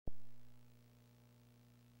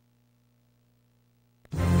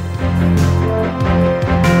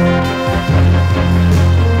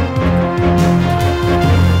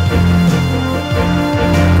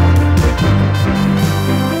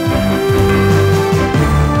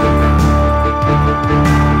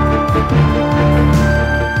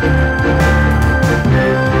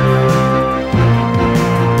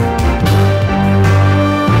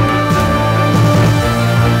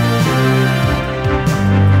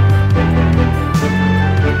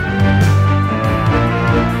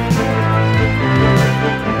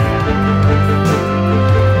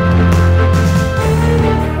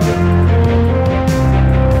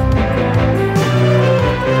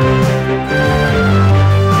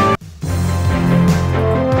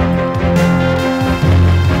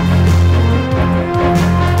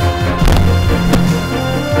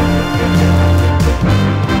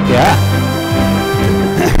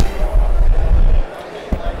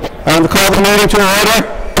I'm going to call the meeting to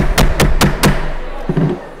order.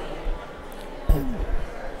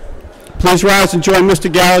 Please rise and join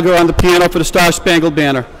Mr. Gallagher on the piano for the Star Spangled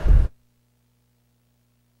Banner.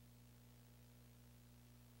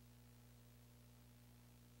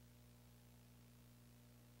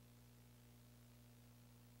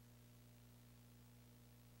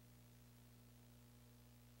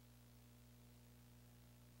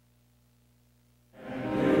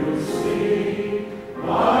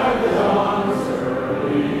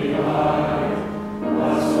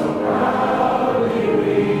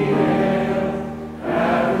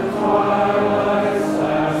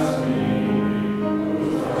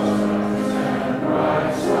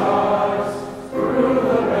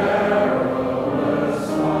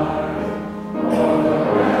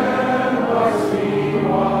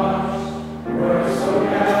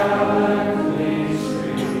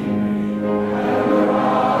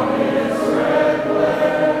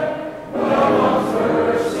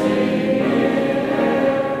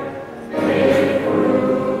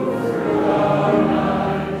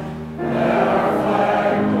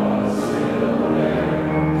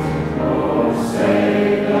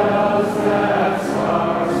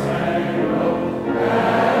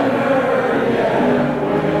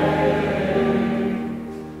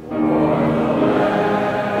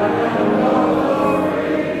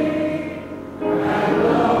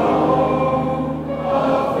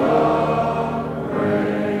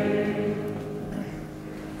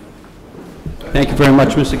 Thank you very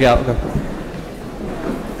much, Mr. Gallagher.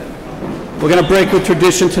 We're going to break with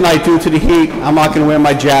tradition tonight due to the heat. I'm not going to wear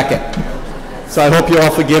my jacket. So I hope you all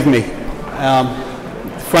forgive me.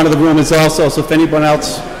 The front of the room is also, so if anyone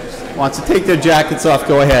else wants to take their jackets off,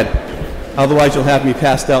 go ahead. Otherwise, you'll have me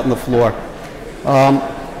passed out on the floor.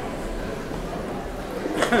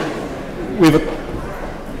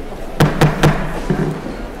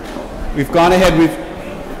 We've gone ahead, we've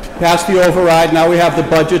passed the override. Now we have the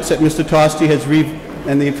budgets that Mr. Tosti has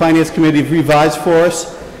and the Finance Committee have revised for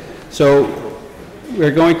us. So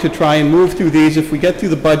we're going to try and move through these. If we get through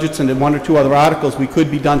the budgets and then one or two other articles, we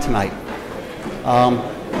could be done tonight.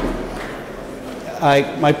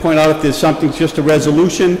 I might point out if there's something, just a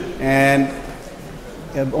resolution, and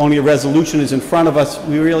only a resolution is in front of us,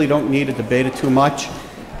 we really don't need to debate it too much.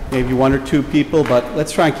 Maybe one or two people, but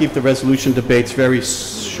let's try and keep the resolution debates very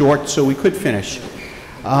short so we could finish.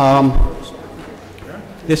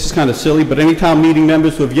 This is kind of silly, but any town meeting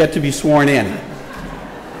members who have yet to be sworn in?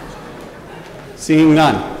 Seeing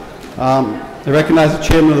none. I recognize the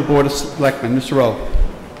Chairman of the Board of Selectmen, Mr. Rowe.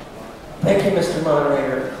 Thank you, Mr.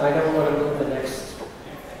 Moderator. I don't want to move the next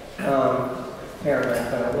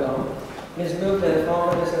paragraph, but I will. It is moved that if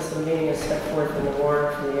all the business of the meeting is set forth in the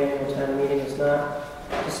warrant for the annual town meeting is not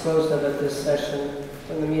disposed of at this session,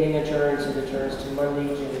 when the meeting adjourns, it adjourns to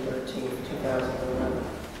Monday, June 13, 2011,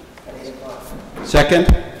 at 8 o'clock. Second?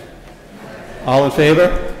 All in favor?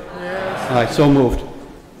 Yes. All right, so moved.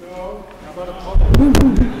 No. How about a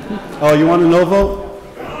Oh, you want a no vote?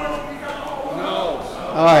 No.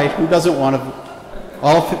 All right, who doesn't want to?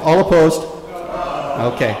 All opposed?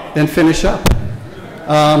 Okay, then finish up.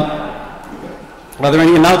 Are there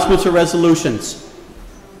any announcements or resolutions?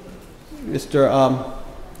 Mr.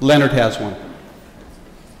 Leonard has one.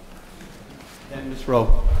 And Ms.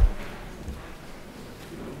 Rowe.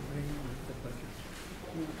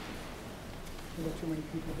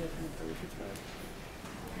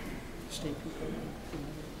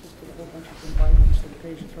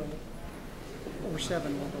 Or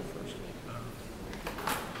 7, we'll go first.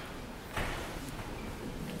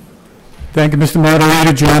 Thank you, Mr.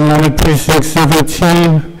 Moderator. John Leonard, Precinct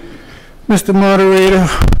 17. Mr. Moderator,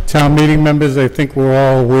 town meeting members, I think we're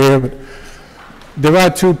all aware, but there are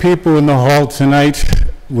two people in the hall tonight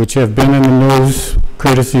which have been in the news,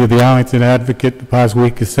 courtesy of the Arlington Advocate, the past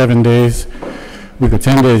week or 10 days,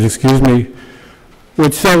 excuse me,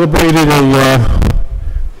 which celebrated a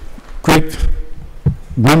great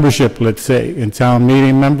membership, let's say, in town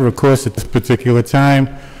meeting member. Of course, at this particular time,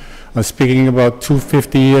 I'm speaking about two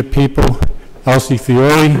 50-year people, Elsie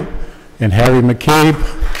Fiore and Harry McCabe.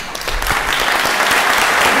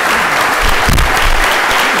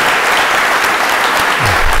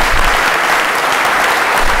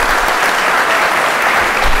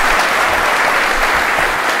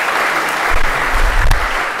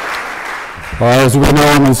 As we know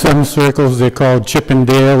them in some circles, they're called Chip and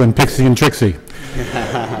Dale and Pixie and Trixie.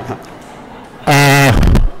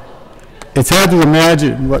 It's hard to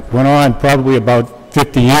imagine what went on probably about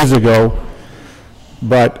 50 years ago,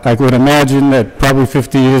 but I could imagine that probably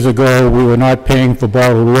 50 years ago we were not paying for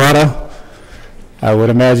bottled water. I would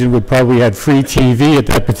imagine we probably had free TV at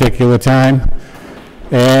that particular time.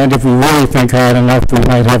 And if we really think hard enough, we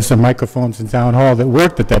might have some microphones in town hall that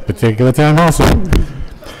worked at that particular time also.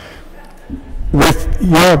 With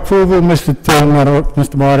your approval,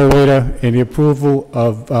 Mr. Moderator, and the approval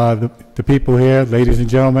of the people here, ladies and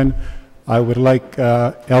gentlemen, I would like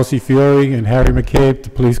Elsie Fiore and Harry McCabe to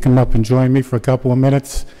please come up and join me for a couple of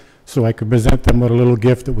minutes so I could present them with a little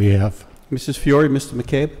gift that we have. Mrs. Fiore, Mr.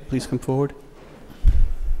 McCabe, please come forward.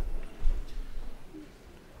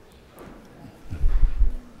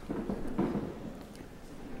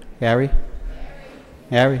 Harry?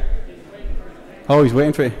 Harry? Oh, he's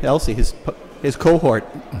waiting for Elsie, his cohort.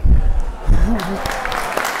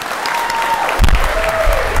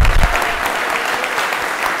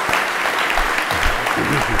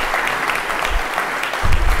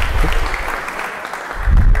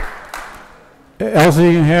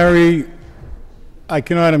 Elsie and Harry, I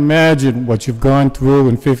cannot imagine what you've gone through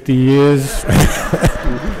in 50 years.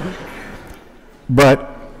 But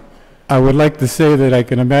I would like to say that I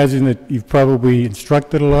can imagine that you've probably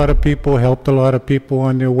instructed a lot of people, helped a lot of people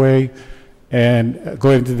on their way, and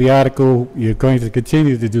according to the article, you're going to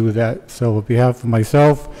continue to do that. So on behalf of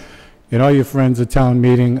myself and all your friends at town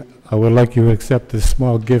meeting, I would like you to accept this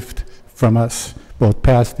small gift from us, both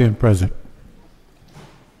past and present.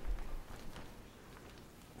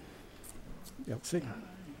 See.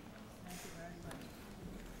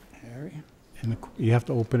 Harry, and you have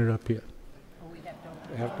to open it up here. Oh, we have to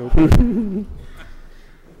You have to open it.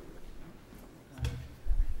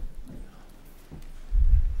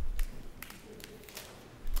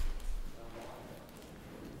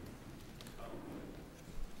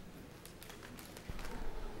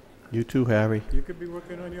 You too, Harry. You could be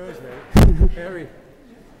working on yours, Harry. Harry,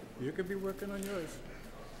 you could be working on yours.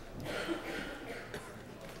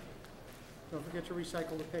 Don't forget to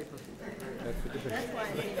recycle the paper. That's for debate.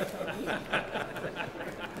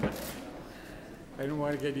 I didn't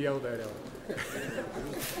want to get yelled at, Ellen.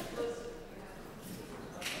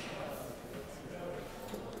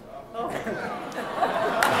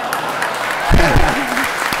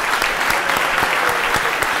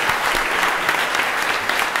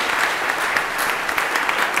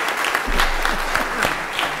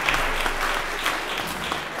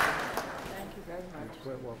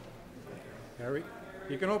 Harry,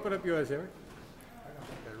 you can open up yours, Harry. I don't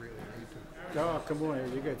think I really need to. Oh, come on,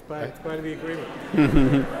 you get it's part of the agreement.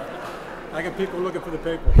 I got people looking for the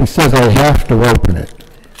paper. He says I have to open it.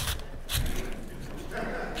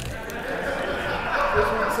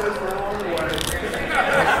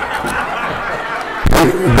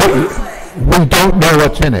 We don't know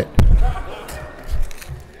what's in it.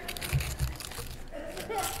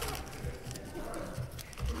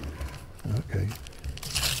 Okay.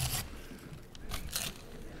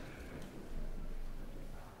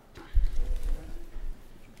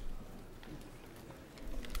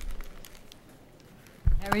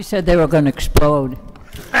 Harry said they were going to explode.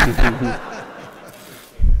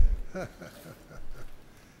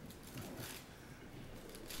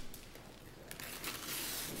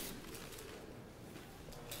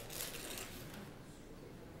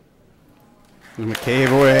 McCabe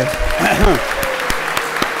away.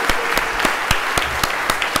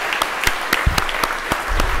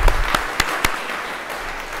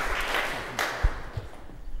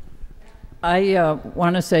 I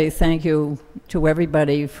want to say thank you to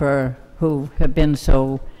everybody who have been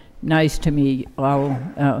so nice to me all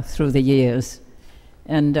through the years.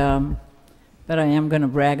 And, but I am going to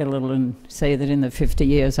brag a little and say that in the 50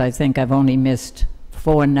 years, I think I've only missed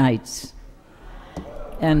 4 nights.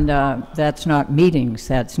 And that's not meetings,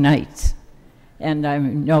 that's nights. And I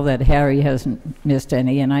know that Harry hasn't missed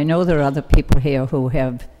any, and I know there are other people here who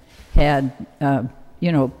have had,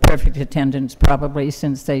 you know, perfect attendance probably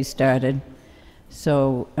since they started.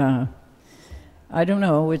 So I don't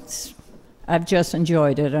know, I've just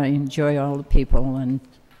enjoyed it. I enjoy all the people,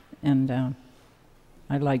 and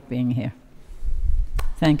I like being here.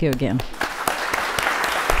 Thank you again.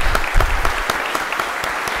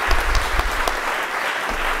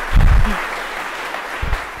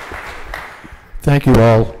 Thank you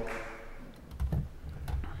all.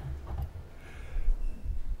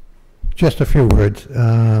 Just a few words. It's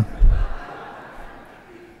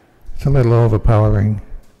a little overpowering.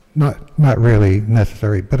 Not really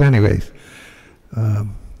necessary, but anyways.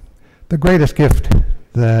 The greatest gift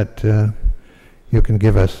that you can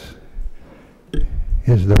give us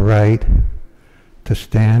is the right to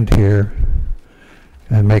stand here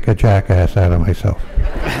and make a jackass out of myself.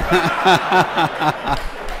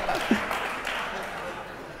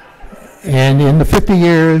 And in the 50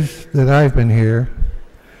 years that I've been here,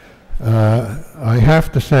 I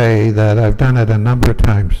have to say that I've done it a number of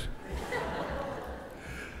times.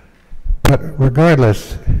 But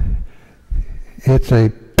regardless, it's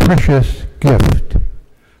a precious gift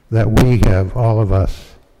that we have, all of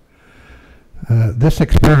us. This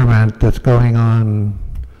experiment that's going on,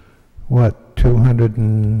 what, 200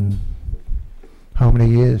 and how many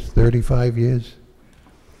years? 35 years?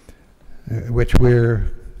 Which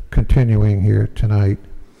we're continuing here tonight,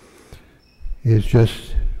 is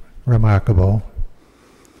just remarkable.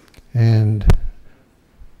 And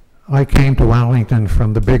I came to Arlington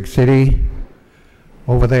from the big city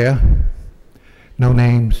over there, no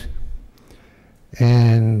names,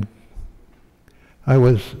 and I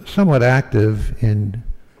was somewhat active in,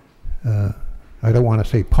 I don't want to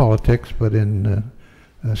say politics, but in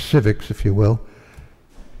civics, if you will.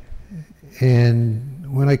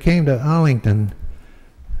 And when I came to Arlington,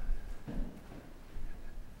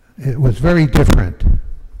 it was very different.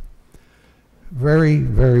 Very,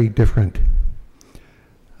 very different.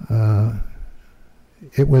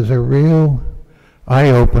 It was a real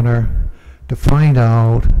eye-opener to find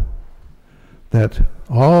out that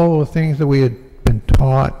all the things that we had been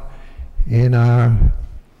taught in our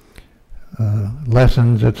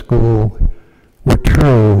lessons at school were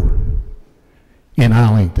true in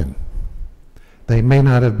Arlington. They may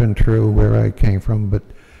not have been true where I came from, but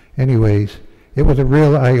anyways, it was a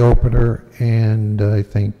real eye-opener, and I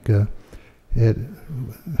think it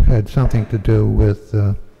had something to do with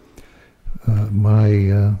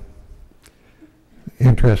my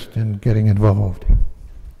interest in getting involved.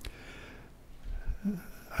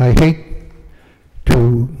 I hate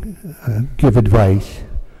to give advice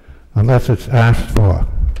unless it's asked for,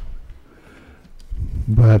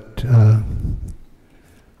 but I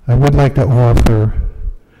would like to offer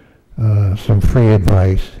some free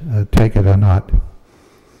advice, take it or not.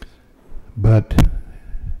 But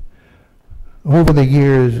over the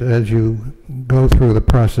years, as you go through the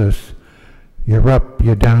process, you're up,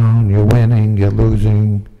 you're down, you're winning, you're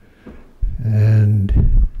losing,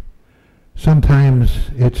 and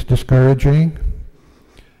sometimes it's discouraging,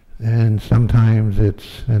 and sometimes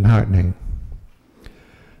it's enheartening.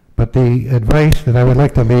 But the advice that I would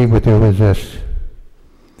like to leave with you is this,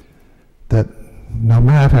 that no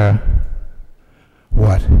matter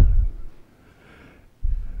what,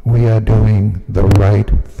 we are doing the right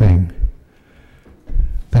thing.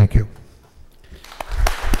 Thank you.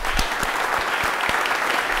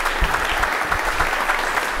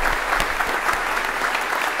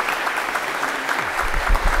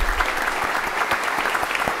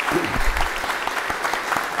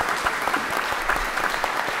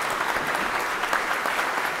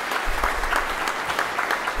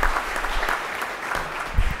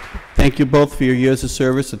 Thank you both for your years of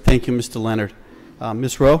service, and thank you, Mr. Leonard.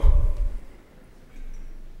 Ms. Rowe?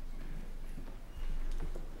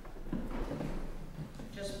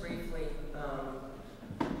 Just briefly,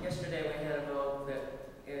 yesterday we had a vote that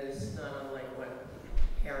is not unlike what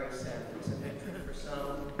Harry said. It's a victory for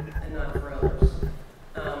some and not for others.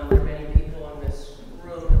 There are many people in this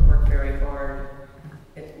room that work very hard.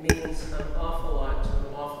 It means an awful lot to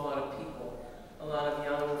an awful lot of people, a lot of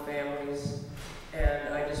young families,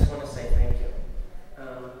 and I just want to say thank you.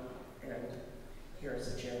 And here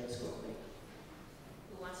is the chair of the school committee.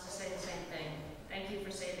 Who wants to say the same thing? Thank you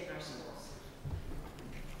for saving our schools.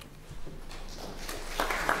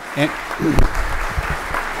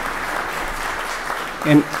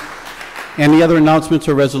 And any other announcements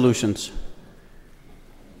or resolutions?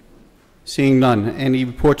 Seeing none. Any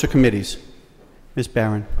reports or committees? Ms.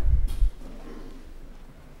 Barron.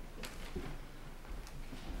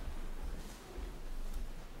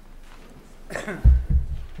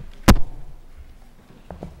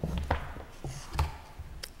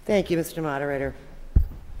 Thank you, Mr. Moderator.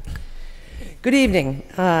 Good evening.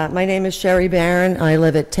 My name is Sherry Barron. I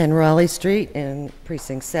live at 10 Raleigh Street in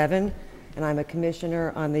Precinct 7, and I'm a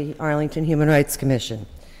commissioner on the Arlington Human Rights Commission.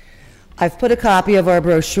 I've put a copy of our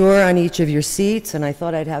brochure on each of your seats, and I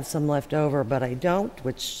thought I'd have some left over, but I don't,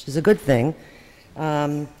 which is a good thing.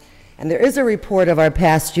 And there is a report of our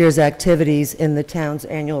past year's activities in the town's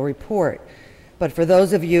annual report. But for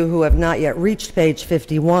those of you who have not yet reached page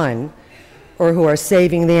 51, or who are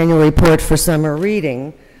saving the annual report for summer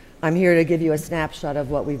reading, I'm here to give you a snapshot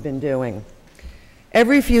of what we've been doing.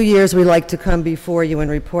 Every few years, we like to come before you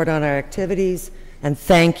and report on our activities, and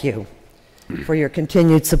thank you for your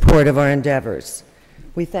continued support of our endeavors.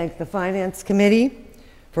 We thank the Finance Committee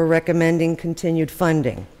for recommending continued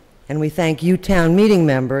funding, and we thank you town meeting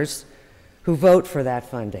members who vote for that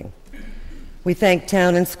funding. We thank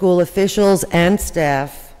town and school officials and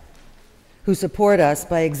staff who support us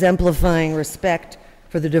by exemplifying respect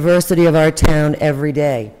for the diversity of our town every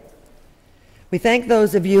day. We thank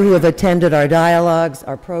those of you who have attended our dialogues,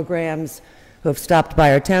 our programs, who have stopped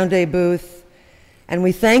by our Town Day booth, and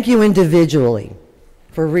we thank you individually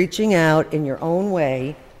for reaching out in your own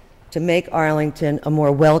way to make Arlington a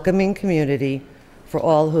more welcoming community for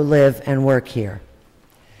all who live and work here.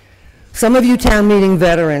 Some of you town meeting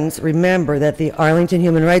veterans remember that the Arlington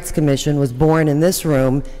Human Rights Commission was born in this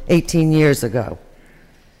room 18 years ago.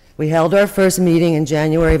 We held our first meeting in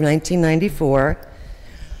January of 1994.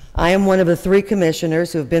 I am one of the 3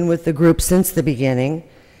 commissioners who have been with the group since the beginning,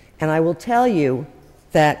 and I will tell you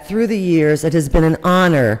that through the years it has been an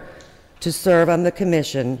honor to serve on the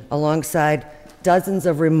commission alongside dozens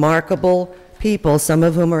of remarkable people, some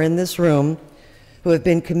of whom are in this room, who have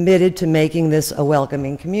been committed to making this a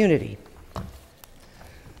welcoming community.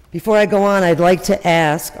 Before I go on, I'd like to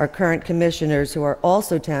ask our current commissioners, who are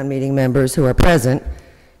also town meeting members who are present,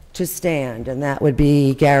 to stand, and that would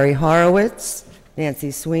be Gary Horowitz,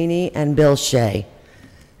 Nancy Sweeney, and Bill Shea.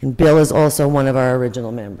 And Bill is also one of our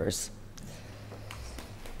original members.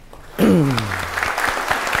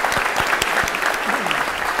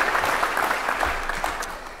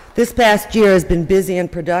 This past year has been busy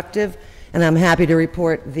and productive, and I'm happy to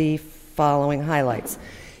report the following highlights.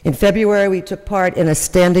 In February, we took part in a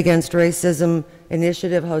Stand Against Racism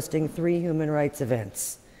initiative hosting 3 human rights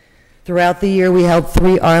events. Throughout the year, we held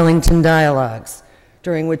 3 Arlington dialogues,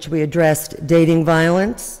 during which we addressed dating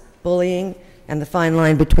violence, bullying, and the fine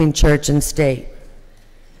line between church and state.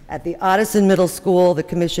 At the Ottoson Middle School, the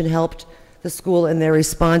Commission helped the school in their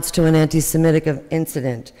response to an anti-Semitic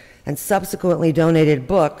incident and subsequently donated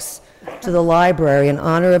books to the library in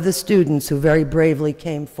honor of the students who very bravely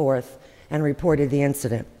came forth and reported the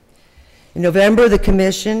incident. In November, the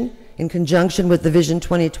Commission, in conjunction with the Vision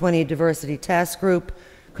 2020 Diversity Task Group,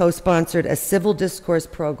 co-sponsored a civil discourse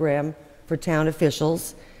program for town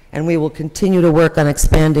officials, and we will continue to work on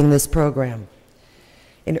expanding this program.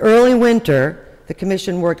 In early winter, the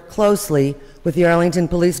Commission worked closely with the Arlington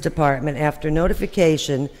Police Department after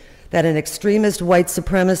notification that an extremist white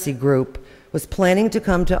supremacy group was planning to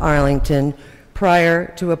come to Arlington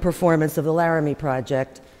prior to a performance of the Laramie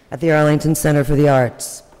Project at the Arlington Center for the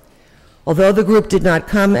Arts. Although the group did not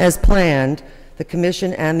come as planned, the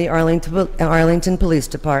Commission and the Arlington Police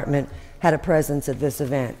Department had a presence at this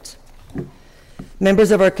event.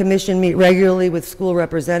 Members of our Commission meet regularly with school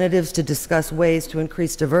representatives to discuss ways to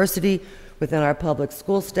increase diversity within our public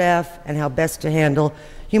school staff and how best to handle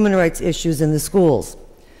human rights issues in the schools.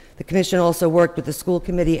 The Commission also worked with the school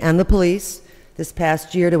committee and the police this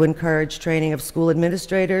past year to encourage training of school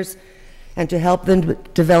administrators and to help them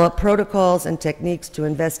develop protocols and techniques to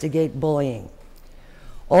investigate bullying.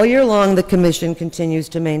 All year long, the Commission continues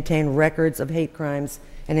to maintain records of hate crimes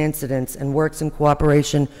and incidents and works in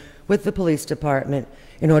cooperation with the police department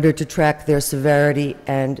in order to track their severity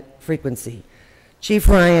and frequency. Chief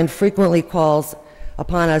Ryan frequently calls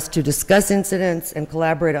upon us to discuss incidents and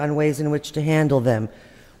collaborate on ways in which to handle them.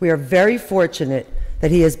 We are very fortunate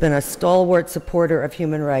that he has been a stalwart supporter of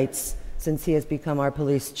human rights since he has become our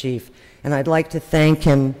police chief, and I'd like to thank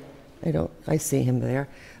him. I see him there.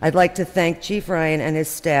 I'd like to thank Chief Ryan and his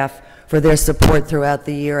staff for their support throughout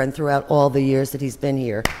the year and throughout all the years that he's been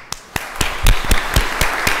here.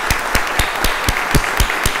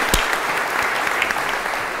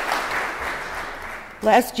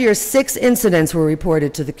 Last year, 6 incidents were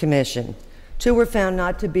reported to the Commission. 2 were found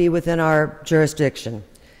not to be within our jurisdiction.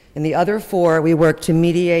 In the other 4, we worked to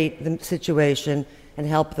mediate the situation and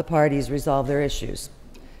help the parties resolve their issues.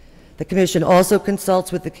 The Commission also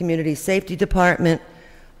consults with the Community Safety Department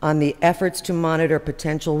on the efforts to monitor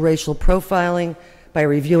potential racial profiling by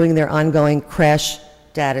reviewing their ongoing crash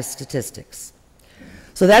data statistics.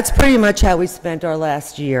 So that's pretty much how we spent our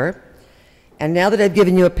last year. And now that I've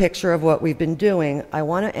given you a picture of what we've been doing, I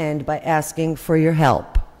want to end by asking for your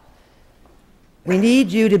help. We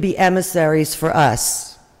need you to be emissaries for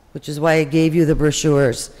us, which is why I gave you the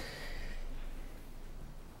brochures.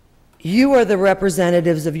 You are the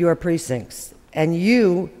representatives of your precincts, and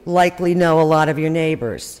you likely know a lot of your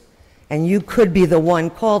neighbors, and you could be the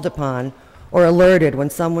one called upon or alerted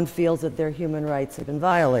when someone feels that their human rights have been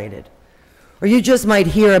violated. Or you just might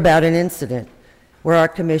hear about an incident where our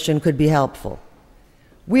commission could be helpful.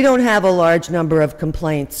 We don't have a large number of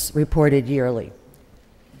complaints reported yearly,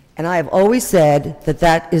 and I have always said that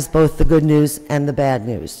that is both the good news and the bad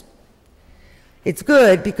news. It's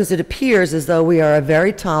good because it appears as though we are a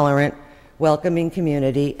very tolerant, welcoming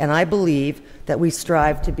community, and I believe that we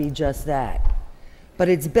strive to be just that. But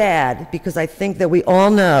it's bad because I think that we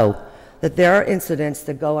all know that there are incidents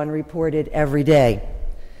that go unreported every day,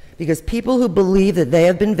 because people who believe that they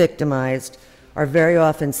have been victimized are very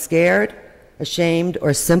often scared, ashamed,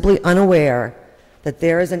 or simply unaware that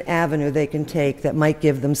there is an avenue they can take that might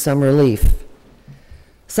give them some relief.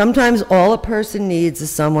 Sometimes all a person needs is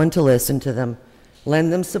someone to listen to them,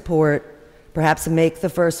 lend them support, perhaps make the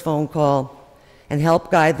first phone call, and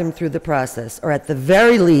help guide them through the process, or at the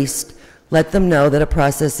very least, let them know that a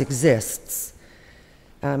process exists.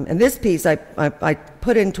 And this piece I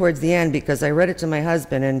put in towards the end because I read it to my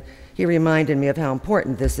husband, and he reminded me of how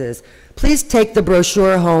important this is. Please take the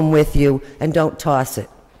brochure home with you and don't toss it.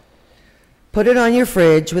 Put it on your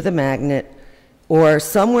fridge with a magnet or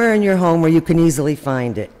somewhere in your home where you can easily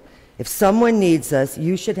find it. If someone needs us,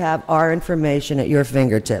 you should have our information at your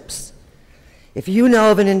fingertips. If you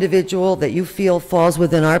know of an individual that you feel falls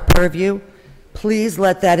within our purview, please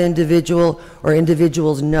let that individual or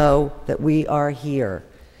individuals know that we are here.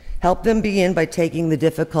 Help them begin by taking the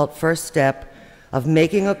difficult first step of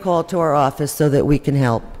making a call to our office so that we can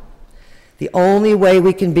help. The only way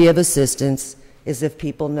we can be of assistance is if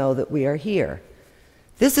people know that we are here.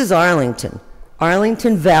 This is Arlington.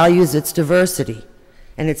 Arlington values its diversity,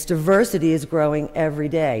 and its diversity is growing every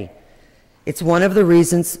day. It's one of the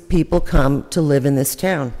reasons people come to live in this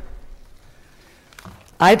town.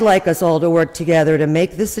 I'd like us all to work together to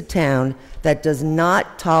make this a town that does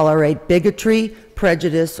not tolerate bigotry,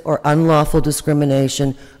 prejudice, or unlawful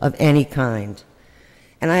discrimination of any kind.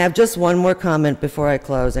 And I have just one more comment before I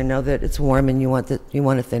close. I know that it's warm and you want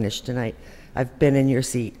to finish tonight. I've been in your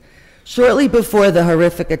seat. Shortly before the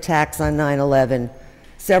horrific attacks on 9/11,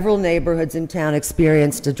 several neighborhoods in town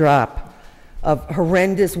experienced a drop of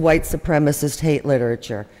horrendous white supremacist hate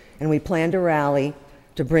literature, and we planned a rally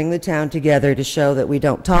to bring the town together to show that we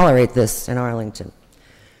don't tolerate this in Arlington.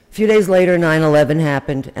 A few days later, 9/11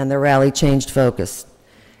 happened, and the rally changed focus,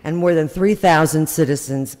 and more than 3,000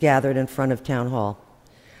 citizens gathered in front of Town Hall.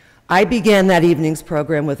 I began that evening's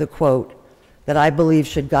program with a quote that I believe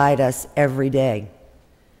should guide us every day,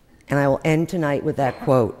 and I will end tonight with that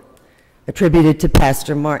quote, attributed to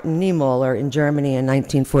Pastor Martin Niemöller in Germany in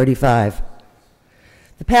 1945.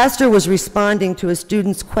 The pastor was responding to a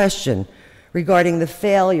student's question regarding the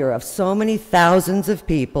failure of so many thousands of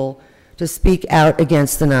people to speak out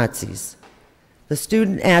against the Nazis. The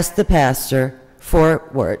student asked the pastor 4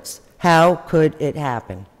 words, "How could it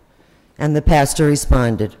happen?" And the pastor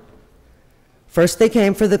responded, "First they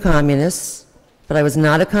came for the communists, but I was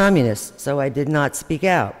not a communist, so I did not speak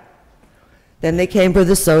out. Then they came for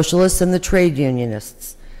the socialists and the trade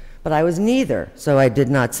unionists, but I was neither, so I did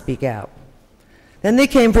not speak out. Then they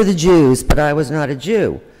came for the Jews, but I was not a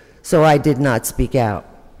Jew, so I did not speak out.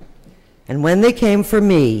 And when they came for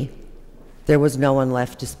me, there was no one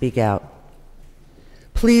left to speak out.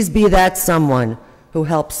 Please be that someone who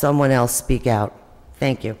helps someone else speak out."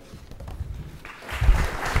 Thank you.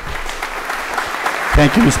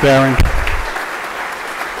 Thank you, Ms. Barron.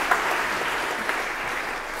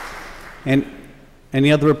 And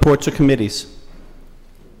any other reports or committees?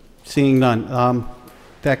 Seeing none.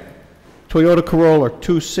 That Toyota Corolla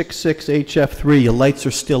 266HF3, your lights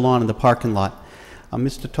are still on in the parking lot.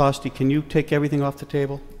 Mr. Tosti, can you take everything off the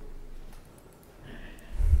table?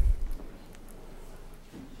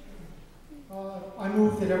 I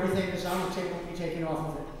move that everything that's on the table be taken off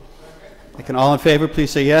of it. Can all in favor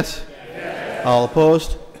please say yes? Yes. All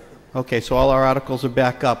opposed? Okay, so all our articles are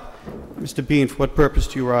back up. Mr. Bean, for what purpose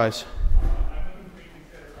do you rise?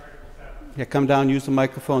 Yeah, come down, use the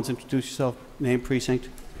microphones, introduce yourself, name, precinct.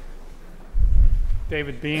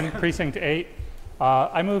 David Bean, Precinct 8.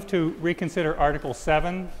 I move to reconsider Article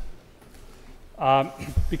 7.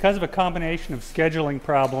 Because of a combination of scheduling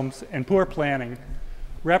problems and poor planning,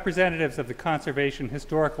 representatives of the Conservation,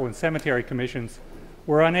 Historical, and Cemetery Commissions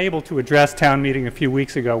were unable to address town meeting a few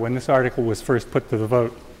weeks ago when this article was first put to the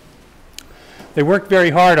vote. They worked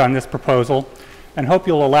very hard on this proposal and hope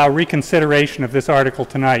you'll allow reconsideration of this article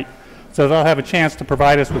tonight so they'll have a chance to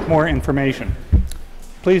provide us with more information.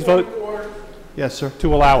 Please vote. Yes, sir.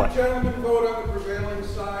 To allow it. Did the gentleman vote on the prevailing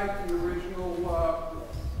side for the original?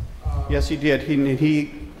 Yes, he did.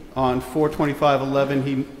 He on 4/25/11,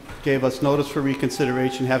 he gave us notice for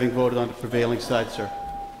reconsideration, having voted on the prevailing side, sir.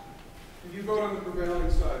 Did you vote on the prevailing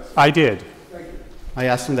side? I did. Thank you. I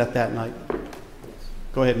asked him that night.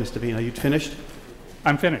 Go ahead, Mr. Bean. Are you finished?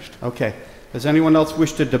 I'm finished. Okay. Does anyone else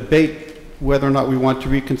wish to debate whether or not we want to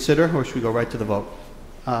reconsider, or should we go right to the vote?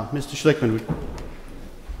 Mr. Schlickman.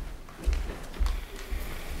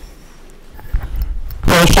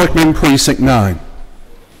 Paul Schlickman, Precinct 9.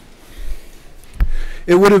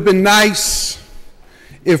 It would have been nice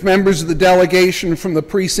if members of the delegation from the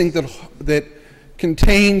precinct that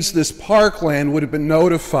contains this parkland would have been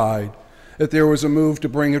notified that there was a move to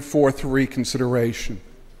bring it forth for reconsideration.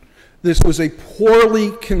 This was a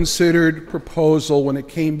poorly considered proposal when it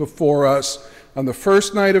came before us on the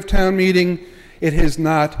first night of town meeting. It has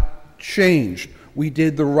not changed. We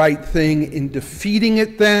did the right thing in defeating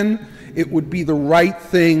it then. It would be the right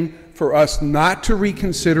thing for us not to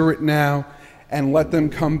reconsider it now and let them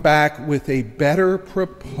come back with a better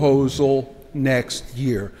proposal next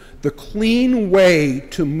year. The clean way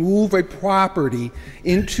to move a property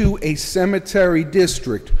into a cemetery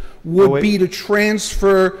district would be to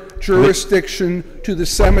transfer jurisdiction to the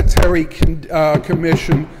cemetery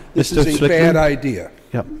commission. This is a bad idea.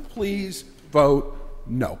 Yep. Please vote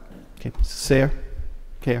no. Okay, Sayre?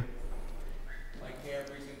 Care? Mike Care,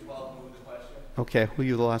 Precinct 12, move the question. Okay, who are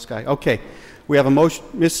you, the last guy? Okay, we have a motion.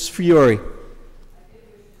 Mrs. Fiore.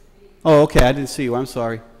 Oh, okay, I didn't see you, I'm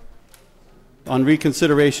sorry. On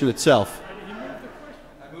reconsideration itself.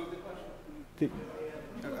 I moved the question.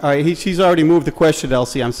 All right, she's already moved the question,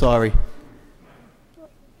 Elsie, I'm sorry.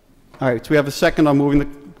 All right, so we have a second on moving the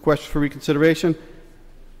question for reconsideration?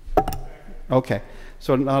 Okay,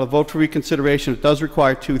 so now the vote for reconsideration, it does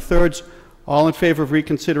require 2/3. All in favor of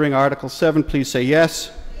reconsidering Article 7, please say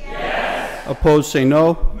yes. Yes. Opposed, say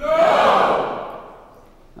no. No.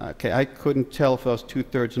 Okay, I couldn't tell if it was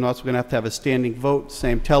 2/3 or not, so we're going to have a standing vote.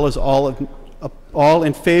 Same tellers. All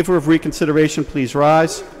in favor of reconsideration, please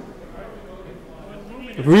rise.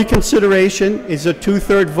 Reconsideration is a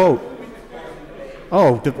 2/3 vote.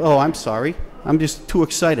 Oh, I'm sorry. I'm just too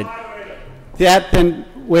excited. Then,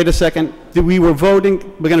 wait a second. We were voting.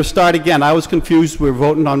 We're going to start again. I was confused. We're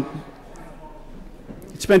voting on.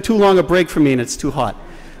 It's been too long a break for me, and it's too hot.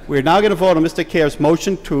 We're now going to vote on Mr. Care's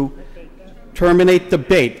motion to terminate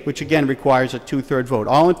debate, which again requires a 2/3 vote.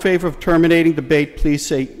 All in favor of terminating debate, please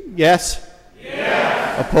say yes.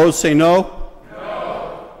 Yes. Opposed, say no.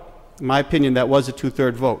 No. In my opinion, that was a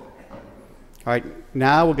 2/3 vote. All right,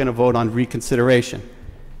 now we're going to vote on reconsideration.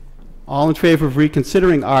 All in favor of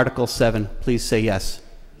reconsidering Article 7, please say yes.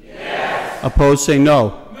 Yes. Opposed, say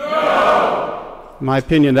no. No. In my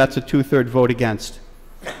opinion, that's a 2/3 vote against.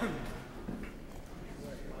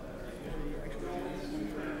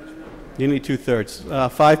 You need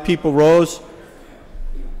 2/3. 5 people rose.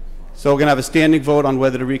 So we're going to have a standing vote on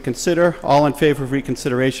whether to reconsider. All in favor of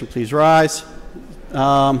reconsideration, please rise.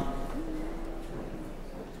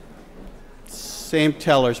 Same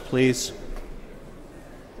tellers, please.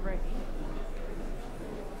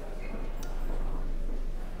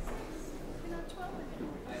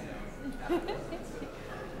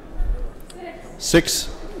 Six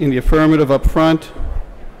in the affirmative up front.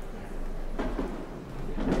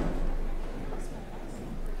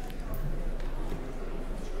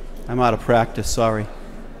 I'm out of practice, sorry.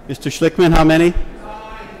 Mr. Schlickman, how many?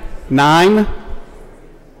 9.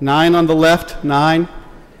 9 on the left, 9.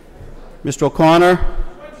 Mr. O'Connor?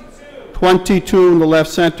 22 in the left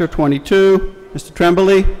center, 22. Mr.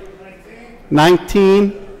 Tremblay?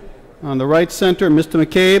 19 on the right center. Mr.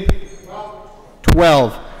 McCabe?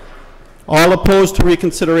 12. All opposed to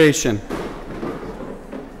reconsideration.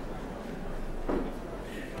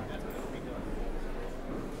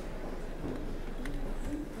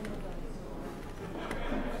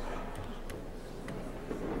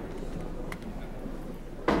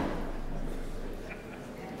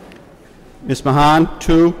 Ms. Mahan,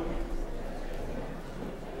 2.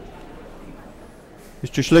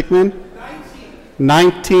 Mr. Schlickman?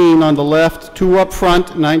 19 on the left, 2 up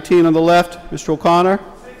front, 19 on the left. Mr. O'Connor?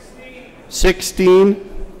 16.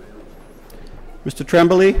 Mr.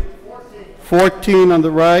 Tremblay? 14 on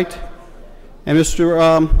the right. And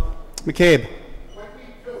Mr. McCabe?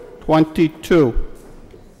 22.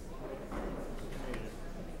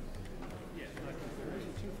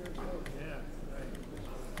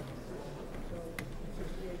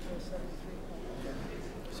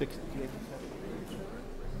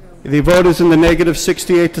 The vote is in the negative,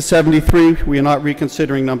 68 to 73. We are not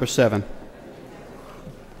reconsidering number 7.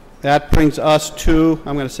 That brings us to,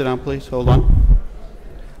 I'm going to sit down, please. Hold on.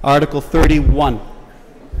 Article 31.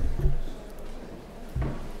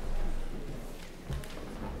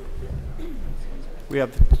 We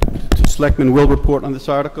have the Selectman will report on this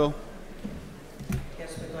article.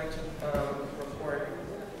 Yes, we'd like to report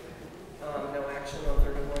no action on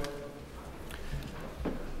 31.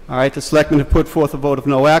 All right, the Selectmen have put forth a vote of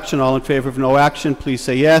no action. All in favor of no action, please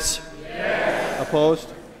say yes. Yes. Opposed?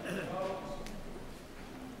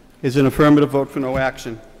 Is an affirmative vote for no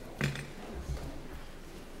action.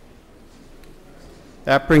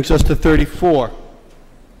 That brings us to 34.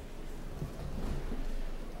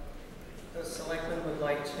 The Selectmen would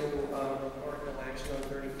like to report no action on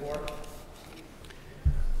 34.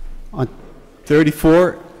 On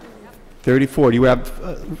 34? 34. Do you have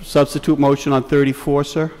a substitute motion on 34,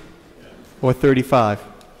 sir? Or 35?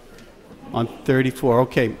 On 34,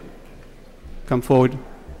 okay. come forward.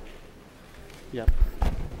 Yep.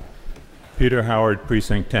 Peter Howard,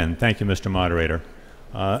 Precinct 10. Thank you, Mr. Moderator.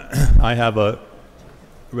 I have a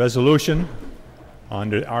resolution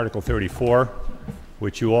under Article 34,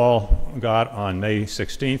 which you all got on May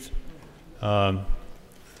 16th.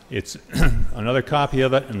 It's another copy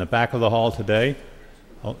of it in the back of the hall today,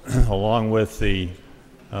 along with the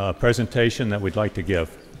presentation that we'd like to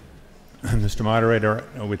give. Mr. Moderator,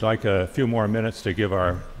 we'd like a few more minutes to give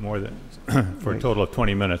our for a total of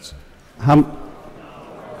 20 minutes.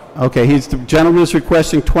 Okay, the gentleman is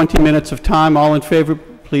requesting 20 minutes of time. All in favor,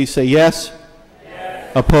 please say yes.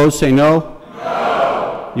 Yes. Opposed, say no.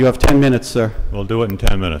 No. You have 10 minutes, sir. We'll do it in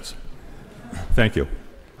 10 minutes. Thank you.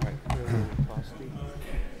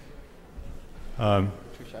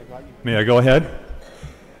 May I go ahead?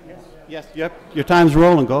 Yes. Yep. Your time's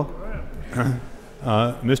rolling. Go.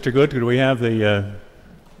 Mr. Good, could we have the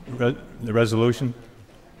resolution?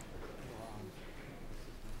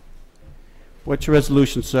 What's your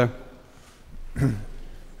resolution, sir?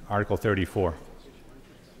 Article 34.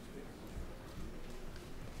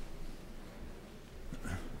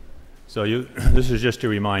 So this is just to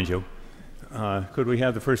remind you. Could we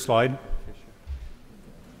have the first slide?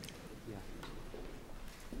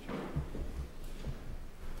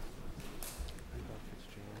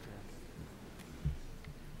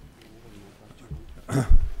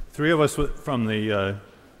 Three of us from the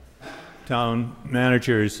town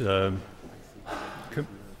manager's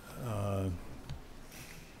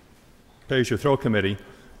Pay Your Throw Committee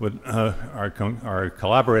are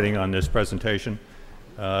collaborating on this presentation.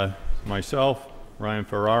 Myself, Ryan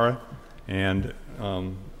Ferrara, and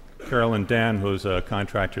Carolyn Dan, who's a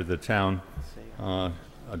contractor to the town,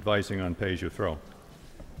 advising on Pay As You Throw.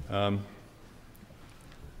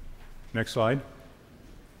 Next slide.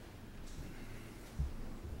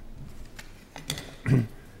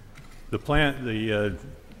 The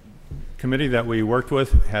committee that we worked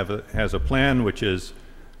with has a plan which is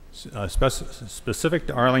specific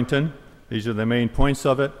to Arlington. These are the main points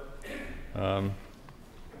of it. I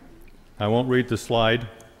won't read the slide.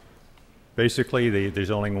 Basically,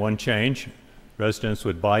 there's only one change. Residents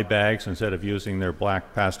would buy bags instead of using their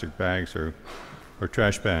black plastic bags or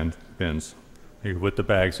trash bins. They would put the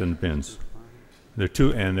bags in bins.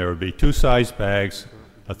 And there would be two size bags,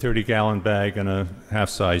 a 30-gallon bag and a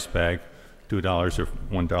half-size bag, $2 or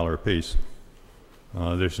 $1 a piece.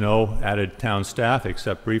 There's no added town staff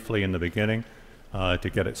except briefly in the beginning to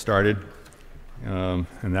get it started, and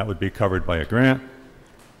that would be covered by a grant.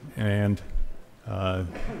 And the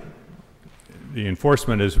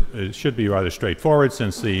enforcement should be rather straightforward,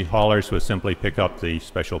 since the haulers would simply pick up the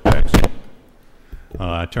special bags.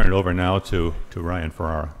 I turn it over now to Ryan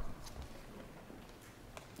Ferrara.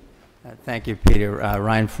 Thank you, Peter.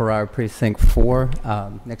 Ryan Ferrara, Precinct 4.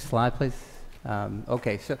 Next slide, please.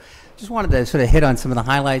 Okay, so just wanted to sort of hit on some of the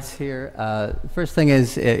highlights here. First thing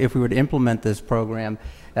is, if we were to implement this program,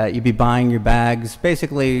 you'd be buying your bags,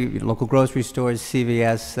 basically local grocery stores,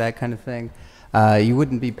 CVS, that kind of thing. You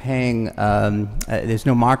wouldn't be paying, there's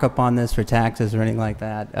no markup on this for taxes or anything like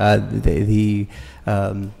that. The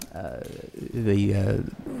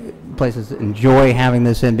places enjoy having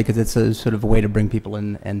this in because it's a sort of a way to bring people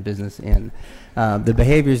in and business in. The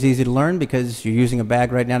behavior is easy to learn because you're using a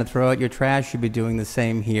bag right now to throw out your trash. You'd be doing the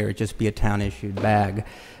same here. It'd just be a town-issued bag.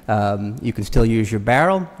 You can still use your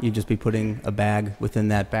barrel. You'd just be putting a bag within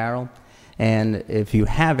that barrel. And if you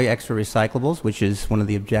have extra recyclables, which is one of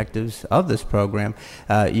the objectives of this program,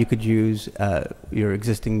 you could use your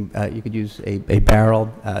existing, you could use a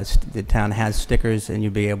barrel. The town has stickers, and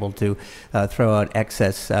you'd be able to throw out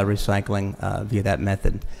excess recycling via that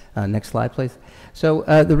method. Next slide, please. So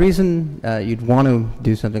the reason you'd want to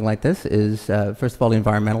do something like this is, first of all, the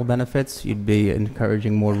environmental benefits. You'd be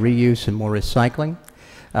encouraging more reuse and more recycling.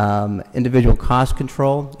 Individual cost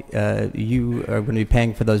control, you are going to be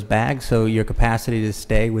paying for those bags, so your capacity to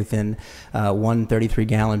stay within one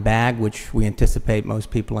 33-gallon bag, which we anticipate most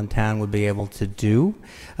people in town would be able to do,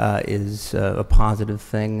 is a positive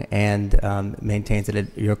thing, and maintains it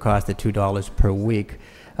at your cost at $2 per week.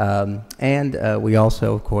 And we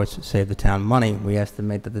also, of course, save the town money. We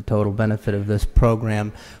estimate that the total benefit of this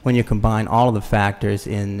program, when you combine all of the factors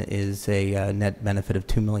in, is a net benefit of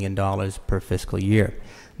 $2 million per fiscal year.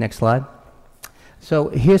 Next slide. So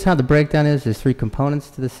here's how the breakdown is. There's three components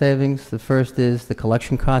to the savings. The first is the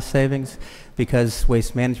collection cost savings. Because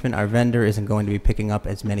Waste Management, our vendor, isn't going to be picking up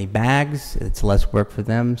as many bags, it's less work for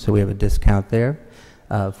them, so we have a discount there.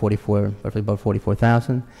 Roughly about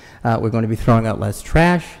 $44,000. We're going to be throwing out less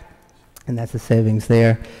trash. and that's the savings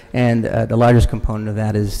there. And the largest component of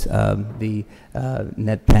that is the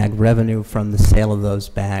net bag revenue from the sale of those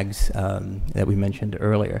bags that we mentioned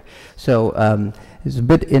earlier. So it's a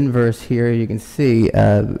bit inverse here. You can see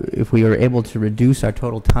if we are able to reduce our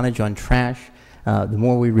total tonnage on trash, the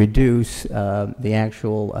more we reduce, the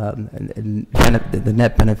actual the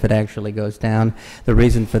net benefit actually goes down. The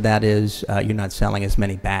reason for that is you're not selling as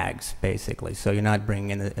many bags, basically, so you're not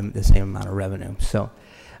bringing in the same amount of revenue. So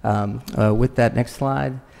with that, next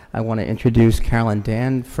slide, I want to introduce Carolyn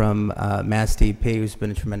Dan from Mass DP, who's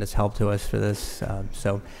been a tremendous help to us for this.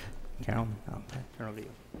 So, Carol, I'll turn over to you.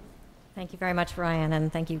 Thank you very much, Ryan,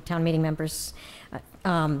 and thank you, town meeting members.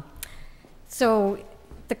 So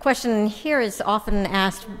the question here is often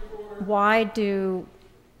asked, why do...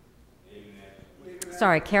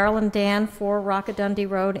 Sorry, Carolyn Dan, 4 Rockadundy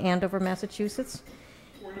Road, Andover, Massachusetts.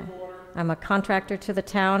 I'm a contractor to the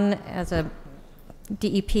town as a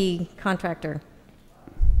DEP contractor.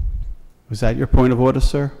 Was that your point of order,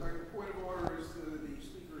 sir? Point of order is the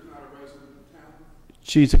speaker is not a resident of the town.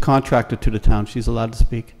 She's a contractor to the town. She's allowed to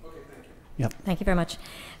speak. Okay, thank you. Yep. Thank you very much.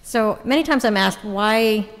 So many times I'm asked,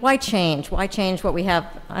 why change? Why change what we have?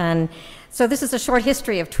 And so this is a short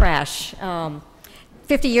history of trash.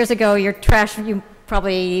 50 years ago, your trash, you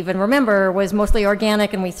probably even remember, was mostly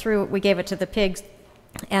organic, and we gave it to the pigs,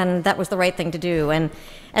 and that was the right thing to do. And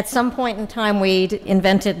at some point in time, we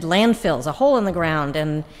invented landfills, a hole in the ground,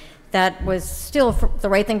 and that was still the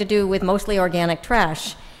right thing to do with mostly organic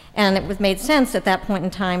trash. And it made sense at that point in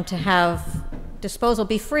time to have disposal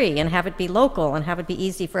be free and have it be local and have it be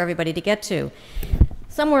easy for everybody to get to.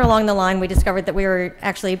 Somewhere along the line, we discovered that we were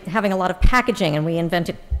actually having a lot of packaging, and we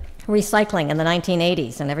invented recycling in the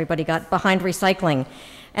 1980s, and everybody got behind recycling.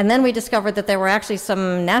 And then we discovered that there were actually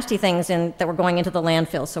some nasty things that were going into the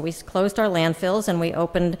landfill. So we closed our landfills and we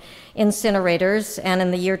opened incinerators, and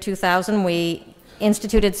in the year 2000, we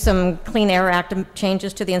instituted some Clean Air Act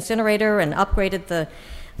changes to the incinerator and upgraded the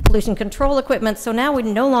pollution control equipment. So now we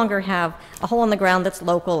no longer have a hole in the ground that's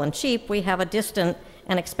local and cheap. We have a distant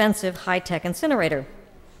and expensive high-tech incinerator.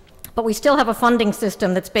 But we still have a funding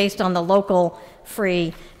system that's based on the local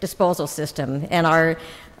free disposal system. And our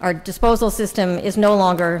disposal system is no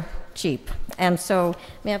longer cheap. And so,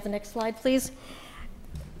 may I have the next slide, please?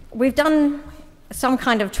 We've done some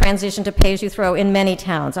kind of transition to pay-as-you-throw in many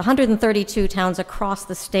towns. 132 towns across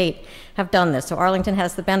the state have done this. So Arlington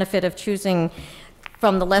has the benefit of choosing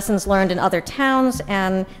from the lessons learned in other towns,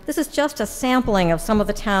 and this is just a sampling of some of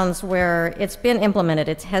the towns where it's been implemented.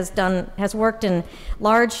 It has worked in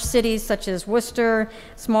large cities such as Worcester,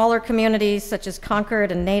 smaller communities such as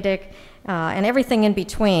Concord and Natick, and everything in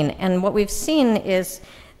between. And what we've seen is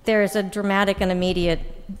there's a dramatic and immediate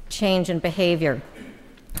change in behavior.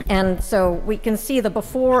 And so we can see the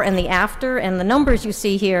before and the after, and the numbers you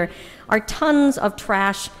see here are tons of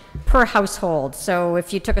trash per household. So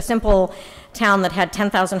if you took a simple town that had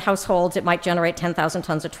 10,000 households, it might generate 10,000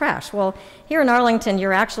 tons of trash. Well, here in Arlington,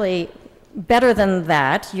 you're actually better than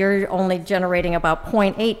that. You're only generating about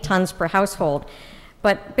 0.8 tons per household.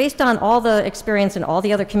 But based on all the experience in all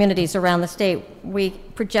the other communities around the state, we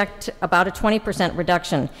project about a 20%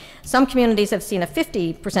 reduction. Some communities have seen a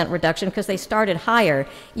 50% reduction because they started higher.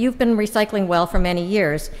 You've been recycling well for many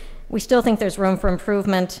years. We still think there's room for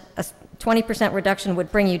improvement. A 20% reduction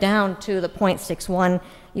would bring you down to the 0.61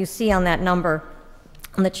 you see on that number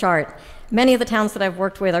on the chart. Many of the towns that I've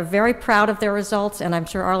worked with are very proud of their results, and I'm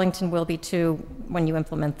sure Arlington will be too when you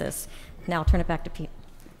implement this. Now I'll turn it back to Pete.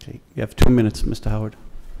 Okay, you have 2 minutes, Mr. Howard.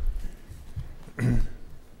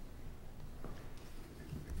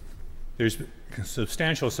 There's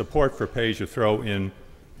substantial support for pay-as-you-throw in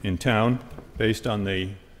town based on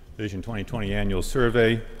the Vision 2020 annual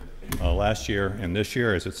survey last year and this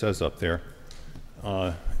year, as it says up there.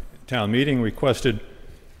 Town meeting requested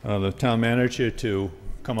the town manager to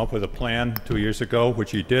come up with a plan 2 years ago, which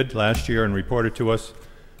he did last year and reported to us.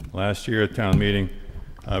 Last year at town meeting,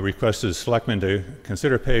 requested selectmen to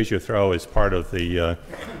consider pay-as-you-throw as part of the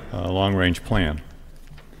long-range plan.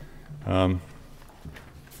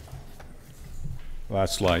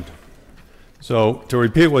 Last slide. So to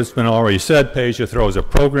repeat what's been already said, pay-as-you-throw is a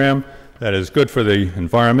program that is good for the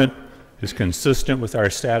environment, is consistent with our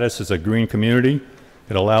status as a green community.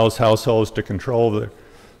 It allows households to control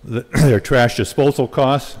their trash disposal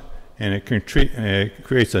costs, and it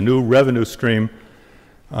creates a new revenue stream.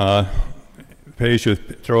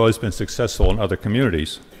 Pay-as-you-throw has been successful in other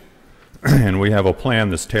communities, and we have a plan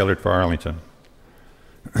that's tailored for Arlington.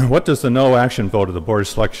 What does the no action vote of the Board of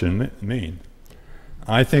Selection mean?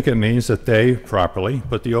 I think it means that they properly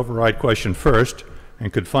put the override question first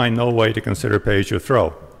and could find no way to consider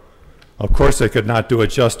pay-as-you-throw. Of course, they could not do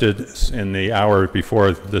it justice in the hour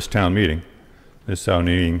before this town meeting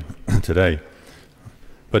today.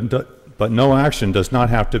 But no action does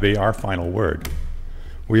not have to be our final word.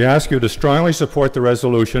 We ask you to strongly support the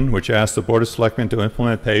resolution which asks the Board of Selectmen to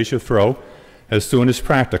implement pay-as-you-throw as soon as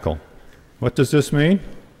practical. What does this mean?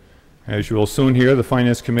 As you will soon hear, the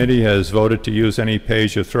Finance Committee has voted to use any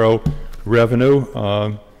pay-as-you-throw revenue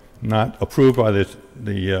not approved by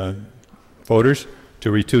the voters to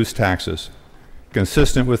reduce taxes.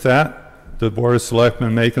 Consistent with that, the Board of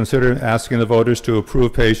Selectmen may consider asking the voters to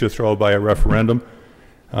approve pay-as-you-throw by a referendum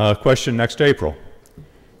question next April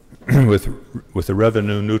with a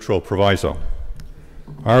revenue-neutral proviso.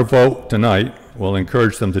 Our vote tonight will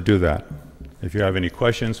encourage them to do that. If you have any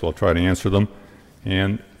questions, we'll try to answer them.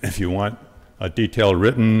 And if you want a detailed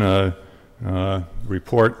written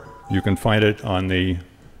report, you can find it on the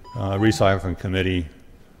Recycling Committee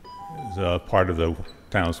part of the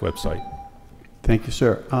town's website. Thank you,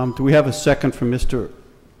 sir. Do we have a second from Mr.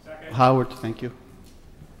 Howard? Thank you.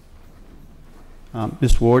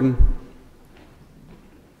 Ms. Warden?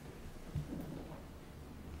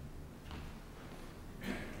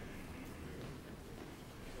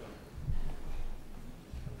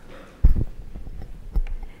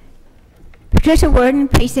 Patricia Warden,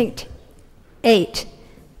 Precinct 8.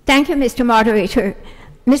 Thank you, Mr. Moderator.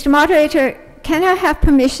 Mr. Moderator, can I have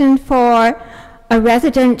permission for a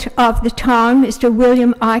resident of the town, Mr.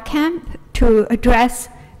 William Eykamp, to address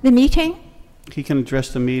the meeting? He can address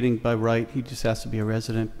the meeting by right. He just has to be a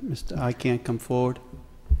resident. Mr. Eykamp, come forward.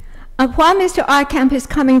 While Mr. Eykamp is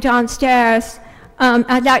coming downstairs,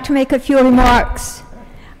 I'd like to make a few remarks.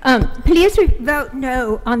 Please vote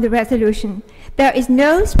no on the resolution. There is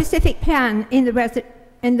no specific plan in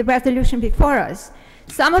the resolution before us.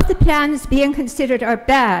 Some of the plans being considered are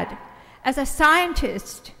bad. As a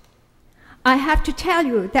scientist, I have to tell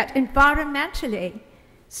you that environmentally,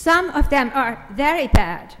 some of them are very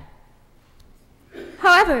bad.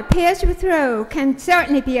 However, pay-as-you-throw can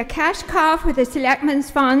certainly be a cash cow for the selectmen's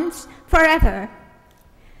funds forever,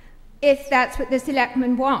 if that's what the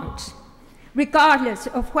selectmen want, regardless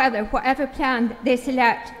of whether whatever plan they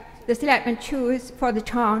select, the selectmen choose for the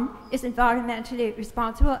town is environmentally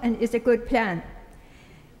responsible and is a good plan.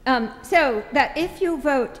 So that if you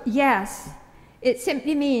vote yes, it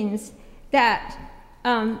simply means that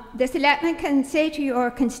the selectmen can say to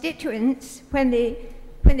your constituents when they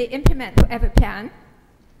implement whatever plan,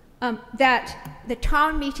 that the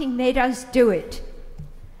town meeting made us do it.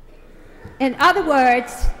 In other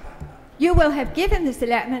words, you will have given the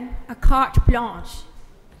selectmen a carte blanche.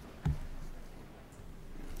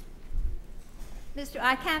 Mr.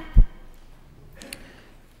 Eykamp?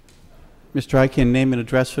 Mr. Eykamp, name and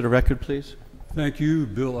address for the record, please. Thank you.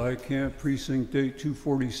 Bill Eykamp, Precinct 8,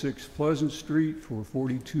 246 Pleasant Street, for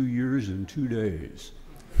 42 years and 2 days.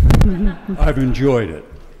 I've enjoyed it.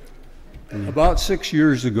 About 6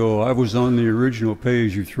 years ago, I was on the original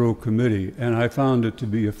Pay-As-You-Throw committee, and I found it to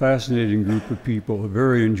be a fascinating group of people, a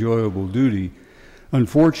very enjoyable duty.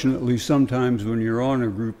 Unfortunately, sometimes when you're on a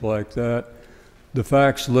group like that, the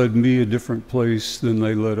facts led me a different place than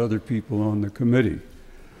they led other people on the committee.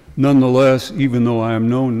 Nonetheless, even though I am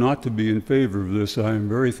known not to be in favor of this, I am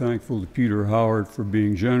very thankful to Peter Howard for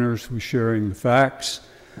being generous with sharing the facts.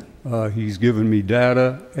 He's given me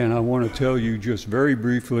data, and I want to tell you just very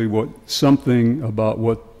briefly something about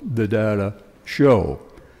what the data show.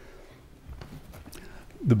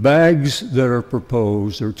 The bags that are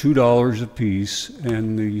proposed are $2 a piece,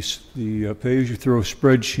 and the pay-as-you-throw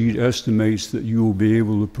spreadsheet estimates that you will be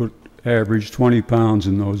able to average 20 pounds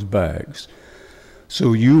in those bags.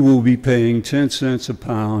 So you will be paying 10 cents a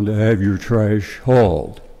pound to have your trash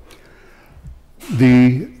hauled.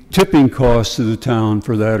 The tipping cost to the town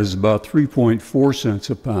for that is about 3.4 cents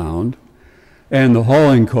a pound, and the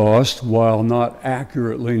hauling cost, while not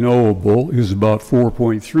accurately knowable, is about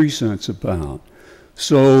 4.3 cents a pound.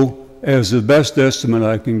 So, as the best estimate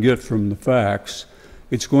I can get from the facts,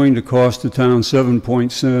 it's going to cost the town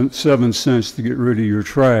 7.7 cents to get rid of your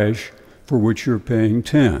trash, for which you're paying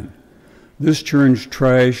 10. This turns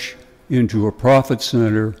trash into a profit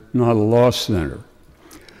center, not a loss center.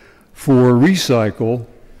 For recycle,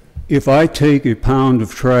 if I take a pound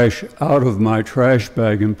of trash out of my trash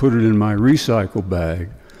bag and put it in my recycle bag,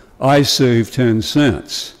 I save 10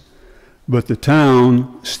 cents. But the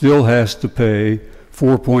town still has to pay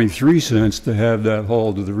 4.3 cents to have that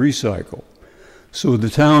hauled to the recycle. So the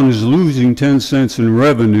town is losing 10 cents in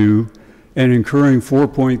revenue and incurring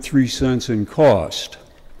 4.3 cents in cost.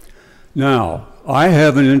 Now, I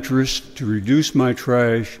have an interest to reduce my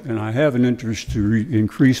trash, and I have an interest to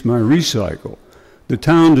increase my recycle. The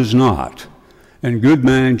town does not. And good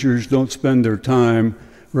managers don't spend their time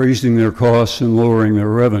raising their costs and lowering their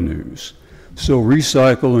revenues. So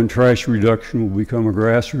recycle and trash reduction will become a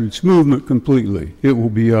grassroots movement completely. It will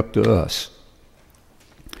be up to us.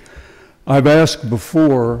 I've asked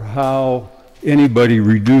before how anybody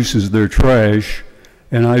reduces their trash,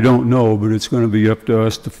 and I don't know, but it's going to be up to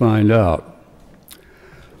us to find out.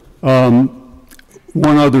 One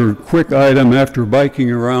other quick item: after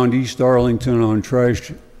biking around East Arlington on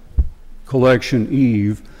Trash Collection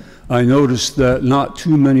Eve, I noticed that not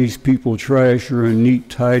too many people trash are in neat,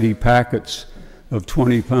 tidy packets of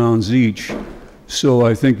 20 pounds each. So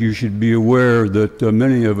I think you should be aware that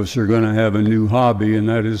many of us are going to have a new hobby, and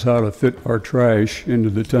that is how to fit our trash into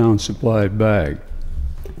the town supplied bag.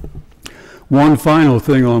 One final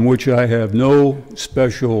thing on which I have no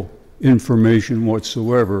special information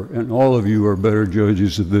whatsoever, and all of you are better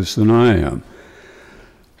judges of this than I am.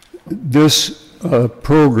 This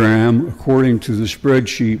program, according to the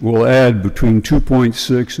spreadsheet, will add between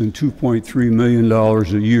 $2.6 and $2.3 million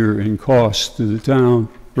a year in costs to the town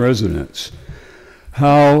residents.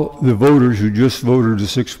 How the voters who just voted a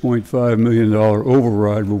 $6.5 million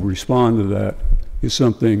override will respond to that is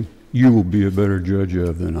something you will be a better judge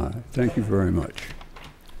of than I. Thank you very much.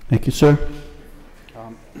 Thank you, sir.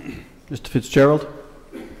 Mr. Fitzgerald?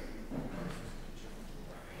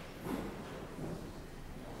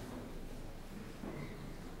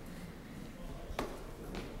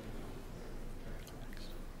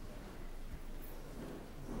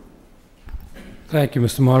 Thank you,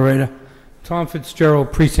 Mr. Moderator. Tom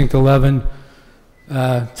Fitzgerald, Precinct 11,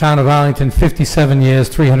 Town of Arlington, 57 years,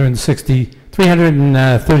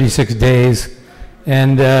 336 days,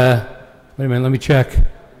 and, wait a minute, let me check.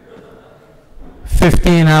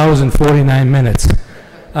 15 hours and 49 minutes.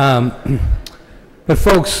 But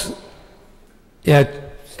folks, yeah,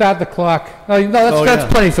 start the clock. Oh, no,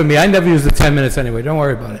 that's plenty for me. I never use the 10 minutes anyway. Don't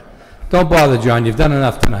worry about it. Don't bother, John. You've done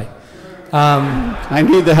enough tonight. I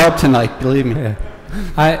need the help tonight, believe me. Yeah.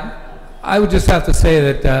 I would just have to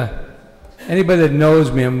say that anybody that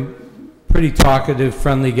knows me, I'm a pretty talkative,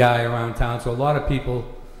 friendly guy around town, so a lot of people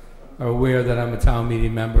are aware that I'm a town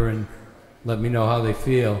meeting member and let me know how they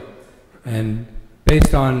feel. And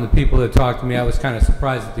based on the people that talked to me, I was kind of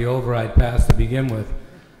surprised that the override passed to begin with.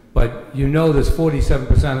 But you know there's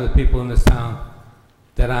 47% of the people in this town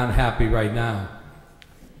that aren't happy right now.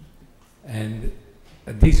 And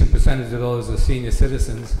a decent percentage of those are senior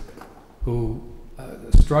citizens who are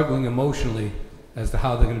struggling emotionally as to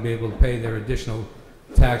how they're going to be able to pay their additional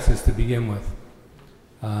taxes to begin with.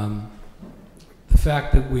 The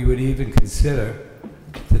fact that we would even consider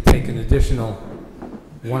to take an additional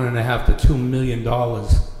 $1.5 to $2 million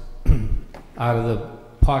out of the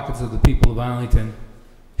pockets of the people of Arlington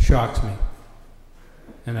shocks me.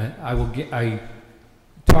 And I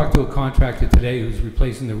talked to a contractor today who's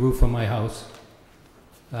replacing the roof on my house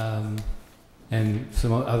and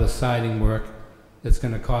some other siding work that's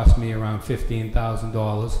going to cost me around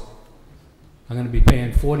 $15,000. I'm going to be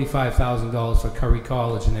paying $45,000 for Curry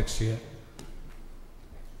College next year.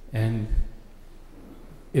 And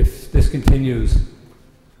if this continues,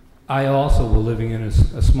 I also will living in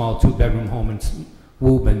a small 2-bedroom home in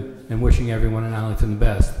Woburn and wishing everyone in Arlington the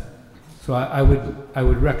best. So I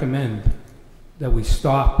would recommend that we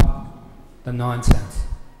stop the nonsense.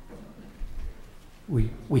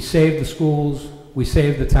 We saved the schools, we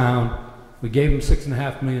saved the town, we gave them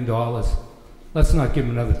 $6.5 million. Let's not give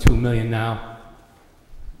them another $2 million now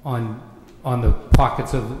on the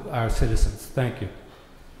pockets of our citizens. Thank you.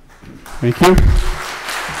 Thank you.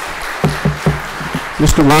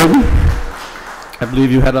 Mr. Warden, I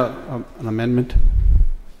believe you had an amendment.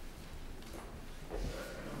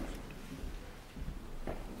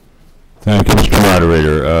 Thank you, Mr.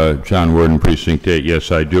 Moderator. John Worden, Precinct 8.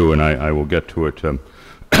 Yes, I do, and I will get to it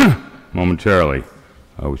momentarily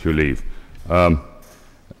with your leave. The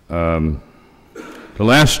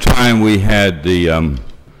last time we had the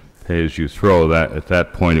pay-as-you-throw, at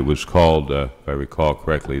that point it was called, if I recall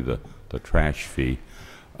correctly, the trash fee.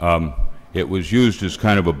 It was used as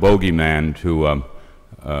kind of a bogeyman to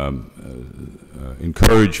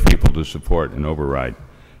encourage people to support an override.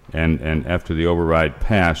 And after the override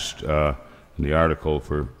passed, and the article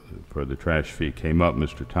for the trash fee came up,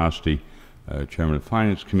 Mr. Tosti, Chairman of the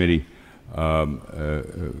Finance Committee,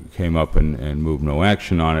 came up and moved no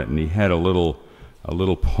action on it, and he had a little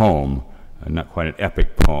poem, not quite an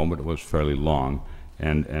epic poem, but it was fairly long,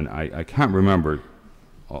 and I can't remember,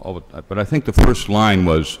 but I think the first line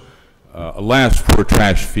was, alas, poor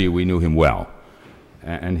trash fee, we knew him well.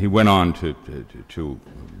 And he went on to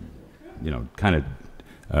kind of,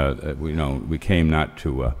 we came not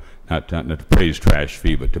to praise trash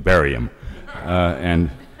fee, but to bury him. And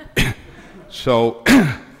so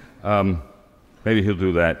maybe he'll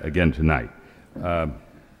do that again tonight.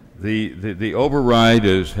 The override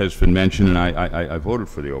has been mentioned, and I voted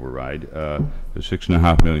for the override, the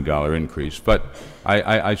 $6.5 million increase. But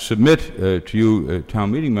I submit to you,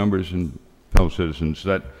 town meeting members and fellow citizens,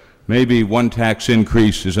 that maybe one tax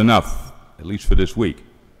increase is enough, at least for this week.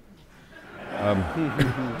 Now,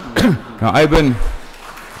 I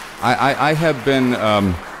have been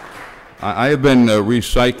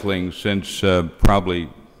recycling since probably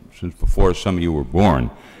since before some of you were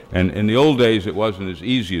born. And in the old days, it wasn't as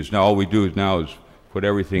easy as now. All we do now is put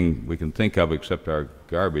everything we can think of except our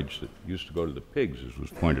garbage that used to go to the pigs, as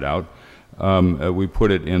was pointed out. We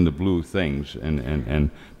put it in the blue things.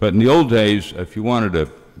 But in the old days, if you wanted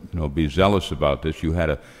to be zealous about this, you had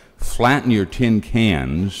to flatten your tin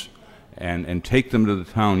cans and take them to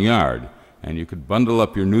the town yard. And you could bundle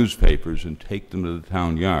up your newspapers and take them to the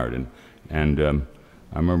town yard.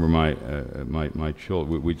 I remember my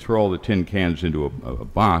children, we'd throw all the tin cans into a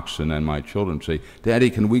box, and then my children would say, "Daddy,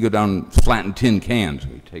 can we go down and flatten tin cans?"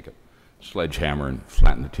 And we'd take a sledgehammer and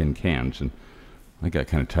flatten the tin cans, and I got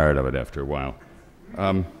kind of tired of it after a while.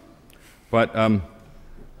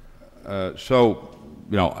 So,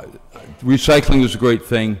 recycling is a great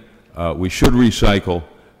thing. We should recycle,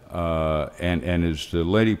 and as the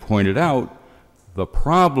lady pointed out, the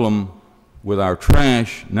problem with our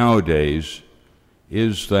trash nowadays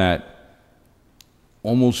is that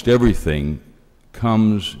almost everything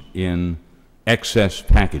comes in excess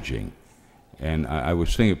packaging. And I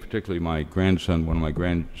was thinking, particularly my grandson, one of my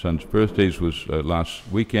grandson's birthdays was last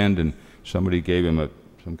weekend, and somebody gave him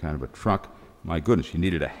some kind of a truck. My goodness, he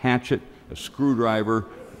needed a hatchet, a screwdriver,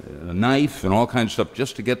 a knife, and all kinds of stuff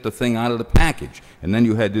just to get the thing out of the package. And then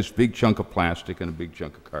you had this big chunk of plastic and a big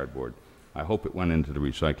chunk of cardboard. I hope it went into the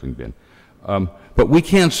recycling bin. But we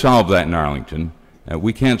can't solve that in Arlington.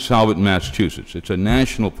 We can't solve it in Massachusetts. It's a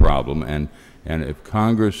national problem, and if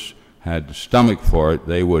Congress had the stomach for it,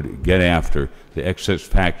 they would get after the excess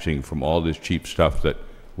packaging from all this cheap stuff that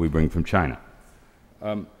we bring from China.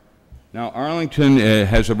 Now, Arlington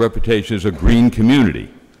has a reputation as a green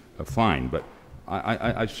community. Fine, but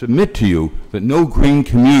I submit to you that no green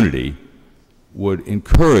community would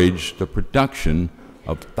encourage the production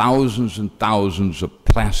of thousands and thousands of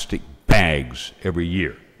plastic bags every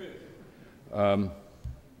year.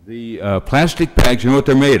 The plastic bags, you know what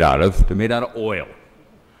they're made out of? They're made out of oil.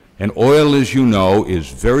 And oil, as you know,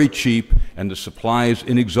 is very cheap, and the supply is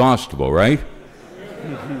inexhaustible, right?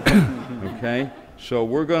 Okay? So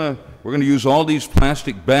we're gonna use all these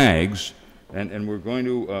plastic bags, and we're going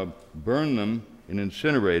to burn them in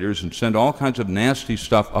incinerators and send all kinds of nasty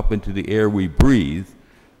stuff up into the air we breathe.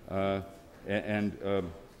 And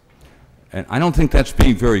I don't think that's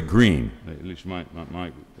being very green, at least my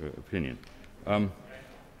opinion.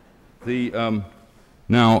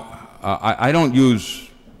 Now, I don't use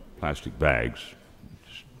plastic bags,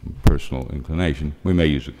 just personal inclination. We may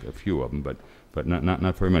use a few of them, but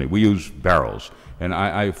not very many. We use barrels. And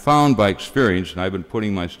I found by experience, and I've been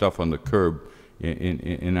putting my stuff on the curb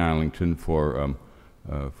in Arlington for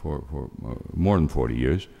more than 40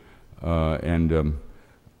 years,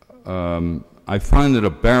 I find that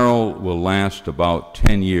a barrel will last about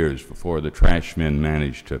 10 years before the trash men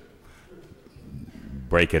manage to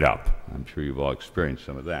break it up. I'm sure you've all experienced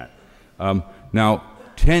some of that. Now,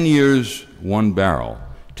 10 years, one barrel.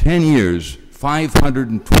 10 years,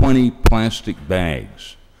 520 plastic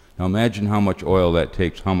bags. Now imagine how much oil that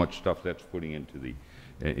takes, how much stuff that's putting into the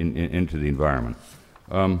environment.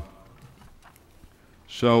 I'm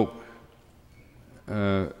sure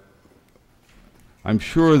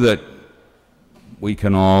that we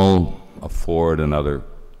can all afford another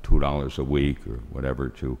 $2 a week or whatever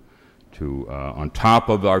to on top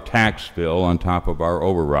of our tax bill, on top of our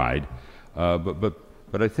override.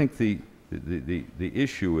 But I think the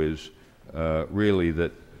issue is really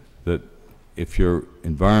that if you're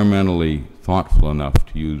environmentally thoughtful enough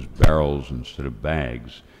to use barrels instead of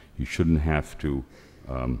bags, you shouldn't have to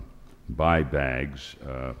buy bags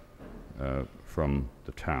from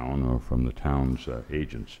the town or from the town's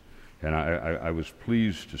agents. And I was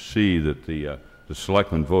pleased to see that the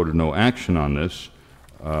selectmen voted no action on this,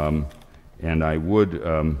 and I would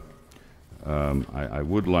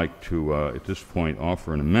like to at this point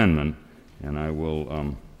offer an amendment, and I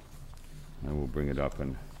will bring it up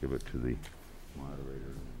and give it to the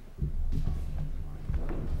moderator.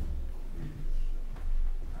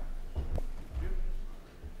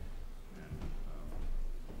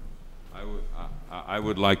 I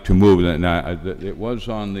would like to move that. Now, it was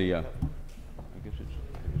on the, I guess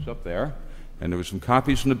it's up there. and there were some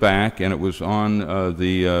copies in the back, and it was on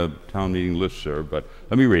the town meeting listserv, but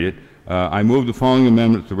let me read it. I move the following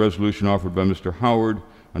amendment to the resolution offered by Mr. Howard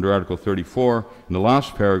under Article 34. In the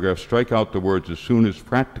last paragraph, strike out the words "as soon as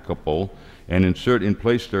practicable" and insert in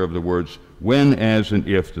place thereof the words "when, as, and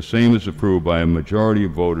if the same is approved by a majority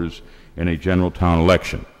of voters in a general town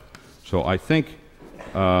election." So I think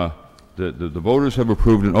the voters have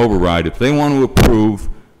approved an override. If they want to approve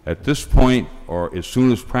at this point or as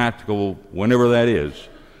soon as practical, whenever that is,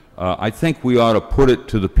 I think we ought to put it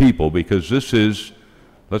to the people, because this is,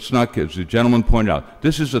 let's not get, as the gentleman pointed out,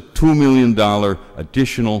 this is a $2 million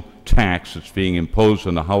additional tax that's being imposed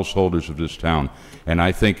on the householders of this town. And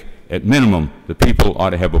I think, at minimum, the people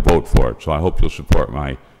ought to have a vote for it. So I hope you'll support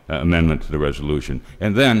my amendment to the resolution.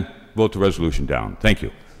 And then vote the resolution down. Thank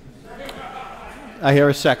you. I hear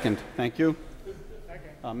a second. Thank you.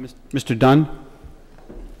 Mr. Dunn?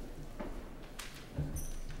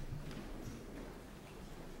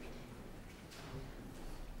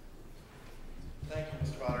 Thank you,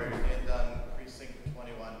 Mr. Moderator. Dan Dunn, Precinct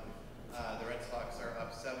 21. The Red Sox are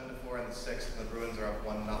up 7-4 in the 6th, and the Bruins are up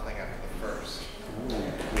 1-0 after the first.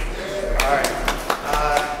 All right.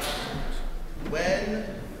 When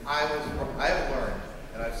I have learned,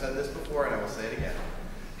 and I've said this before and I will say it again,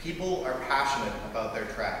 people are passionate about their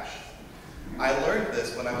trash. I learned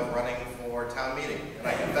this when I was running for town meeting, and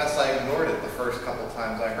I confess I ignored it the first couple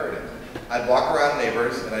times I heard it. I'd walk around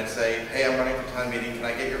neighbors and I'd say, "Hey, I'm running for town meeting, can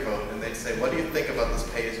I get your vote?" And they'd say, "What do you think about this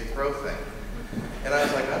pay-as-you-throw thing?" And I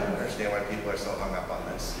was like, I don't understand why people are so hung up on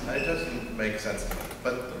this. And it doesn't make sense to me.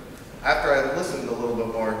 But after I listened a little bit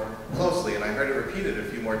more closely and I heard it repeated a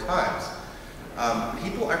few more times,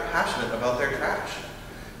 people are passionate about their trash.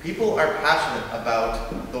 People are passionate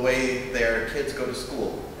about the way their kids go to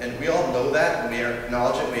school. And we all know that, and we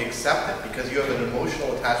acknowledge it, and we accept it, because you have an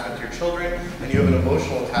emotional attachment to your children, and you have an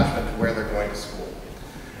emotional attachment to where they're going to school.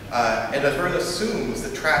 And everyone assumes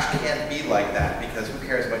that trash can't be like that, because who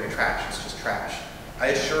cares about your trash? It's just trash. I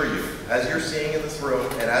assure you, as you're seeing in this room,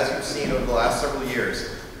 and as you've seen over the last several years,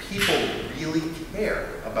 people really care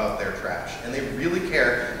about their trash, and they really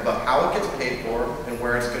care about how it gets paid for and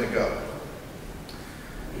where it's going to go.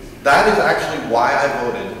 That is actually why I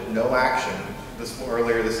voted no action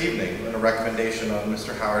earlier this evening on a recommendation on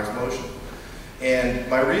Mr. Howard's motion. And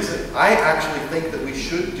my reason, I actually think that we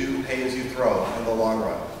should do pay-as-you-throw in the long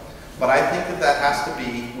run. But I think that that has to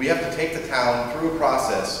be, we have to take the town through a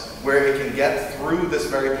process where it can get through this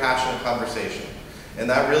very passionate conversation. And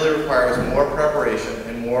that really requires more preparation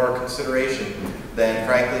and more consideration than,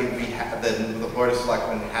 frankly, than the Board of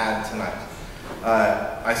Selectmen had tonight.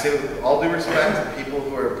 I say with all due respect to people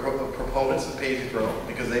who are proponents of pay-as-you-throw,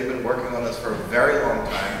 because they've been working on this for a very long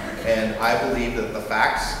time, and I believe that the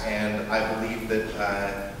facts and I believe that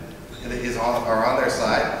are on their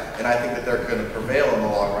side, and I think that they're going to prevail in the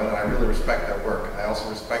long run, and I really respect their work. I also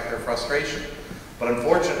respect their frustration. But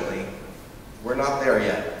unfortunately, we're not there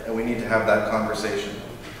yet, and we need to have that conversation.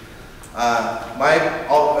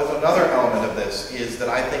 Another element of this is that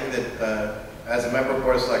I think that as a member of the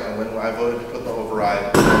Board of Selectmen, when I voted to put the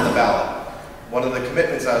override on the ballot, one of the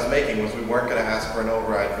commitments I was making was we weren't going to ask for an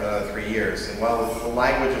override for another 3 years. And while the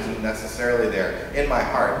language isn't necessarily there, in my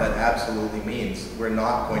heart, that absolutely means we're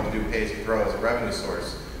not going to do pay-as-you-throw as a revenue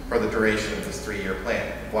source for the duration of this 3-year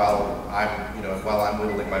plan, while I'm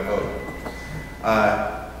whittling my vote.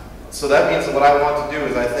 So that means that what I want to do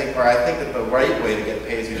is I think that the right way to get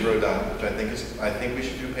pay-as-you-throw done, which I think we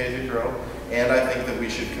should do pay-as-you-throw, and I think that we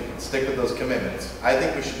should stick with those commitments. I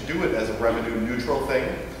think we should do it as a revenue-neutral thing,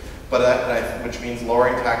 which means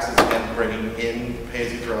lowering taxes and bringing in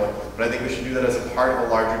pay-as-you-throw. But I think we should do that as a part of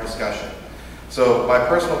a larger discussion. So my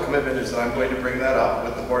personal commitment is that I'm going to bring that up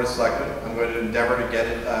with the Board of Selectmen. I'm going to endeavor to get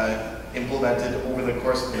it implemented over the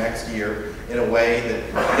course of the next year in a way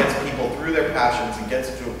that gets people through their passions and gets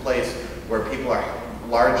it to a place where people are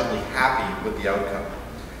largely happy with the outcome.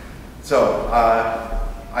 So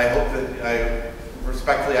I hope that I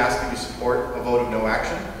respectfully ask that you support a vote of no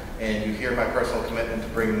action, and you hear my personal commitment to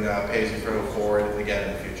bring pay-as-you-throw forward again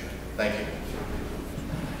in the future. Thank you.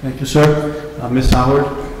 Thank you, sir. Ms. Howard?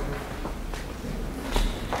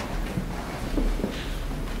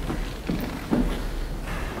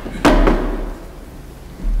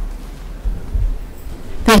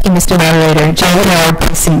 Thank you, Mr. Moderator. Janet Howard,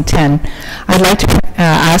 Precinct 10. I'd like to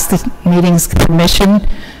ask the meeting's permission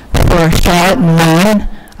for Charlotte Mann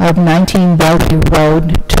of 19 Bellevue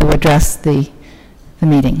Road to address the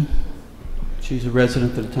meeting. She's a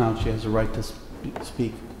resident of the town. She has a right to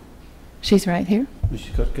speak. She's right here.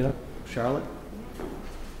 She could get up. Charlotte?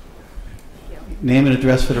 Name and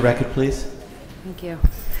address for the record, please. Thank you.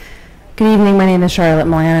 Good evening, my name is Charlotte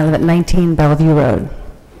Moran. I live at 19 Bellevue Road.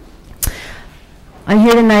 I'm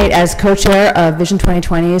here tonight as co-chair of Vision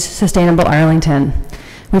 2020's Sustainable Arlington.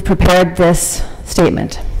 We've prepared this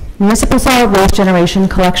statement. Municipal solid waste generation,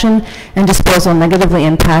 collection, and disposal negatively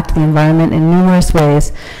impact the environment in numerous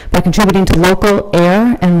ways by contributing to local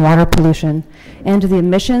air and water pollution and to the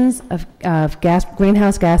emissions of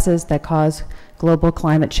greenhouse gases that cause global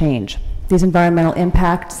climate change. These environmental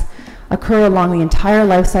impacts occur along the entire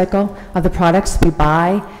life cycle of the products we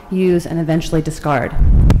buy, use, and eventually discard.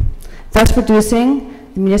 Thus,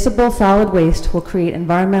 reducing the municipal solid waste will create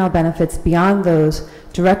environmental benefits beyond those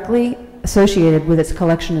directly associated with its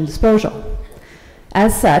collection and disposal.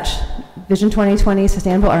 As such, Vision 2020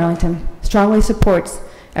 Sustainable Arlington strongly supports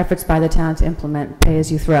efforts by the town to implement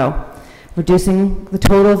pay-as-you-throw, reducing the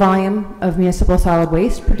total volume of municipal solid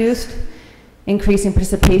waste produced, increasing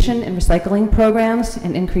participation in recycling programs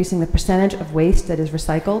and increasing the percentage of waste that is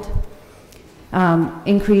recycled,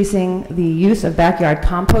 increasing the use of backyard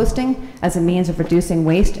composting as a means of reducing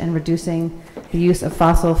waste and reducing the use of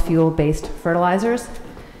fossil fuel-based fertilizers,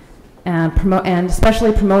 and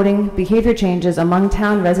especially promoting behavior changes among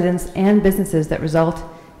town residents and businesses that result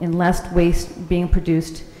in less waste being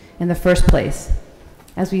produced in the first place.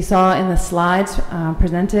 As we saw in the slides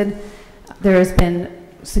presented, there has been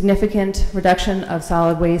significant reduction of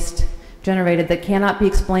solid waste generated that cannot be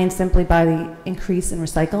explained simply by the increase in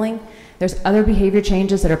recycling. There's other behavior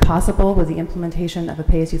changes that are possible with the implementation of a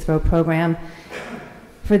pay-as-you-throw program.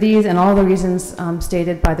 For these and all the reasons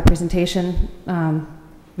stated by the presentation,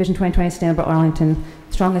 Vision 2020 Sustainable Arlington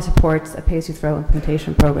strongly supports a pay-as-you-throw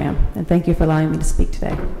implementation program. And thank you for allowing me to speak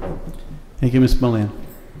today. Thank you, Ms. Moran.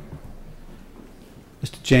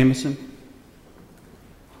 Mr. Jameson.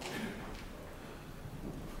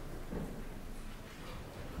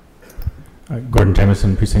 Gordon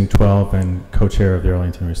Jameson, Precinct 12, and co-chair of the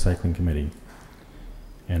Arlington Recycling Committee,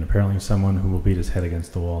 and apparently someone who will beat his head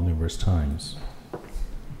against the wall numerous times.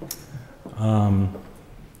 I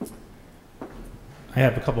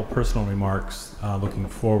have a couple personal remarks looking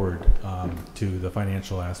forward to the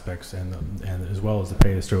financial aspects and as well as the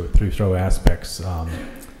pay-as-you-throw aspects.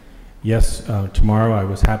 Yes, tomorrow I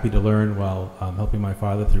was happy to learn while helping my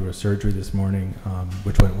father through a surgery this morning,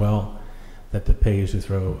 which went well, that the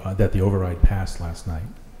pay-as-you-throw, that the override passed last night.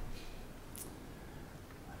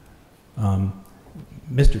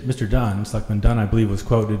 Mr. Dunn, Selectman Dunn, I believe, was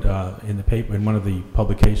quoted in the paper, in one of the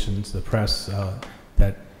publications, the press,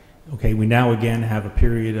 that, okay, we now again have a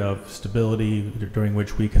period of stability during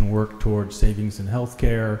which we can work towards savings in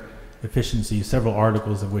healthcare, efficiency, several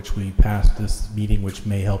articles of which we passed this meeting, which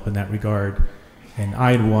may help in that regard. And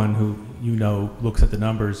I, one who, you know, looks at the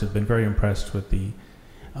numbers, have been very impressed with the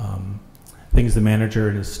things the manager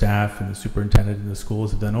and his staff and the superintendent and the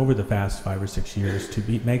schools have done over the past 5 or 6 years to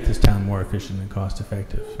make this town more efficient and cost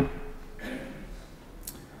effective.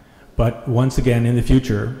 But once again, in the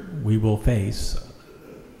future, we will face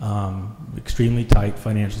extremely tight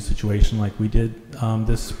financial situation like we did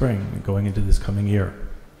this spring going into this coming year.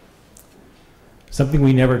 Something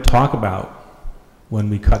we never talk about when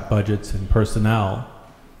we cut budgets and personnel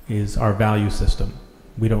is our value system.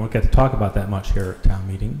 We don't get to talk about that much here at town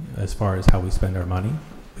meeting as far as how we spend our money.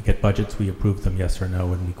 We get budgets, we approve them yes or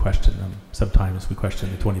no, and we question them. Sometimes we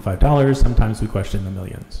question the $25, sometimes we question the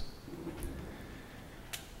millions.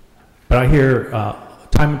 But I hear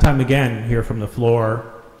time and time again here from the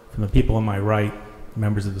floor, from the people on my right,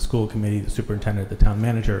 members of the school committee, the superintendent, the town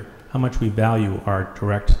manager, how much we value our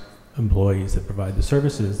direct employees that provide the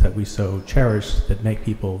services that we so cherish that make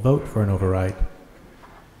people vote for an override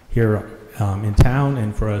here in town,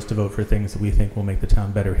 and for us to vote for things that we think will make the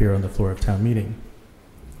town better here on the floor of town meeting.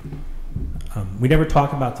 We never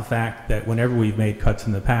talk about the fact that whenever we've made cuts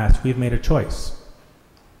in the past, we've made a choice.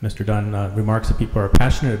 Mr. Dunn remarks that people are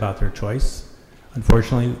passionate about their choice.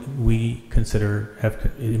 Unfortunately, we consider,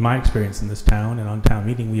 in my experience in this town and on town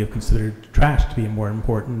meeting, we have considered trash to be more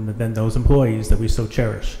important than those employees that we so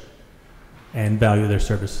cherish and value their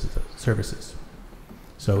services.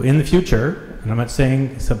 So in the future, and I'm not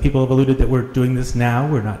saying, some people have alluded that we're doing this now,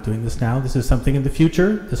 we're not doing this now, this is something in the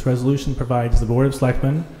future. This resolution provides the Board of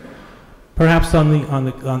Selectmen, perhaps in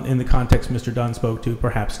the context Mr. Dunn spoke to,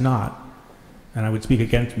 perhaps not. And I would speak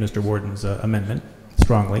against Mr. Warden's amendment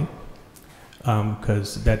strongly,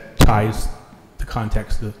 because that ties the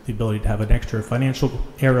context, the ability to have an extra financial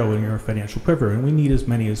arrow in your financial quiver, and we need as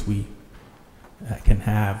many as we can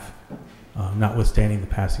have, notwithstanding the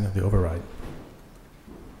passing of the override.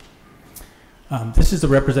 This is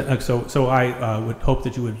a so I would hope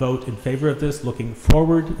that you would vote in favor of this looking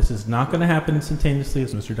forward. This is not going to happen instantaneously,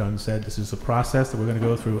 as Mr. Dunn said. This is a process that we're going to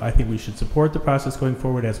go through. I think we should support the process going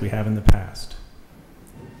forward as we have in the past.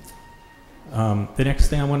 The next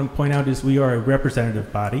thing I want to point out is we are a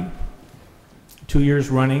representative body. 2 years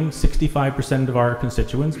running, 65% of our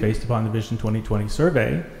constituents, based upon the Vision 2020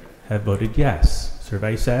 survey, have voted yes.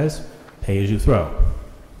 Survey says, pay as you throw.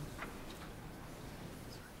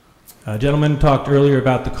 A gentleman talked earlier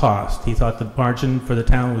about the cost. He thought the margin for the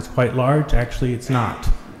town was quite large. Actually, it's not.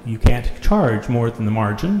 You can't charge more than the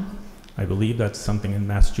margin. I believe that's something in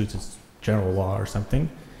Massachusetts general law or something.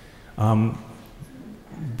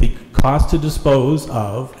 The cost to dispose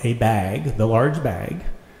of a bag, the large bag,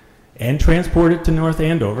 and transport it to North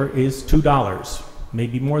Andover is $2,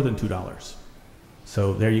 maybe more than $2.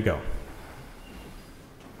 So there you go.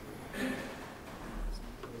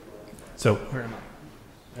 So where am I?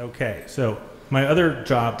 Okay, so my other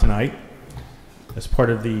job tonight, as part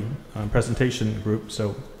of the presentation group,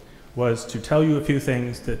 was to tell you a few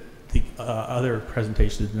things that the other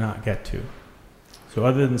presentation did not get to. So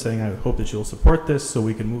other than saying I hope that you'll support this so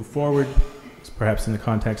we can move forward, perhaps in the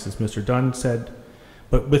context as Mr. Dunn said,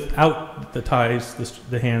 but without the ties,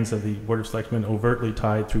 the hands of the Board of Selectmen overtly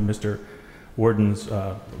tied through Mr. Warden's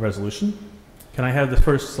resolution. Can I have the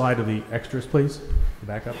first slide of the extras, please? The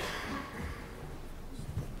backup.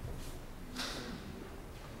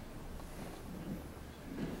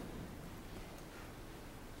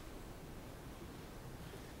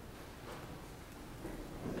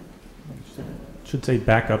 Should say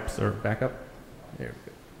backups or backup. There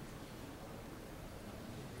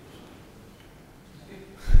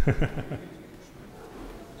we go.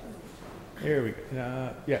 There we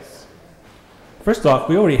go. Yes. First off,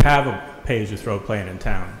 we already have a pay-as-you-throw plan in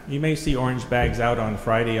town. You may see orange bags out on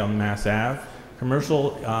Friday on Mass Ave.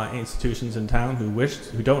 Commercial institutions in town who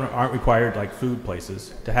aren't required, like food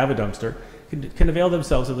places, to have a dumpster can avail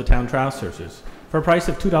themselves of the town trash services. For a price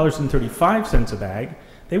of $2.35 a bag,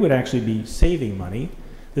 they would actually be saving money.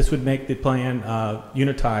 This would make the plan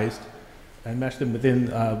unitized and mesh them within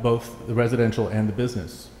both the residential and the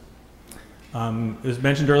business. It was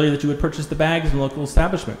mentioned earlier that you would purchase the bags in local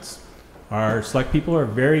establishments. Our select people are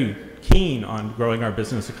very keen on growing our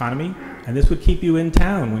business economy, and this would keep you in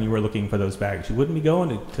town when you were looking for those bags. You wouldn't be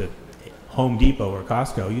going to Home Depot or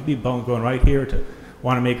Costco. You'd be going right here to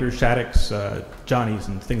Wanamaker, Shattuck's, Johnny's,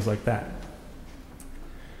 and things like that.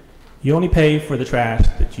 You only pay for the trash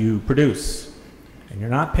that you produce, and you're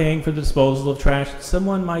not paying for the disposal of trash that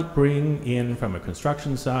someone might bring in from a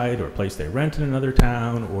construction site or a place they rent in another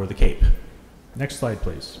town or the Cape. Next slide,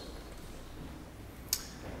 please.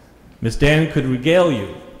 Ms. Dan could regale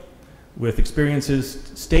you with experiences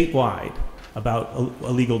statewide about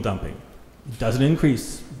illegal dumping. It doesn't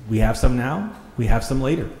increase. We have some now, we have some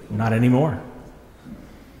later, not anymore.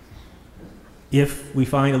 If we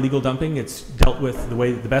find illegal dumping, it's dealt with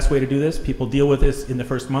the best way to do this. People deal with this in the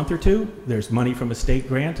first month or two. There's money from a state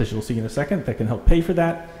grant, as you'll see in a second, that can help pay for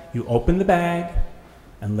that. You open the bag.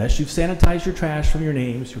 Unless you've sanitized your trash from your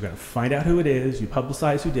names, you're going to find out who it is. You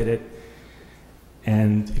publicize who did it,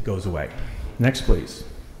 and it goes away. Next, please.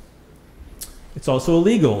 It's also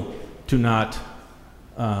illegal to not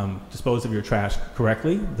dispose of your trash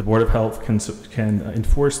correctly. The Board of Health can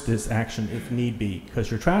enforce this action if need be,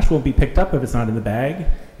 because your trash won't be picked up if it's not in the bag,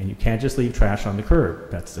 and you can't just leave trash on the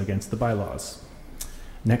curb. That's against the bylaws.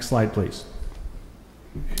 Next slide, please.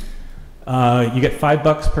 You get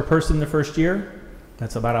 $5 per person the first year.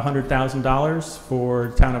 That's about $100,000 for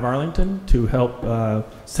the town of Arlington to help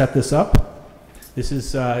set this up. This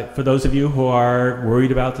is for those of you who are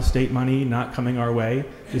worried about the state money not coming our way.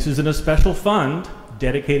 This is in a special fund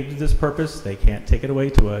dedicated to this purpose. They can't take it away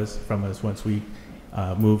from us once we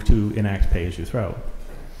move to enact pay-as-you-throw.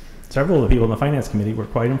 Several of the people in the Finance Committee were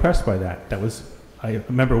quite impressed by that. I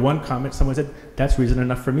remember one comment, someone said, that's reason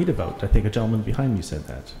enough for me to vote. I think a gentleman behind me said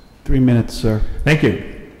that. 3 minutes, sir. Thank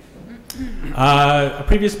you. A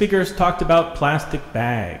previous speaker has talked about plastic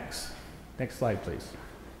bags. Next slide, please.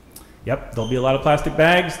 Yep, there'll be a lot of plastic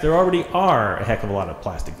bags. There already are a heck of a lot of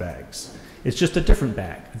plastic bags. It's just a different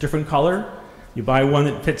bag, a different color. You buy one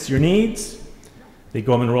that fits your needs. They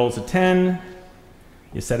go in rolls of 10.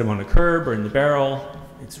 You set them on a curb or in the barrel.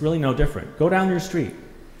 It's really no different. Go down your street.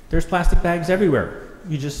 There's plastic bags everywhere.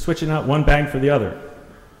 You're just switching out one bag for the other.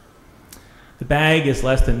 The bag is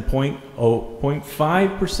less than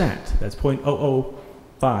 0.5%. That's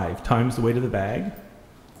 0.005 times the weight of the bag.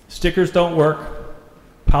 Stickers don't work.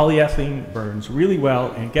 Polyethylene burns really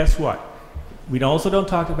well. And guess what? We also don't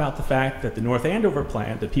talk about the fact that the North Andover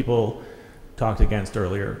plant that people talked against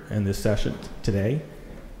earlier in this session today,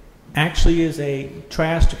 actually is a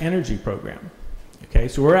trash to energy program. Okay,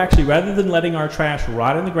 so we're actually, rather than letting our trash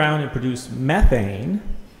rot in the ground and produce methane,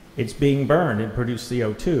 it's being burned and produce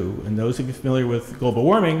CO2. And those of you familiar with global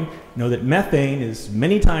warming know that methane is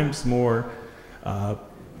many times more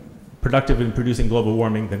productive in producing global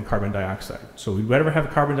warming than carbon dioxide. So we'd rather have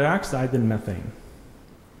carbon dioxide than methane.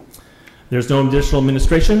 There's no additional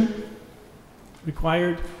administration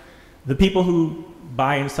required. The people who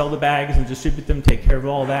buy and sell the bags and distribute them take care of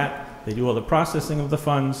all that. They do all the processing of the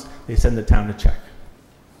funds. They send the town a check.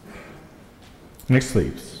 Next,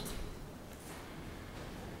 please.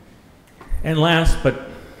 And last but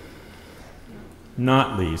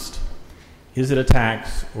not least, is it a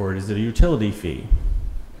tax or is it a utility fee?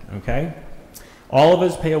 Okay? All of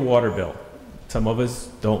us pay a water bill. Some of us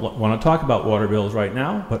don't want to talk about water bills right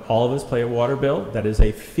now, but all of us pay a water bill. That is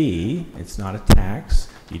a fee. It's not a tax.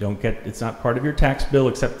 You don't get, it's not part of your tax bill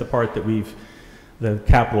except the part that the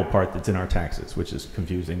capital part that's in our taxes, which is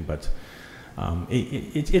confusing, but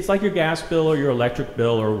it's like your gas bill or your electric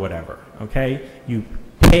bill or whatever, okay? You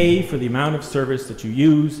pay for the amount of service that you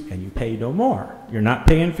use and you pay no more. You're not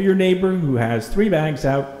paying for your neighbor who has 3 bags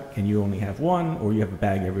out and you only have 1, or you have a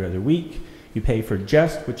bag every other week. You pay for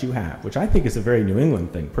just what you have, which I think is a very New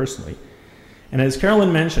England thing personally. And as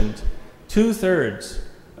Carolyn mentioned, 2/3,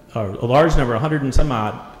 or a large number, 100 and some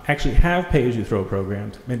odd, actually have pay-as-you-throw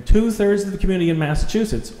programs. And 2/3 of the community in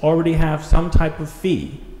Massachusetts already have some type of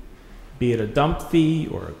fee, be it a dump fee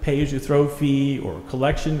or a pay-as-you-throw fee or a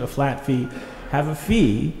collection, a flat fee, have a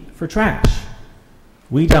fee for trash.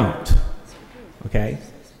 We don't, okay?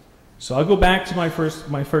 So I'll go back to my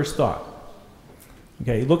first thought.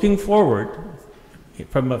 Okay, looking forward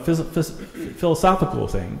from a philosophical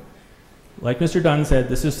thing, like Mr. Dunn said,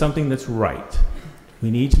 this is something that's right. We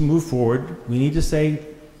need to move forward. We need to say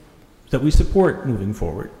that we support moving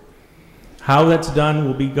forward. How that's done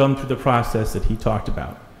will be done through the process that he talked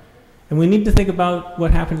about. And we need to think about what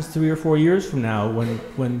happens 3 or 4 years from now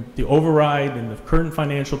when the override and the current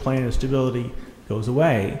financial plan of stability goes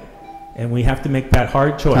away, and we have to make that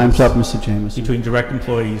hard choice. Time's up, Mr. Jameson. Between direct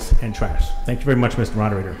employees and trash. Thank you very much, Mr.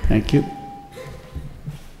 Moderator. Thank you.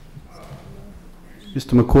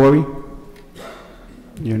 Mr. McCory,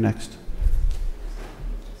 you're next.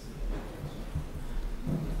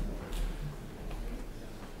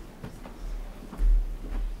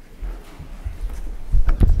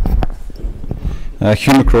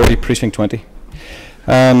 Hugh McCrory, Precinct 20.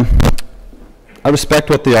 I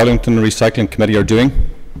respect what the Arlington Recycling Committee are doing,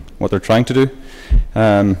 what they're trying to do,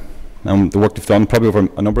 and the work they've done probably over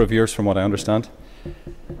a number of years from what I understand.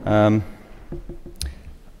 I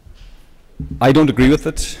don't agree with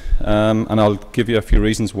it, and I'll give you a few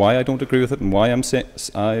reasons why I don't agree with it and why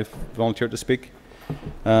I've volunteered to speak.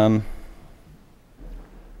 I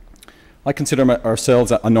consider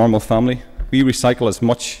ourselves a normal family. We recycle as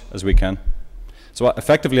much as we can. So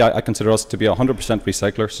effectively, I consider us to be 100%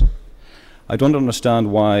 recyclers. I don't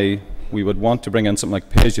understand why we would want to bring in something like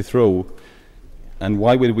pay-as-you-throw, and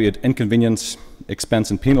why would we inconvenience,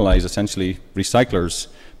 expense, and penalise essentially recyclers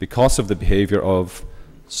because of the behaviour of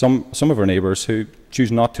some of our neighbours who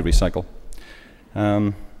choose not to recycle.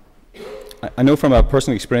 I know from a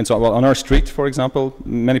personal experience, well, on our street, for example,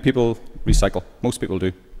 many people recycle. Most people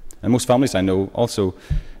do, and most families I know also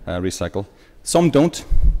recycle. Some don't,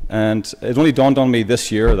 and it only dawned on me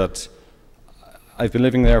this year that I've been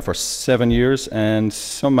living there for 7 years, and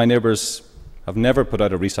some of my neighbours have never put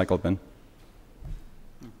out a recycle bin.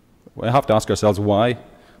 We have to ask ourselves why.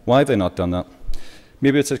 Why have they not done that?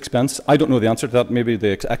 Maybe it's expense. I don't know the answer to that. Maybe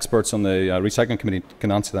the experts on the recycling committee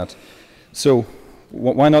can answer that. So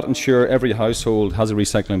why not ensure every household has a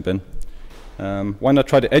recycling bin? Why not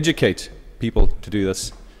try to educate people to do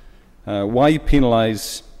this? Why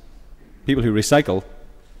penalise people who recycle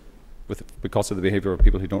because of the behaviour of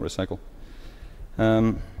people who don't recycle?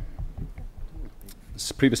 The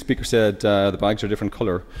previous speaker said the bags are a different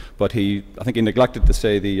colour, but I think he neglected to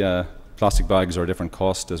say the plastic bags are a different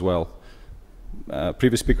cost as well.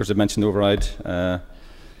 Previous speakers have mentioned override.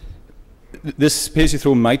 This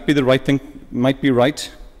pay-as-you-throw might be the right thing, might be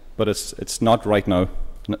right, but it's not right now.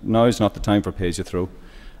 Now is not the time for pay-as-you-throw.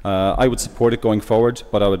 I would support it going forward,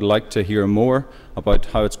 but I would like to hear more about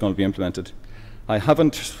how it's going to be implemented. I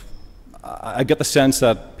get the sense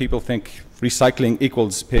that people think recycling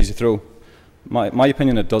equals pay-as-you-throw. My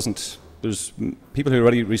opinion, it doesn't. There's people who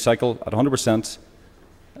already recycle at 100%,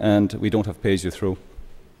 and we don't have pay-as-you-throw.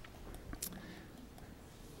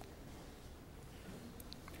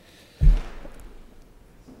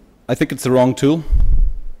 I think it's the wrong tool.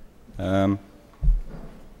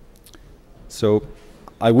 So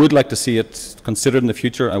I would like to see it considered in the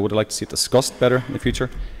future. I would like to see it discussed better in the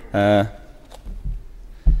future. I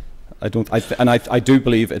do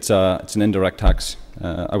believe it's an indirect tax.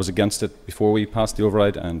 I was against it before we passed the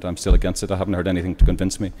override, and I'm still against it. I haven't heard anything to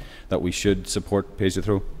convince me that we should support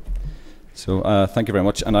pay-as-you-throw. So thank you very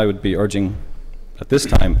much, and I would be urging at this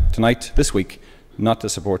time, tonight, this week, not to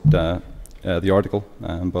support the article,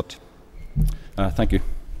 but thank you.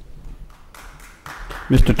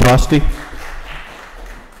 Mr. Tosti.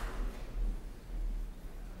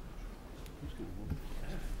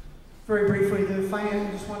 Very briefly,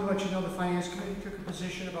 just wanted to let you know the Finance Committee took a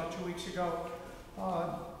position about 2 weeks ago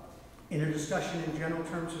in a discussion in general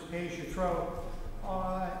terms of pay-as-you-throw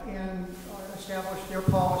and established their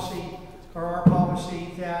policy, or our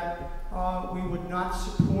policy, that we would not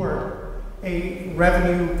support a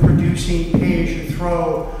revenue-producing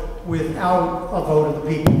pay-as-you-throw without a vote of the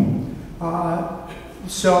people.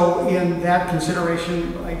 So in that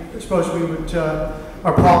consideration, I suppose we would,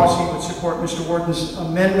 our policy would support Mr. Warden's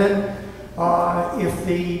amendment. If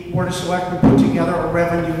the Board of Selectmen put together a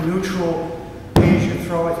revenue-neutral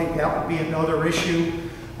pay-as-you-throw, I think that would be another issue.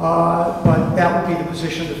 But that would be the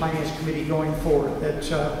position of the Finance Committee going forward, that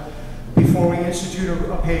before we institute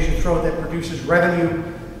a pay-as-you-throw that produces revenue,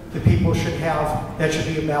 the people should have, that should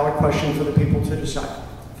be a valid question for the people to decide.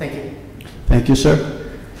 Thank you. Thank you, sir.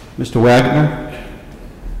 Mr. Wagner.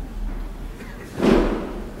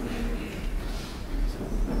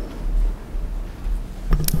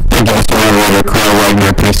 Carl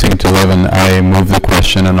Wagner, Precinct 11. I move the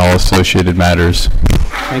question on all associated matters.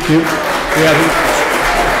 Thank you.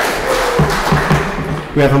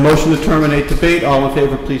 We have a motion to terminate debate. All in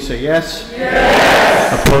favor, please say yes.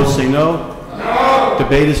 Yes. Opposed, say no. No.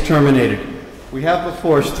 Debate is terminated. We have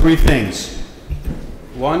before us three things.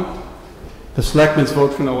 1, the Selectmen's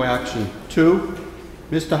vote for no action. 2,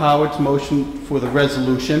 Mr. Howard's motion for the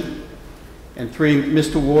resolution. And 3,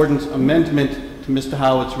 Mr. Warden's amendment to Mr.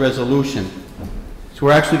 Howard's resolution. So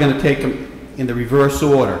we're actually going to take them in the reverse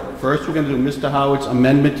order. First, we're going to do Mr. Howard's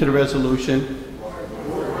amendment to the resolution.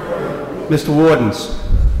 Mr. Warden's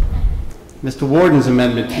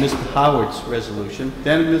amendment to Mr. Howard's resolution.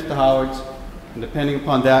 Then Mr. Howard's, and depending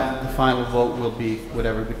upon that, the final vote will be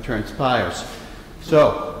whatever transpires.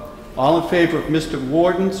 So, all in favor of Mr.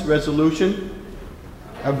 Warden's resolution?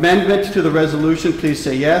 Amendment to the resolution, please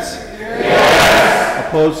say yes. Yes.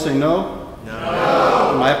 Opposed, say no.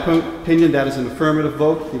 In my opinion, that is an affirmative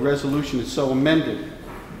vote. The resolution is so amended.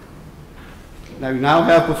 Now, we now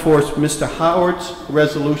have before us Mr. Howard's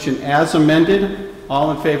resolution as amended.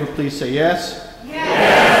 All in favor, please say yes.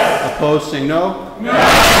 Yes. Opposed, say no. No.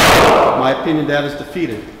 In my opinion, that is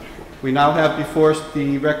defeated. We now have before us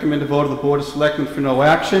the recommended vote of the Board of Selectmen for no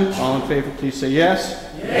action. All in favor, please say yes.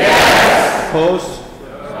 Yes. Opposed?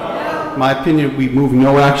 No. In my opinion, we move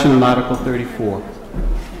no action on Article 34.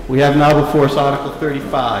 We have now before us Article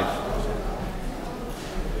 35.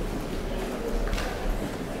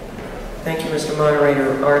 Thank you, Mr.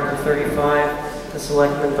 Moderator. Article 35, the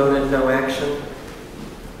Selectmen voted no action.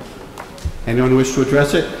 Anyone wish to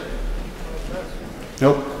address it?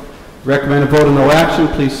 Nope. Recommend a vote of no action.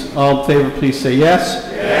 Please, all in favor, please say yes.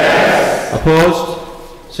 Yes.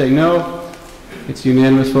 Opposed? Say no. It's a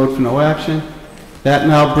unanimous vote for no action. That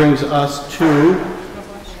now brings us to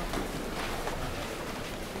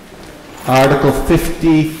Article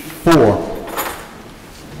 54.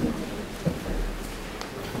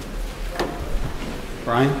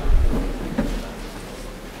 Brian?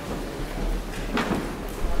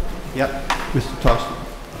 Yep. Mr. Tosti.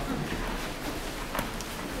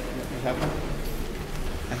 You have one?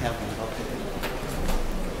 I have one. I'll take it.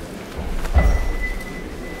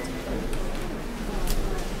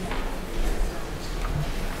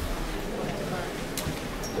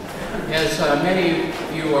 As many of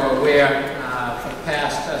you are aware, for the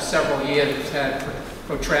past several years, we've had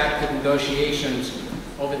protracted negotiations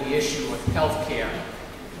over the issue of health care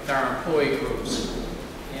with our employee groups.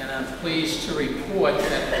 And I'm pleased to report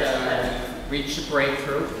that we've reached a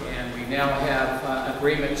breakthrough, and we now have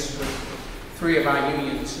agreements with 3 of our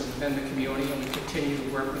unions within the community, and we continue to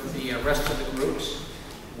work with the rest of the groups.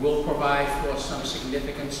 We'll provide for some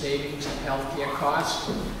significant savings in health care costs.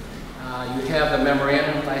 You have the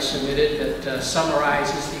memorandum I submitted that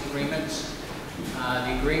summarizes the agreements.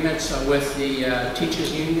 The agreements are with the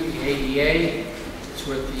Teachers Union, the ADA, it's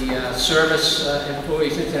with the Service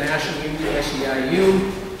Employees International Union,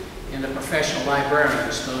 SEIU, and the Professional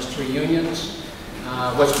Librarians, those 3 unions.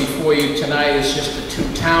 What's before you tonight is just the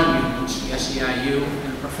 2 town unions, the SEIU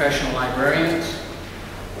and the Professional Librarians.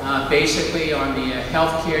 Basically, on the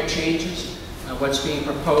health care changes, what's being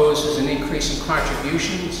proposed is an increase in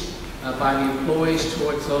contributions by the employees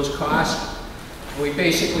towards those costs. We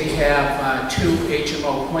basically have two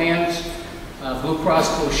HMO plans. Blue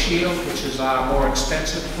Cross Blue Shield, which is our more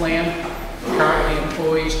expensive plan. Currently,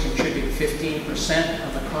 employees contribute 15%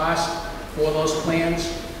 of the cost for those plans.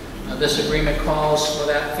 This agreement calls for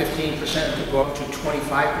that 15% to go up to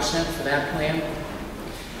 25% for that plan.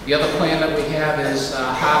 The other plan that we have is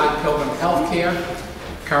Harvard Pilgrim Healthcare,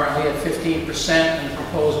 currently at 15%, and the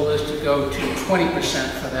proposal is to go to 20%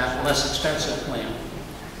 for that less expensive plan.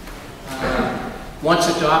 Once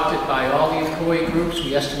adopted by all the employee groups,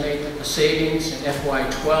 we estimate that the savings in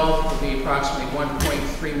FY12 will be approximately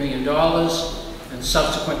 $1.3 million, and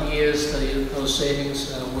subsequent years those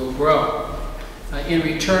savings will grow. In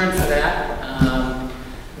return for that,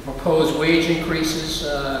 the proposed wage increases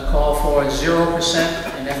call for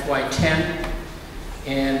 0% in FY10,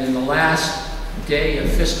 and in the last day of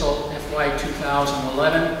fiscal FY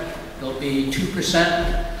 2011, there'll be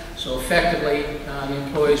 2%. So effectively, the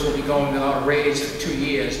employees will be going without a raise for 2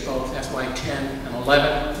 years, both FY10 and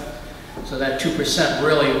 11. So that 2%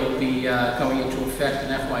 really will be going into effect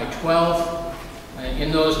in FY12.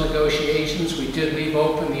 In those negotiations, we did leave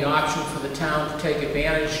open the option for the town to take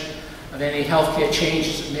advantage of any healthcare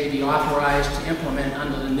changes that may be authorized to implement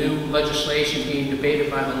under the new legislation being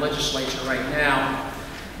debated by the legislature right now.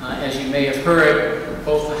 As you may have heard,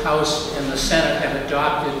 both the House and the Senate have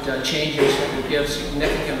adopted changes that will give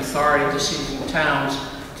significant authority to seizing towns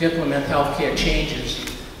to implement healthcare changes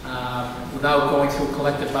without going through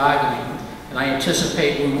collective bargaining. And I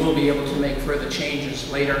anticipate we will be able to make further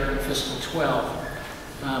changes later in fiscal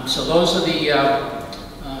 12. So those are the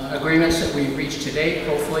agreements that we've reached to date.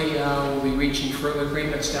 Hopefully we'll be reaching further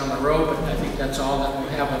agreements down the road, but I think that's all that we'll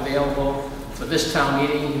have available for this town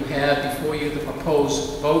meeting. You have before you the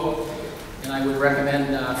proposed vote, and I would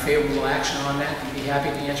recommend favorable action on that, and be happy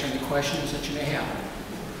to answer any questions that you may have.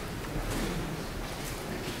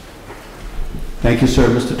 Thank you, sir.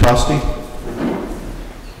 Mr. Tosti?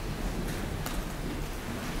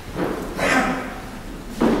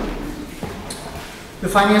 The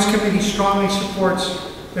Finance Committee strongly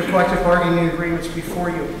supports the collective bargaining agreements before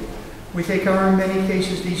you. We think in many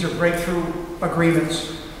cases these are breakthrough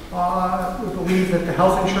agreements. We believe that the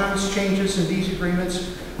health insurance changes in these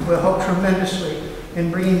agreements will help tremendously in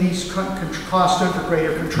bringing these costs under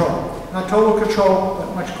greater control. Not total control,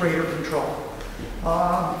 but much greater control.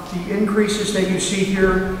 The increases that you see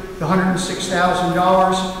here, the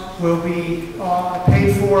 $106,000, will be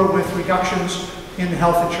paid for with reductions in the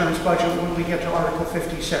health insurance budget when we get to Article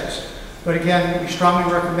 56. But again, we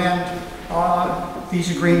strongly recommend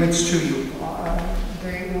these agreements to you.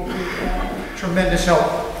 They will be tremendous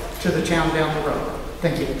help to the town down the road.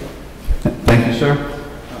 Thank you. Thank you, sir.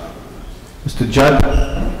 Mr. Judd?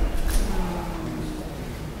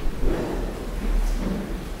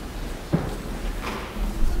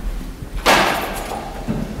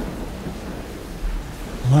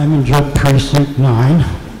 Lyman Judd, Precinct 9.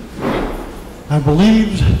 I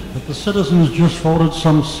believe that the citizens just voted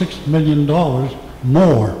some $6 million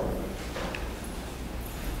more.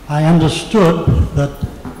 I understood that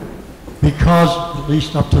because, at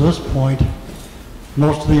least up to this point,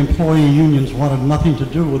 most of the employee unions wanted nothing to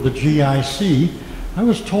do with the GIC, I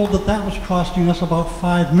was told that that was costing us about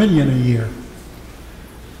 $5 million a year.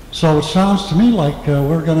 So it sounds to me like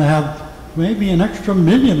we're going to have maybe an extra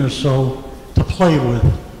million or so to play with.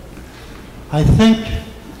 I think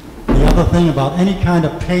the other thing about any kind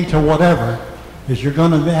of pay to whatever is you're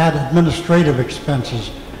going to add administrative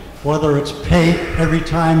expenses, whether it's pay every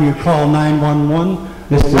time you call 911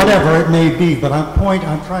 or whatever it may be. But the point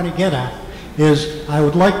I'm trying to get at is I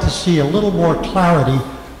would like to see a little more clarity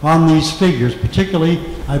on these figures, particularly,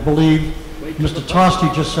 I believe, Mr. Tosti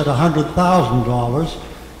just said $100,000.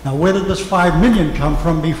 Now, where did this $5 million come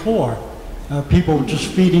from before? People just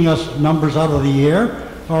feeding us numbers out of the air,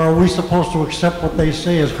 or are we supposed to accept what they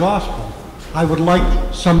say as gospel? I would like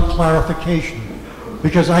some clarification,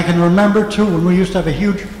 because I can remember, too, when we used to have a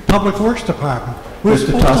huge public works department.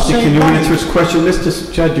 Mr. Tosti, can you answer his question?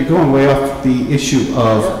 Mr. Judd, you're going way off the issue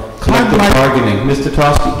of collective bargaining. Mr.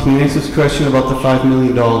 Tosti, can you answer this question about the $5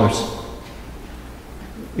 million?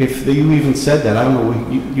 If you even said that, I don't know,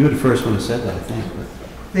 you were the first one who said that, I think.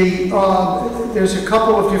 There's a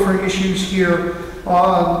couple of different issues here.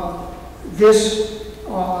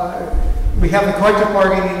 We have the collective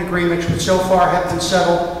bargaining agreements, which so far have been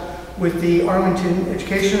settled with the Arlington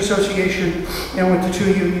Education Association and with the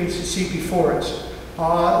two unions that see before us.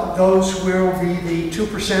 Those will be the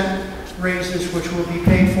 2% raises, which will be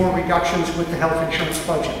paid for reductions with the health insurance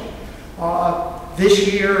budget. This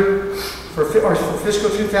year, for fiscal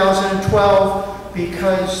 2012,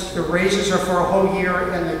 because the raises are for a whole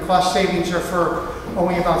year and the cost savings are for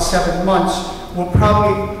only about 7 months, will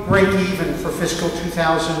probably break even for fiscal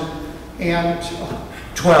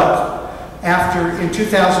 2012. After, in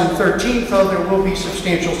 2013, though, there will be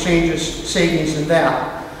substantial savings in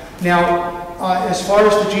that. Now, as far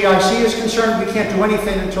as the GIC is concerned, we can't do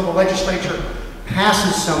anything until the legislature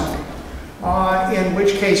passes something, in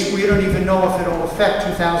which case we don't even know if it'll affect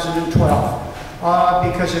 2012,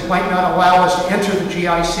 because it might not allow us to enter the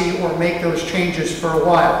GIC or make those changes for a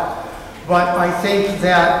while. But I think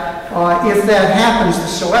that if that happens, the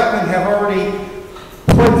selectmen have already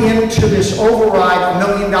put into this override $1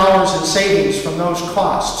 million in savings from those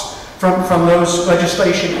costs, from those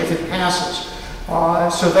legislation if it passes.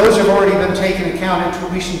 So those have already been taken account into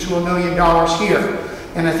at least into $1 million here.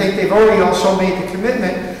 And I think they've already also made the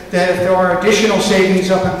commitment that if there are additional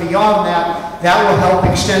savings up and beyond that, that will help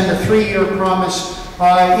extend the 3-year promise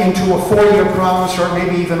into a 4-year promise or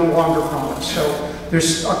maybe even a longer promise. So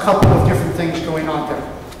there's a couple of different things going on there.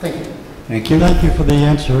 Thank you. Thank you. Thank you for the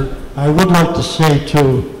answer. I would like to say,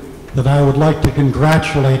 too, that I would like to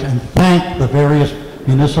congratulate and thank the various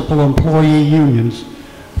municipal employee unions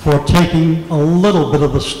for taking a little bit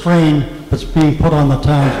of the strain that's being put on the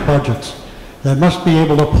town's budgets. They must be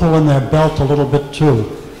able to pull in their belt a little bit, too,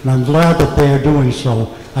 and I'm glad that they are doing so.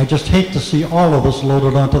 I just hate to see all of this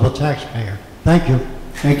loaded onto the taxpayer. Thank you.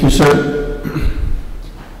 Thank you, sir.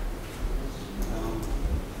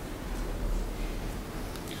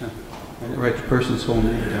 I didn't write the person's whole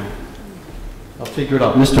name down. I'll figure it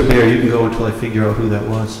out. Mr. Bear, you can go until I figure out who that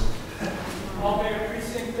was. All Bear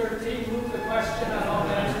Precinct 13, move the question on all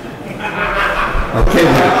that. Okay,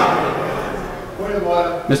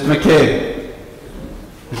 Mr. McKay,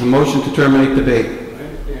 there's a motion to terminate debate.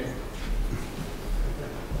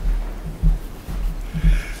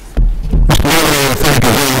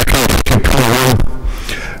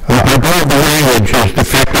 I believe the language is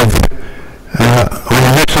defective. On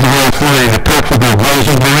the next of the whole thing, it talks about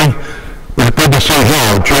raising money, but it doesn't say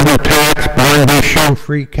how. General tax, bond issue,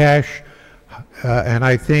 free cash, and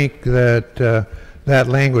I think that that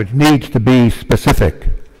language needs to be specific,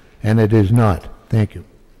 and it is not. Thank you.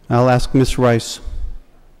 I'll ask Ms. Rice.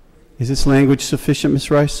 Is this language sufficient,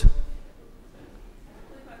 Ms. Rice?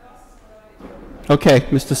 Okay,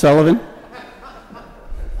 Mr. Sullivan?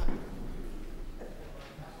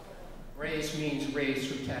 Raise means raise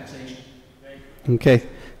through taxation. Okay,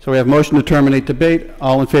 so we have motion to terminate debate.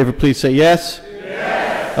 All in favor, please say yes.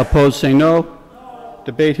 Yes. Opposed, say no. No.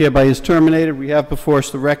 Debate hereby is terminated. We have before us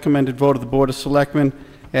the recommended vote of the Board of Selectmen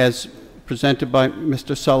as presented by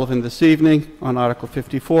Mr. Sullivan this evening on Article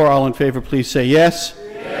 54. All in favor, please say yes.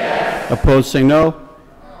 Yes. Opposed, say no.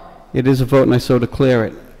 It is a vote, and I so declare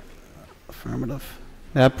it. Affirmative.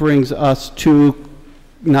 That brings us to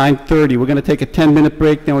 9:30. We're going to take a 10-minute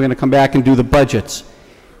break, then we're going to come back and do the budgets.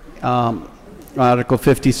 Article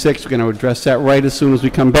 56, we're going to address that right as soon as we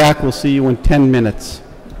come back. We'll see you in 10 minutes.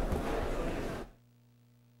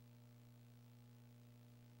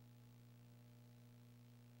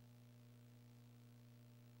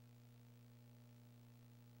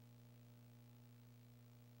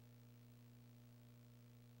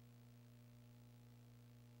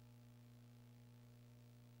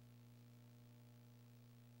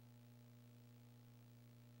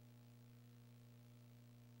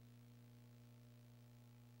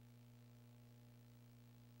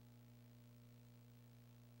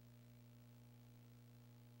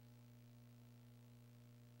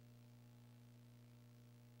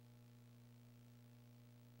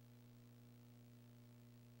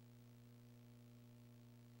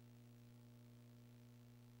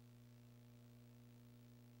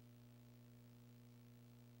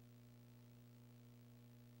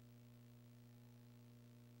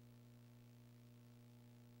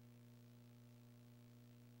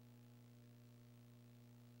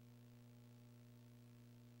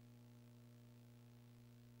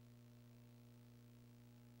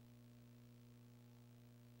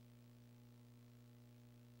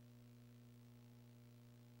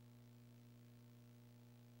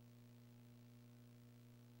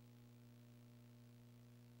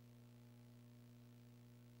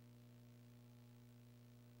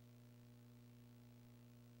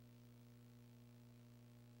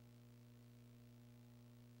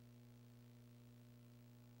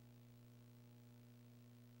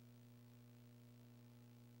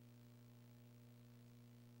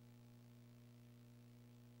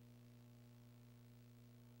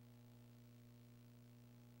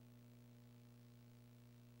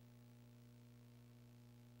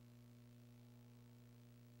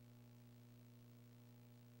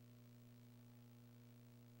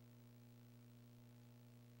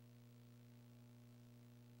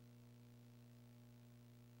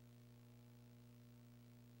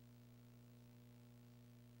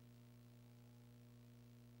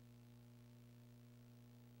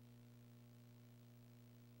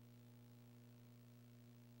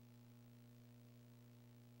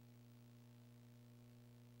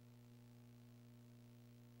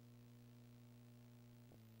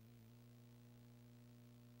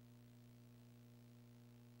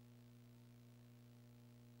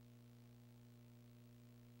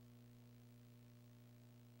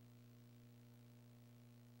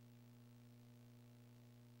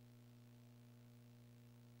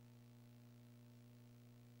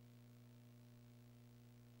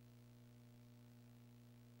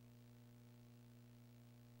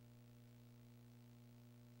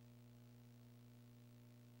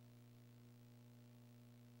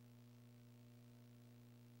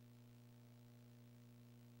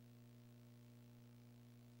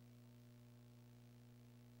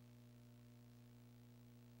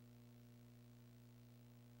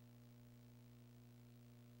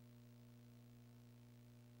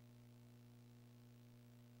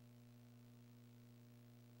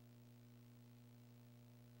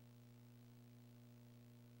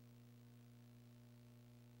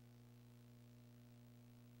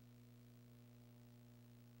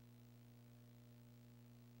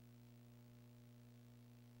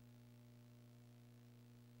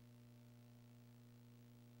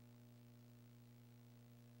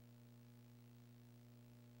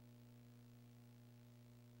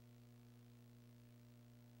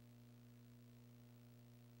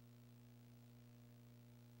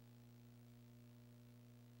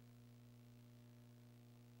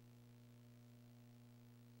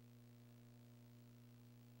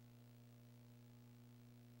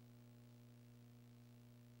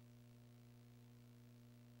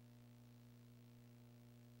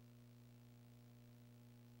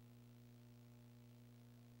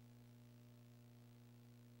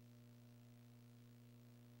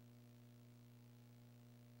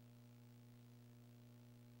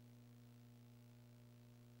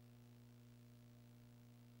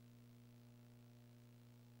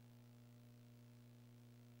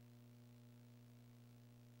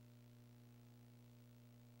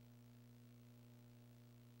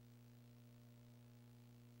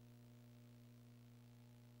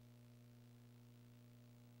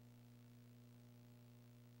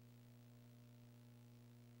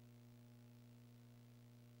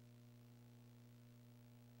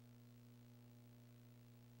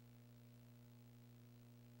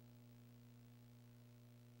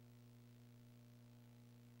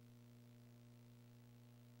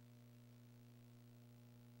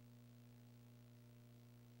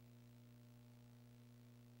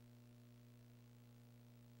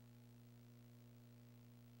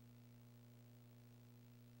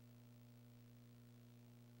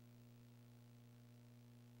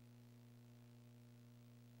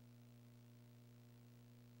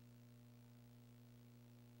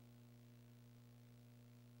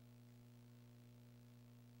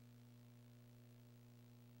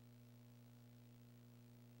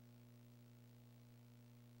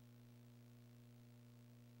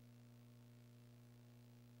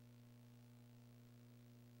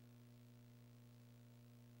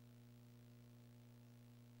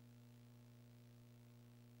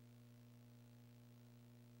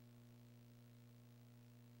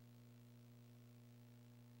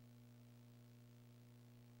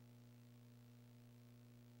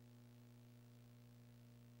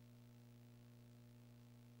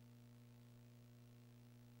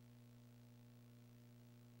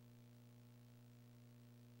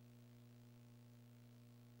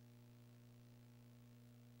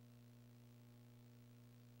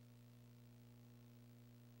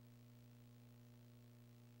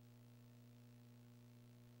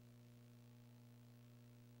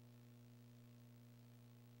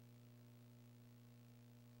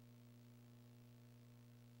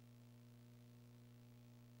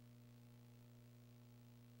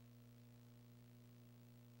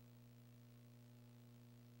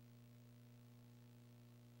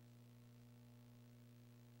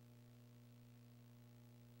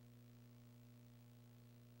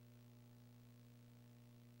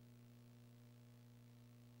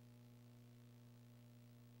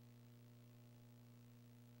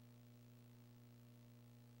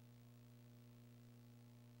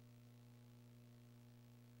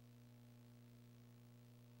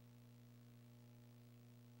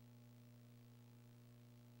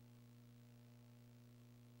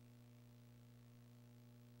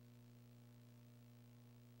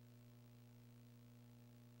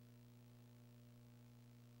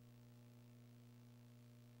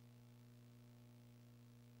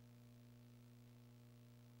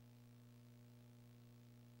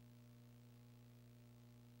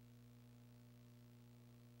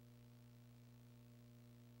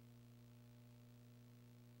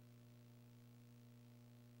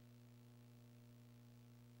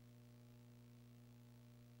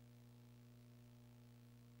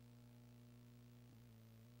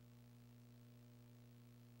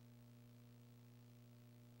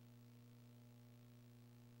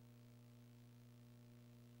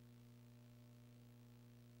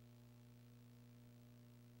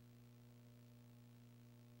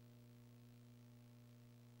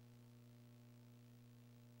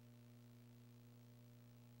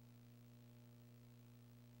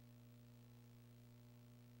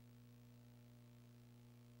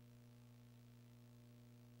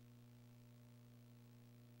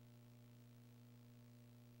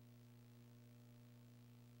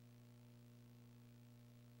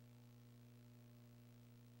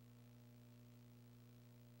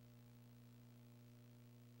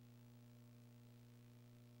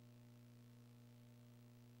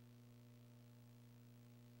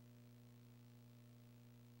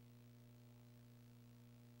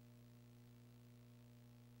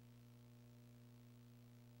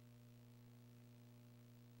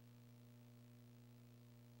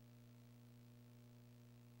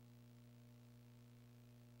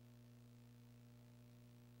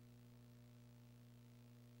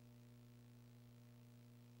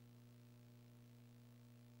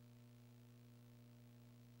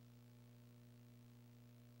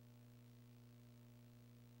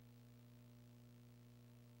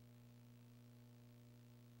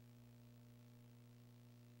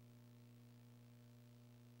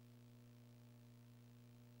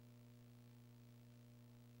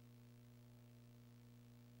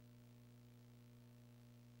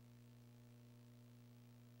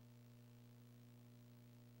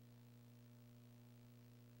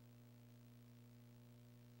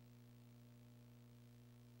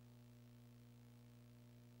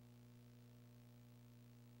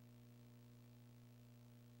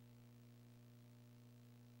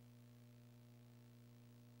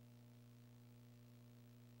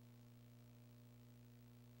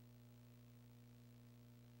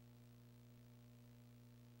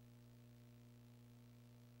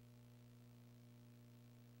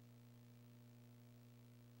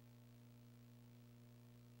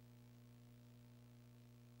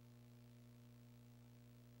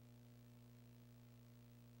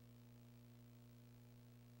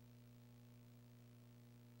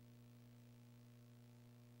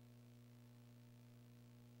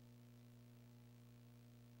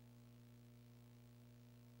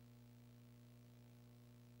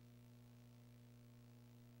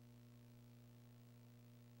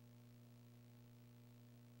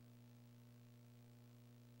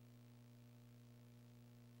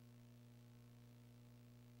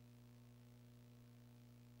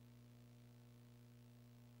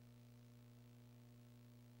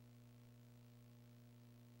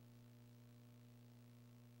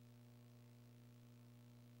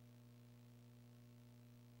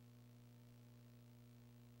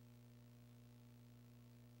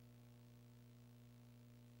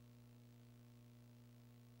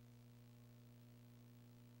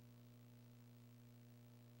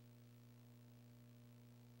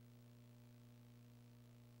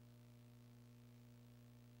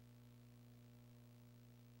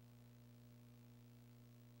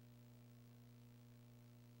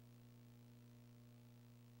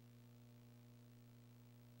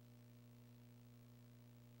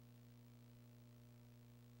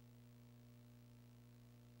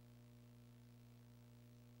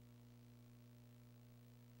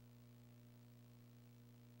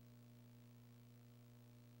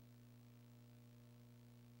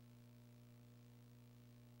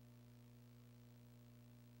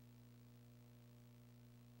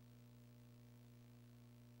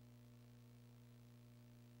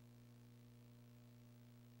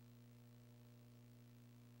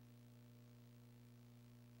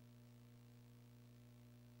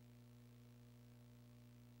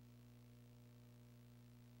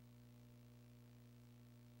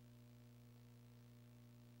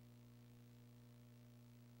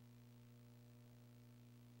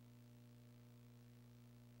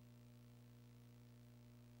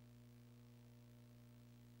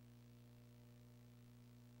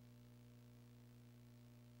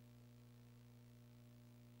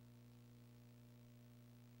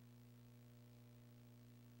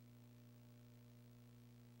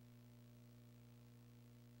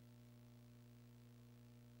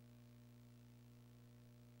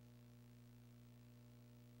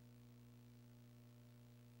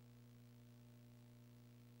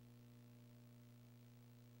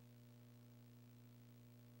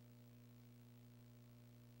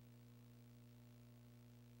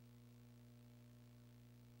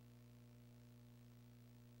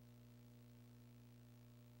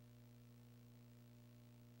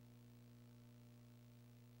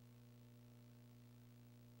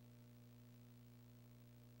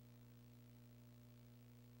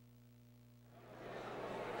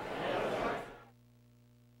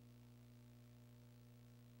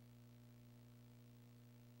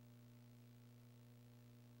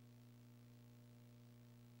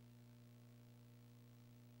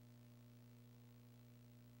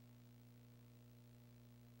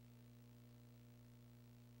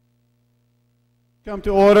 Come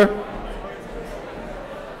to order.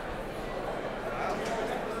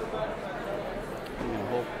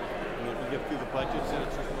 Get through the budgets and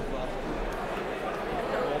it's just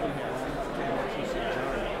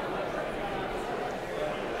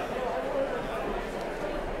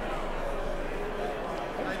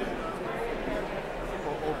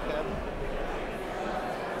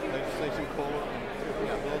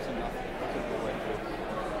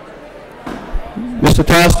Mr.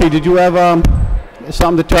 Tosti, did you have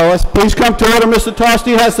something to tell us? Please come to order. Mr.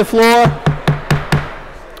 Tosti has the floor.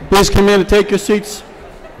 Please come in and take your seats.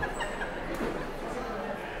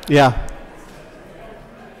 Yeah.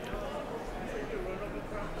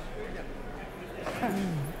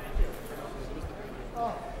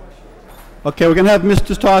 Okay, we're going to have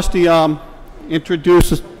Mr. Tosti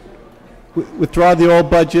introduce us, withdraw the old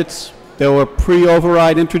budgets. There were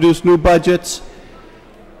pre-override, introduce new budgets.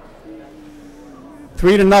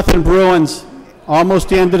 3-0 Bruins. Almost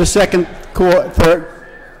the end of the second quarter.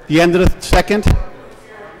 The end of the second.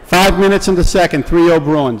 5 minutes in the second. 3-0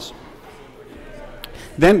 Bruins.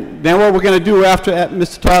 Then what we're going to do after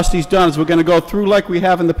Mr. Tosti's done is we're going to go through like we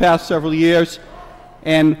have in the past several years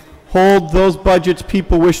and hold those budgets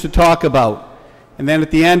people wish to talk about. And then at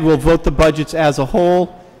the end we'll vote the budgets as a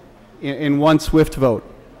whole in one swift vote.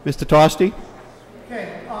 Mr. Tosti?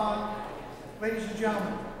 Okay, ladies and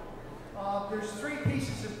gentlemen, there's 3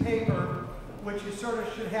 pieces of paper which you sort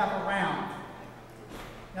of should have around.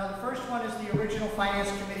 Now the first one is the original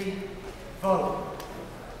Finance Committee vote,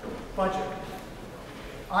 budget.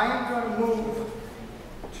 I am going to move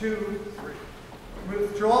to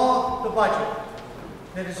withdraw the budget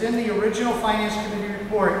that is in the original Finance Committee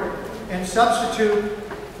report and substitute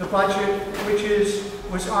the budget which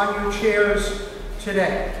was on your chairs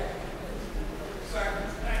today.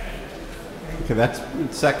 Okay, that's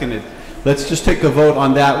seconded. Let's just take a vote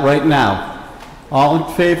on that right now. All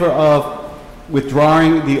in favor of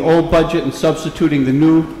withdrawing the old budget and substituting the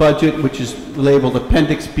new budget, which is labeled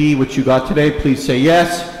Appendix B, which you got today, please say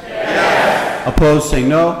yes. Yes. Opposed, say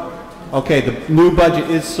no. Okay, the new budget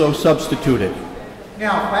is so substituted.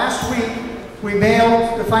 Now, last week,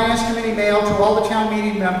 the Finance Committee mailed to all the town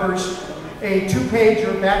meeting members a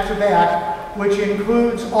 2-pager back-to-back, which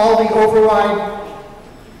includes all the override,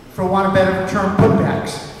 for want of a better term,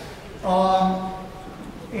 putbacks.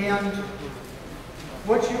 And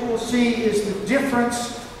what you will see is the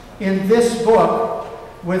difference in this book,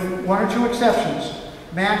 with 1 or 2 exceptions,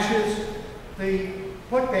 matches the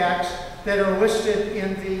putbacks that are listed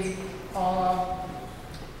in the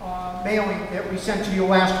mailing that we sent to you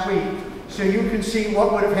last week. So you can see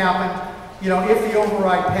what would have happened, if the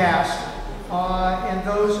override passed. And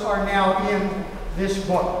those are now in this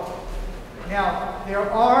book. Now, there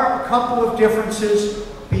are a couple of differences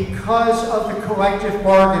because of the collective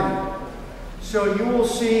bargaining. So you will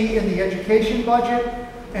see in the education budget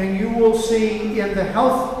and you will see in the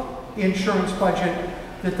health insurance budget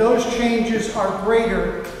that those changes are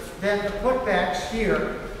greater than the putbacks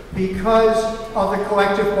here because of the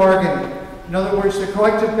collective bargaining. In other words, the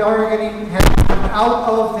collective bargaining has come out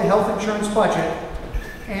of the health insurance budget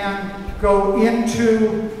and go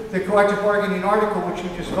into the collective bargaining article, which you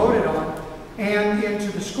just voted on, and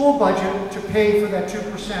into the school budget to pay for that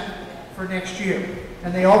 2% for next year.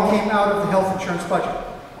 And they all came out of the health insurance budget.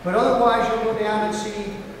 But otherwise, you'll go down and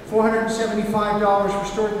see $475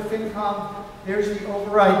 restored to FinCom. There's the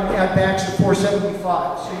override add backs of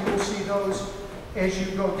 $475. So you will see those as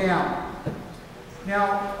you go down.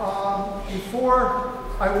 Now, before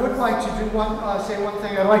I would like to say one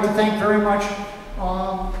thing, I'd like to thank very much,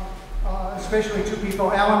 especially 2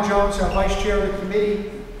 people, Alan Jones, our vice chair of the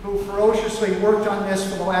committee, who ferociously worked on this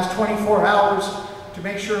for the last 24 hours to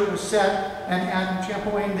make sure it was set, and Adam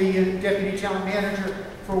Champlain, the deputy town manager,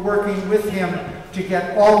 for working with him to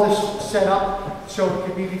get all this set up so it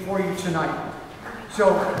could be before you tonight.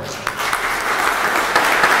 So,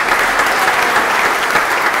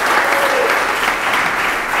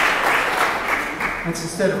 that's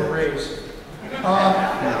instead of a raise.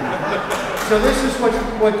 So this is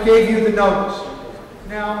what gave you the notice.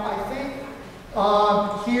 Now, I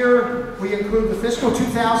think here we include the fiscal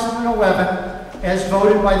 2011 as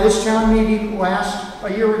voted by this town meeting a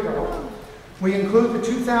year ago. We include the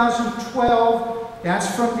 2012,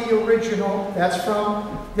 that's from the original, that's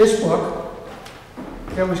from this book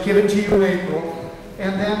that was given to you in April.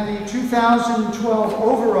 And then the 2012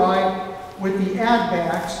 override with the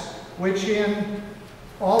add-backs, which in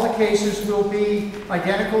all the cases will be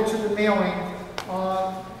identical to the mailing,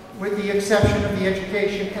 with the exception of the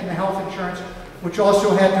education and the health insurance, which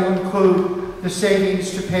also had to include the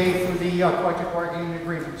savings to pay for the collective bargaining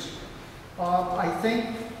agreements. I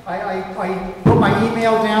think I put my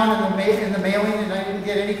email down in the mailing and I didn't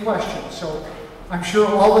get any questions. So I'm sure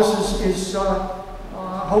all this is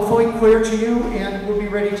hopefully clear to you, and we'll be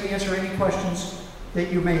ready to answer any questions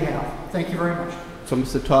that you may have. Thank you very much. So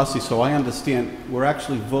Mr. Tossi, so I understand, we're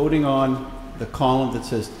actually voting on the column that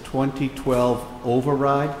says 2012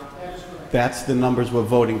 override? That's correct. That's the numbers we're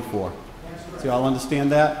voting for. Do you all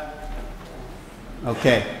understand that?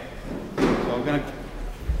 Okay. So we're going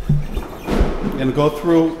to go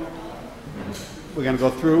through. We're going to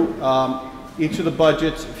go through each of the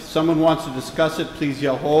budgets. If someone wants to discuss it, please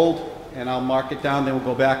yell hold, and I'll mark it down. Then we'll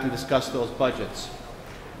go back and discuss those budgets.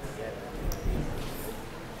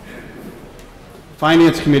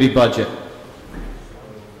 Finance Committee budget.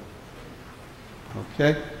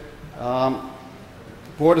 Okay.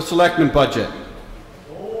 Board of Selectmen budget.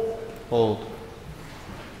 Hold.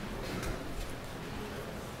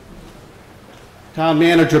 Town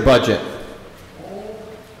manager budget.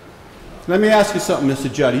 Let me ask you something,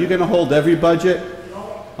 Mr. Judd. Are you going to hold every budget?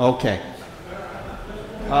 Okay.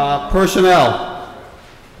 Personnel.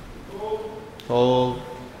 Hold.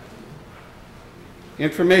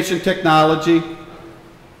 Information technology.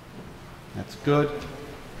 That's good.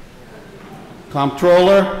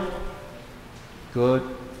 Comptroller.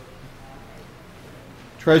 Good.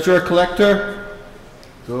 Treasurer collector.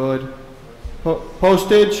 Good.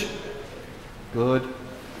 Postage. Good.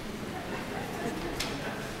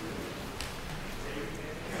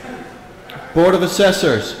 Board of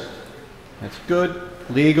Assessors. That's good.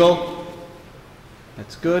 Legal.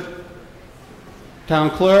 That's good. Town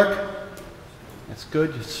clerk. That's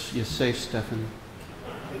good. You're safe, Stephanie.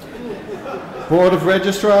 Board of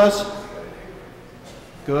Registrars.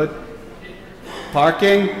 Good.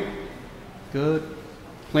 Parking. Good.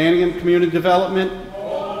 Planning and Community Development.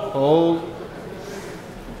 Hold.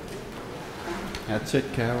 That's it,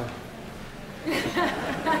 Carol.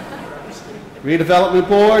 Redevelopment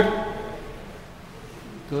Board.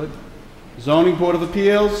 Good. Zoning Board of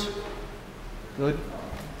Appeals. Good.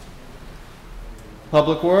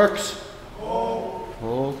 Public Works.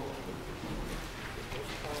 Hold.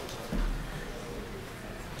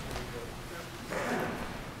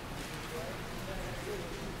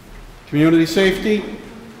 Community Safety.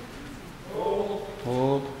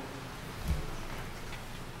 Hold.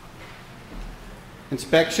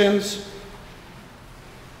 Inspections.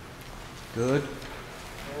 Good.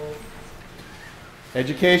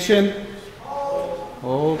 Education.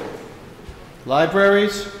 Hold.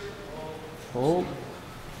 Libraries. Hold.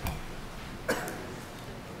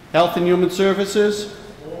 Health and Human Services.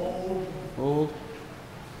 Hold.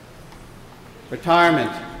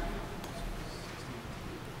 Retirement.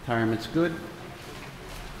 Retirement's good.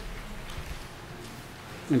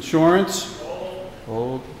 Insurance.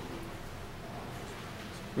 Hold.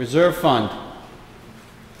 Reserve Fund.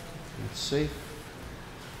 Let's see.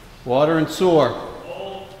 Water and Sewer.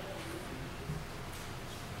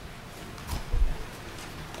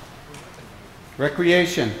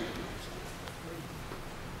 Recreation.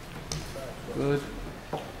 Good.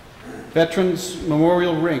 Veterans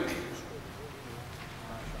Memorial Rink.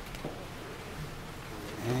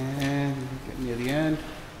 And getting near the end.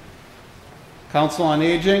 Council on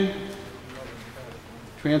Aging.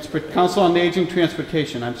 Council on Aging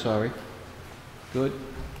Transportation, I'm sorry. Good.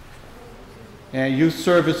 And Youth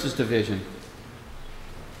Services Division.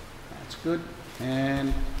 That's good.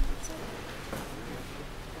 And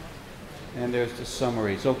there's the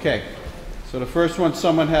summaries. Okay. So the first one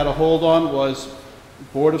someone had a hold on was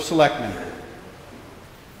Board of Selectmen.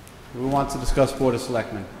 Who wants to discuss Board of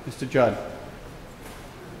Selectmen? Mr. Judd.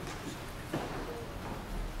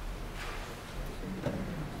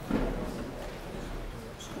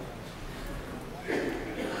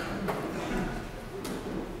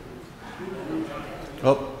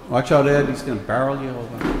 Oh, watch out, Ed. He's going to barrel you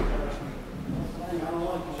over.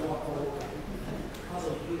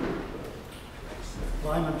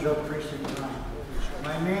 I'm Judd Precinct 9.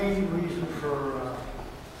 My main reason for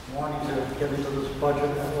wanting to get into this budget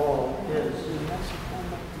at all is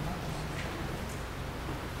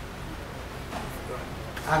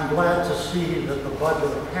I'm glad to see that the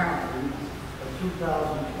budget apparently for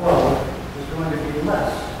 2012 is going to be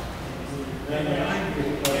less than the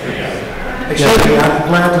previous budget. Excuse me, I'm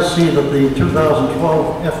glad to see that the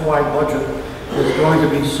 2012 FY budget is going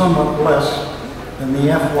to be somewhat less than the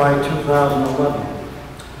FY 2011.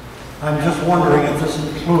 I'm just wondering if this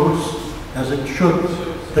includes, as it should,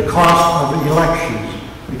 the cost of elections,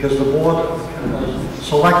 because the Board of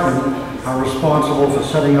Selectmen are responsible for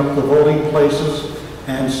setting up the voting places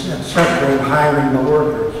and et cetera, and hiring the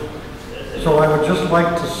workers. So I would just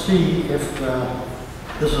like to see if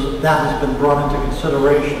that has been brought into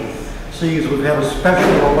consideration. Seeing as we've had a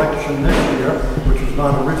special election this year, which was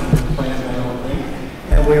not originally planned, I don't think,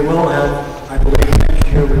 and we will have, I believe next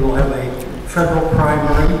year we will have a federal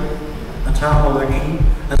primary, a town election,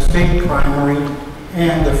 a state primary,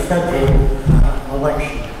 and a federal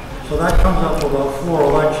election. So that comes up to about 4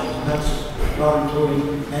 elections, and that's not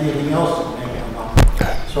including anything else that may come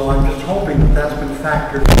up. So I'm just hoping that that's been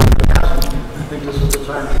factored in. If it hasn't, I think this is the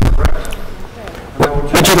time to correct it. And I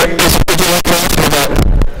would just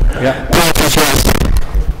Yeah. Okay,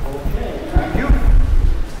 thank you.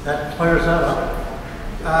 That clears that up.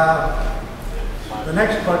 The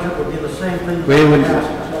next budget will be the same thing. Wait, wait.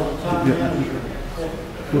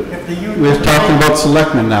 If the union, We're talking about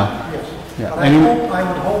selectmen now. yes. Yeah. But I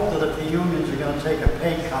would hope that if the unions are going to take a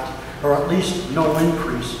pay cut, or at least no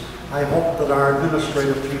increase, I hope that our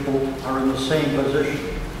administrative people are in the same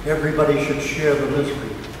position. Everybody should share the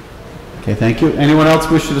misery. Okay, thank you. Anyone else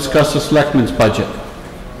wish to discuss the selectmen's budget?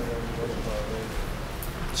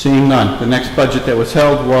 Seeing none. The next budget that was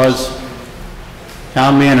held was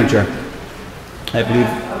town manager. I believe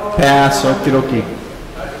pass, okie dokie.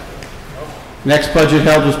 Next budget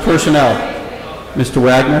held was personnel. Mr.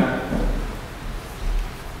 Wagner?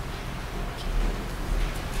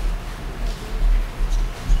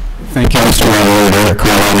 Thank you, Mr. Moderator.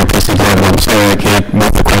 Carolina, President Level. I'm sorry I can't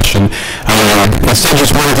move the question. Instead,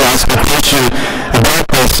 just wanted to ask a question about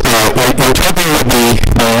this. When talking with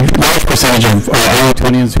the large percentage of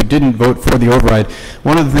Arlingtonians who didn't vote for the override,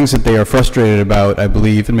 one of the things that they are frustrated about, I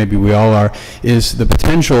believe, and maybe we all are, is the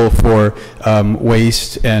potential for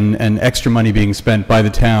waste and extra money being spent by the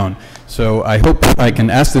town. So I hope I can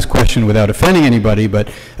ask this question without offending anybody, but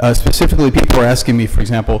specifically people are asking me, for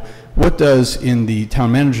example, what does in the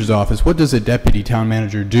town manager's office, what does a deputy town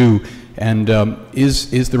manager do? And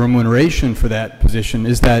is the remuneration for that position,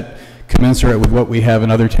 is that commensurate with what we have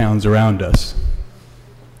in other towns around us?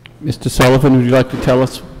 Mr. Sullivan, would you like to tell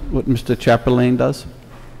us what Mr. Chapelain does?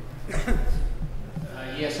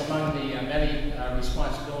 Yes, among the many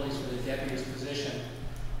responsibilities for the deputy's position,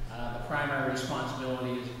 the primary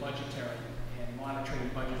responsibility is budgetary and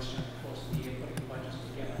monitoring budgets during the course of the year, putting budgets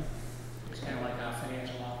together. It's kind of like our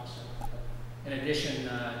financial officer. In addition,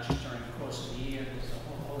 just during the course of the year, there's a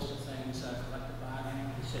whole host of things, collective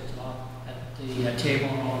bargaining, he sits off at the table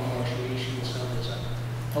on negotiations, so there's a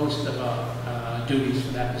host of duties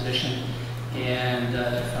for that position. And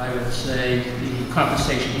if I would say the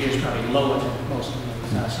compensation here is probably lower than most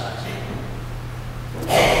of the our size.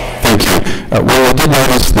 Thank you. Well, I did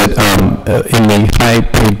notice that in the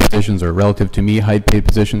high-paid positions, or relative to me, high-paid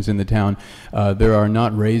positions in the town, there are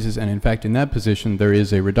not raises, and in fact, in that position, there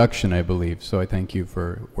is a reduction, I believe. So I thank you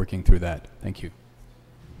for working through that. Thank you.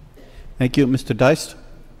 Thank you. Mr. Deist?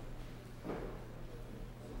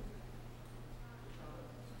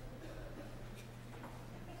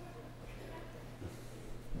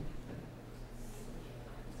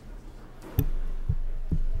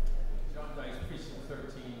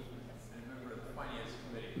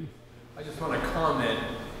 I just want to comment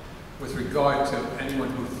with regard to anyone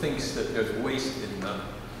who thinks that there's waste in the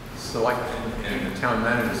in the town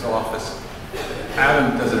manager's office.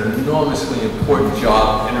 Adam does an enormously important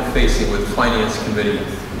job interfacing with Finance Committee,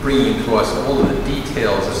 bringing to us all of the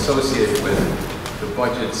details associated with the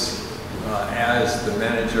budgets as the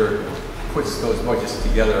manager puts those budgets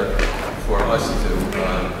together for us to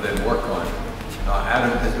then work on.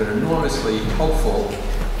 Adam has been enormously helpful,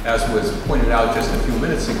 as was pointed out just a few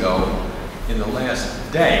minutes ago, in the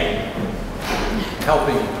last day,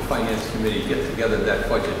 helping the Finance Committee get together that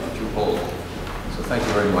budget that you hold. So thank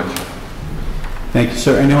you very much. Thank you,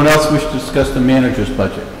 sir. Anyone else wish to discuss the manager's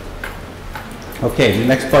budget? Okay, the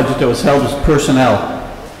next budget that was held was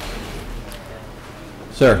personnel.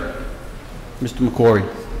 Sir, Mr.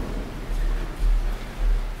 McQuarrie.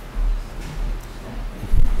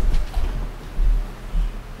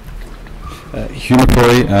 Hugh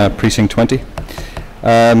McCrory, Precinct 20.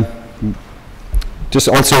 I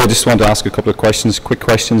just want to ask a couple of questions, quick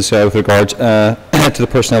questions with regard to the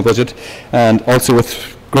personnel budget, and also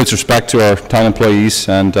with great respect to our town employees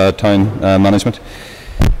and town management.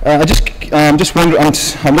 I'm just wondering,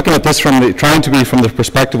 I'm looking at this trying to be from the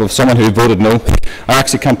perspective of someone who voted no. I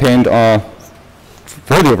actually campaigned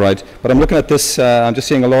for the override, but I'm looking at this, I'm just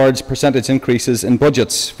seeing a large percentage increases in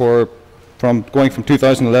budgets going from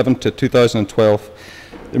 2011 to 2012.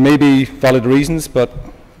 There may be valid reasons, but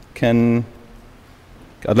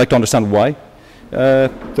I'd like to understand why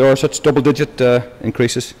there are such double-digit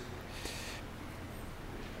increases.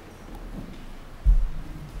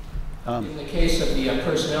 In the case of the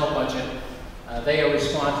personnel budget, they are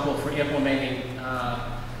responsible for implementing,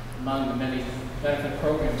 among the many benefit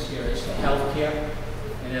programs here is the health care.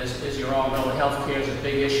 And as you all know, health care is a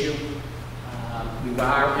big issue. We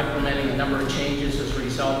are implementing a number of changes as a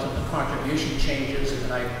result of the contribution changes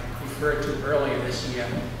that I referred to earlier this year.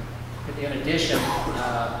 In addition,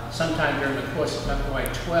 sometime during the course of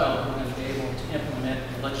FY12, we're going to be able to implement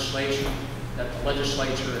the legislation that the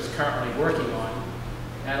legislature is currently working on.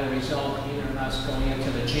 That will result either in us going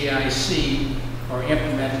into the GIC or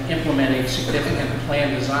implementing significant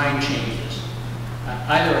plan design changes.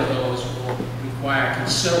 Either of those will require a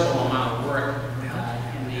considerable amount of work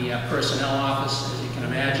in the personnel office, as you can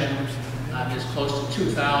imagine. There's close to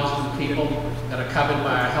 2,000 people that are covered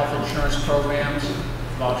by our health insurance programs.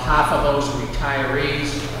 About half of those are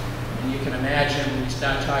retirees. And you can imagine when we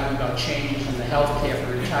start talking about changes in the health care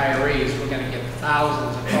for retirees, we're going to get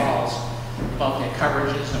thousands of calls about their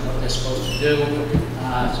coverages and what they're supposed to do.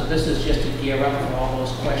 So this is just to gear up for all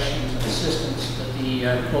those questions and assistance that the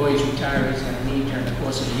employees, retirees are going to need during the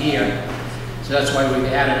course of the year. So that's why we've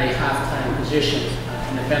added a half-time position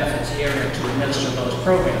in the benefits area to administer those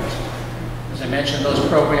programs. As I mentioned, those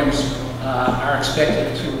programs are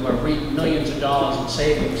expected to reap millions of dollars in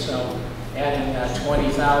savings, so adding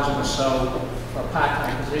 20,000 or so for a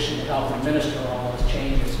part-time position to help administer all those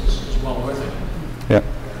changes is well worth it. Yeah.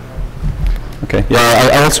 Okay.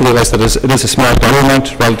 Yeah, I also realize that it is a small dollar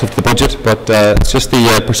amount relative to the budget, but it's just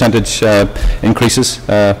the percentage increases.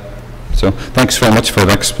 So thanks very much for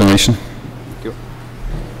the explanation. Thank you.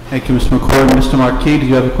 Thank you, Mr. McCord. Mr. Marquis, do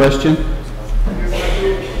you have a question?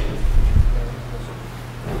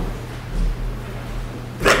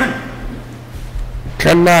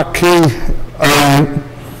 Ken Marquis,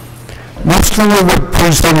 used to live at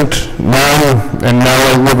Precinct 9, and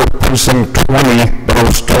now I live at Precinct 20, but I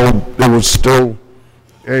was told it was still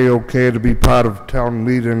A-okay to be part of town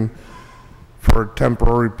meeting for a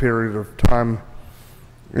temporary period of time.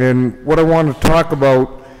 And what I want to talk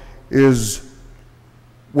about is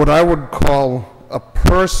what I would call a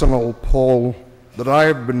personal poll that I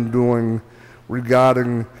have been doing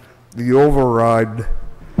regarding the override,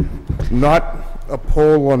 not a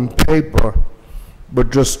poll on paper, but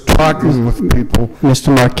just talking with people.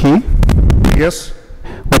 Mr. Marquis? Yes?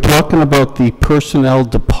 We're talking about the personnel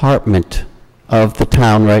department of the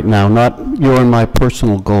town right now, not your and my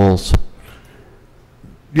personal goals.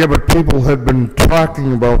 Yeah, but people had been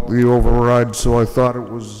talking about the override, so I thought it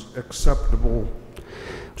was acceptable.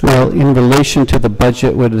 Well, in relation to the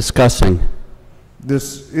budget we're discussing.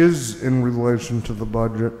 This is in relation to the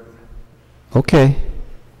budget. Okay.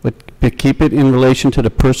 But keep it in relation to the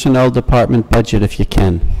personnel department budget if you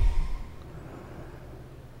can.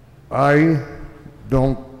 I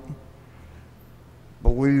don't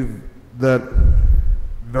believe that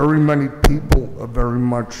very many people are very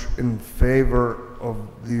much in favor of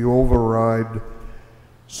the override.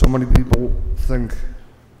 So many people think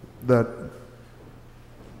that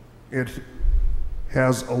it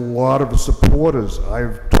has a lot of supporters.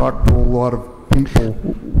 I've talked to a lot of people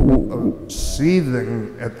who are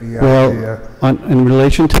seething at the idea. Well, in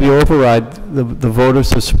relation to the override, the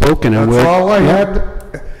voters have spoken. And that's all I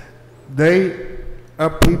had. They are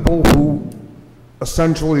people who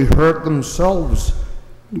essentially hurt themselves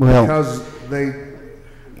because they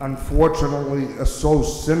unfortunately are so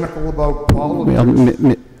cynical about politics.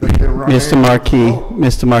 Well,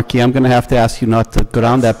 Mr. Marquis, I'm going to have to ask you not to go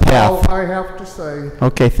down that path. That's all I have to say.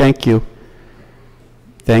 Okay, thank you.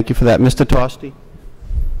 Thank you for that. Mr. Tosti?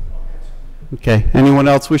 Okay. Anyone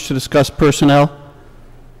else wish to discuss personnel?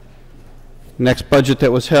 Next budget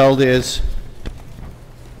that was held is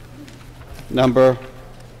number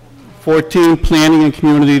 14, Planning and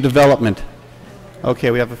Community Development.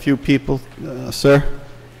 Okay, we have a few people. Sir?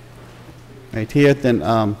 Right here. Then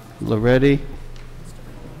Loretti.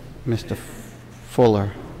 Mr.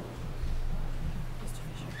 Fuller.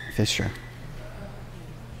 Fisher.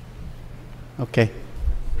 Okay.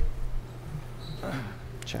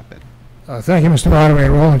 Thank you, Mr.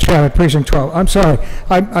 Moderator. Roland Chabot, Precinct 12. I'm sorry.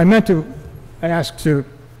 I meant to ask to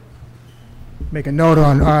make a note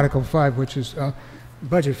on Article 5, which is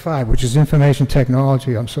Budget 5, which is Information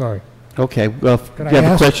Technology. I'm sorry. Okay. Well, if you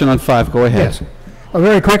have a question on 5, go ahead. Yes.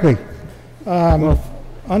 Very quickly.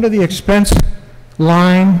 Under the expense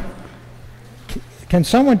line, can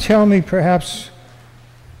someone tell me, perhaps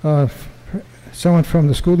someone from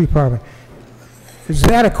the school department, is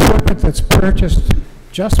that equipment that's purchased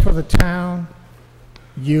just for the town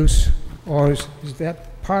use, or is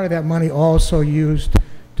that part of that money also used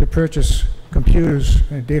to purchase computers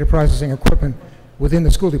and data processing equipment within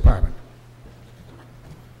the school department?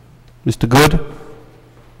 Mr. Good,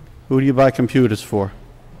 who do you buy computers for?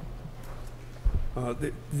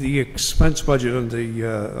 The expense budget and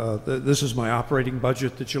this is my operating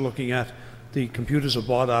budget that you're looking at. The computers are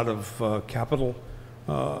bought out of capital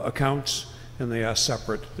accounts, and they are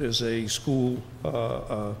separate. There's a school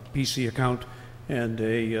PC account and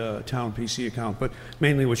a town PC account, but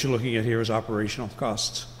mainly what you're looking at here is operational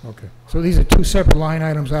costs. Okay. So these are two separate line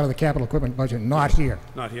items out of the capital equipment budget, not here?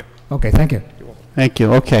 Not here. Okay, thank you. You're welcome. Thank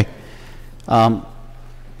you. Okay.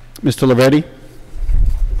 Mr. Loretti?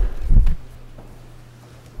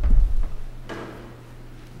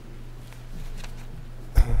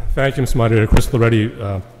 Thank you, Mr. Moderator. Chris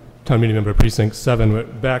Loretti, Town Meeting Member, Precinct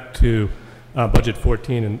 7. Back to Budget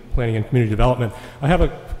 14 and Planning and Community Development. I have a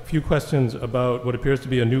few questions about what appears to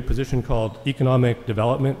be a new position called Economic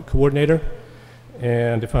Development Coordinator.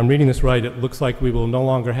 And if I'm reading this right, it looks like we will no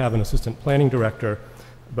longer have an Assistant Planning Director,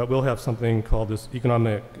 but we'll have something called this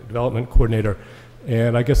Economic Development Coordinator.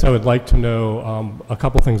 And I guess I would like to know a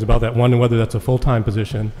couple things about that. One, whether that's a full-time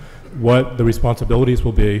position, what the responsibilities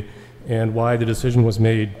will be, and why the decision was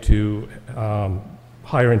made to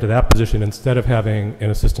hire into that position instead of having an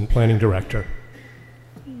Assistant Planning Director.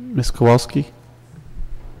 Ms. Kowalski?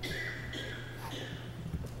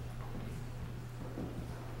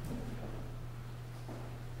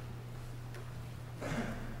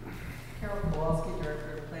 Carol Kowalski,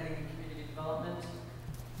 Director of Planning and Community Development.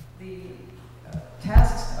 The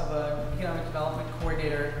tasks of an Economic Development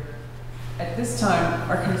Coordinator at this time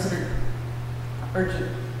are considered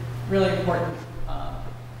urgent, really important.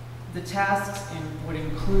 The tasks would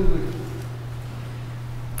include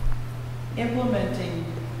implementing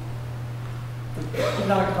the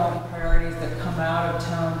economic development priorities that come out of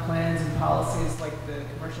town plans and policies, like the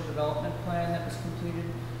commercial development plan that was completed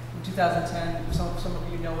in 2010. Some of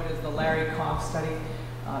you know it as the Larry Koff study.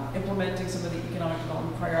 Implementing some of the economic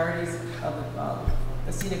development priorities of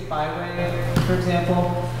the scenic byway, for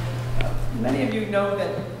example. Many of you know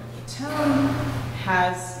that the town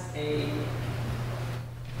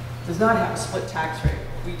does not have a split tax rate.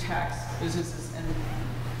 We tax businesses and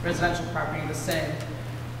residential property the same.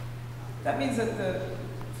 That means that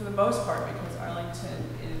for the most part, because Arlington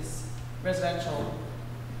is residential,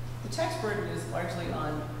 the tax burden is largely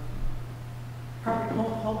on property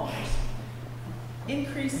homeowners.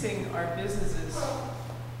 Increasing our businesses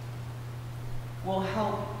will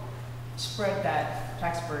help spread that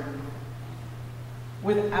tax burden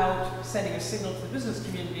without sending a signal to the business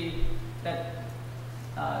community that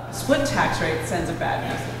the split tax rate sends a bad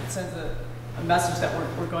message. It sends a message that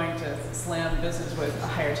we're going to slam business with a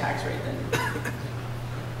higher tax rate than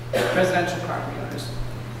residential property owners.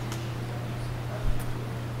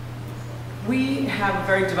 We have a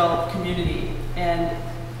very developed community, and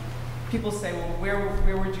people say, well,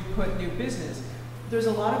 where would you put new business? There's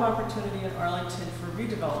a lot of opportunity in Arlington for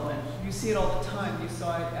redevelopment. You see it all the time. You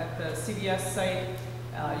saw it at the CVS site.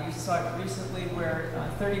 You saw it recently where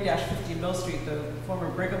 30-50 Mill Street, the former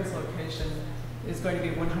Brigham's location, is going to be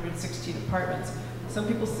 116 apartments. Some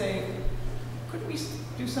people say, couldn't we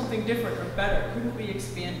do something different or better? Couldn't we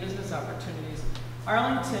expand business opportunities?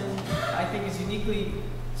 Arlington, I think, is uniquely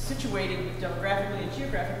situated demographically and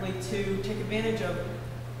geographically to take advantage of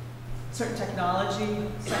certain technology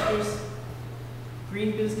sectors,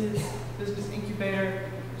 green business, business incubator.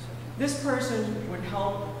 This person would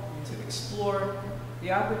help to explore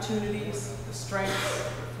the opportunities, the strengths,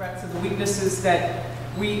 the threats, and the weaknesses that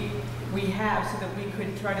we have, so that we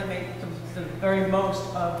could try to make the very most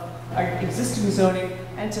of our existing zoning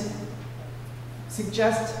and to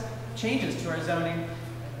suggest changes to our zoning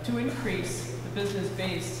to increase the business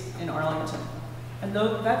base in Arlington. And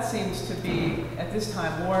though that seems to be, at this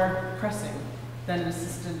time, more pressing than an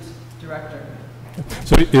assistant director.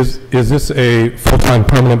 So is this a full-time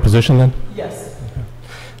permanent position then? Yes.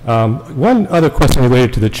 One other question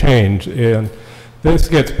related to the change, and this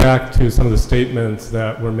gets back to some of the statements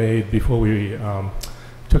that were made before we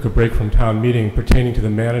took a break from town meeting pertaining to the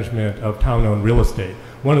management of town-owned real estate.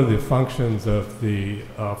 One of the functions of the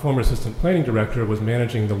former assistant planning director was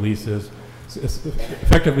managing the leases,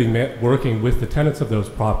 effectively working with the tenants of those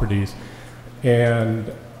properties.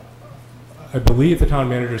 And I believe the town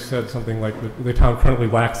manager said something like the town currently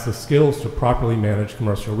lacks the skills to properly manage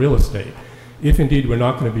commercial real estate. If indeed we're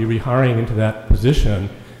not going to be rehiring into that position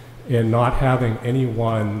and not having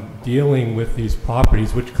anyone dealing with these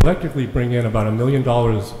properties, which collectively bring in about $1 million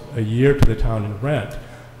a year to the town in rent,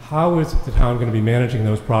 how is the town going to be managing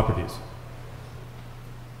those properties?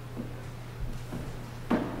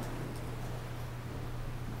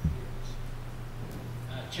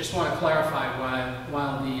 Just want to clarify,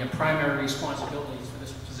 while the primary responsibilities for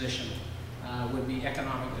this position would be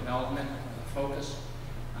economic development focus,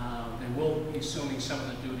 They will be assuming some of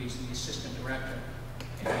the duties of the assistant director.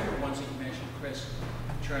 And the ones that you mentioned, Chris,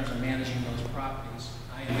 in terms of managing those properties,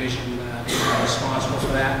 I envision they will be responsible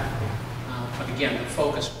for that. But again, the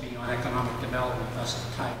focus will be on economic development, thus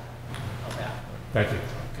the type of that. Thank you.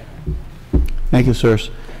 Okay. Thank you, sirs.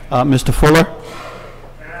 Mr. Fuller?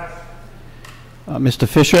 Mr.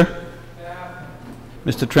 Fisher?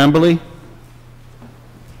 Mr. Tremblay?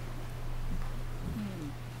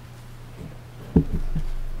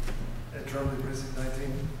 Ed Tremblay, Precinct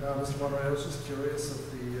 19. Mr. Monroe, I was just curious if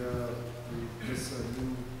this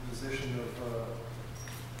new position of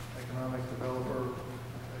economic development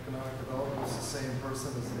is the same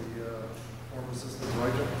person as the former assistant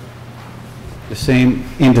director? The same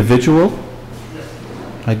individual? Yes.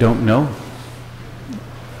 I don't know.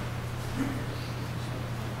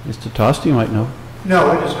 Mr. Tosti, you might know.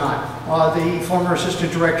 No, it is not. The former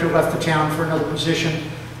assistant director left the town for another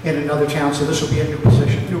position in another town, so this will be a new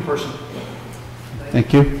position, new person.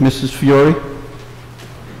 Thank you. Mrs. Fiore?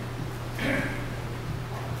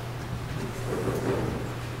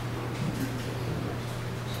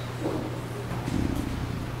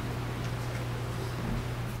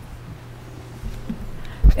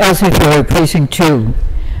 Elsie Fiore, Precinct 2.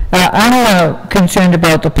 I'm concerned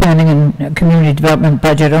about the planning and community development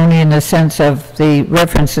budget only in the sense of the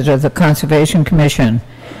references of the Conservation Commission.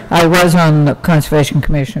 I was on the Conservation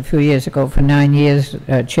Commission a few years ago for 9 years,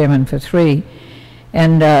 chairman for 3.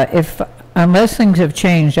 And unless things have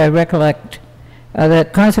changed, I recollect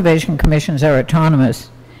that Conservation Commissions are autonomous.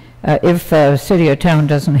 If a city or town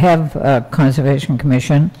doesn't have a Conservation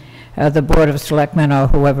Commission, the Board of Selectmen or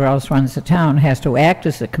whoever else runs the town has to act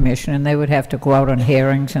as the commission, and they would have to go out on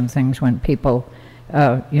hearings and things when people,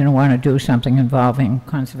 want to do something involving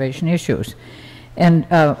conservation issues. And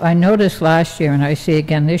I noticed last year, and I see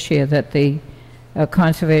again this year, that the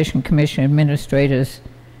Conservation Commission Administrator's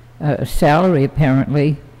salary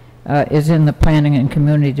apparently is in the Planning and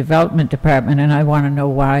Community Development Department, and I want to know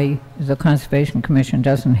why the Conservation Commission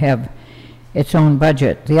doesn't have its own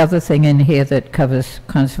budget. The other thing in here that covers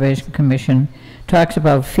Conservation Commission talks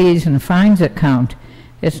about fees and fines account.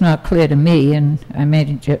 It's not clear to me, and I may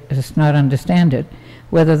just not understand it,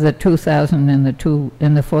 whether the 2,000 and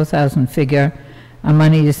the 4,000 figure are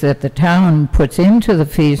monies that the town puts into the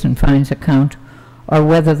fees and fines account, or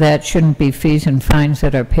whether that shouldn't be fees and fines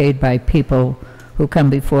that are paid by people who come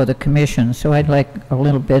before the commission. So I'd like a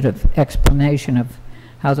little bit of explanation of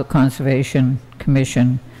how the Conservation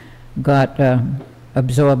Commission got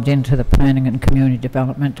absorbed into the Planning and Community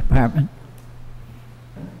Development Department.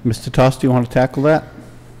 Mr. Tosti, you want to tackle that?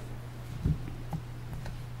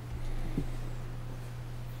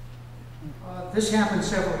 This happened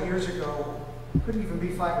several years ago. Could even be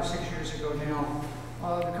 5 or 6 years ago now.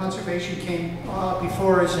 The Conservation came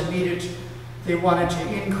before us and they wanted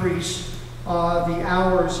to increase the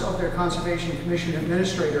hours of their Conservation Commission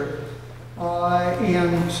Administrator.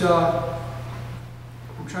 I'm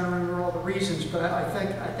trying to remember all the reasons, but I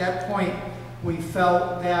think at that point we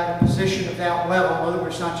felt that a position of that level, in other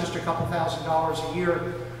words, not just a couple $1,000s a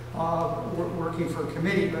year working for a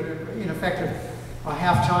committee, but in effect a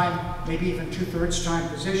half-time, maybe even 2/3 time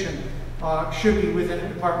position should be within a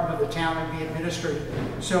department of the town and be administered.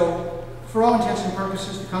 So for all intents and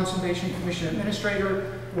purposes, the Conservation Commission Administrator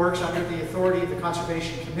works under the authority of the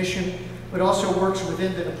Conservation Commission, but also works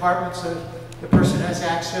within the departments. The person has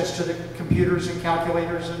access to the computers and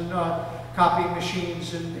calculators and copying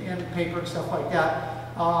machines and paper and stuff like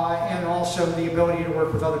that, and also the ability to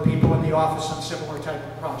work with other people in the office on similar type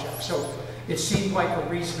of projects. So it seemed like a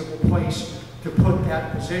reasonable place to put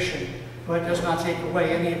that position, but it does not take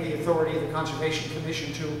away any of the authority of the Conservation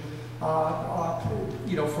Commission to,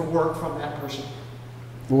 for work from that person.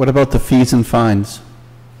 What about the fees and fines?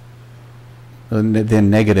 The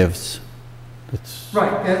negatives?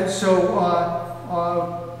 Right.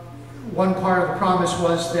 One part of the promise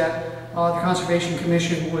was that the Conservation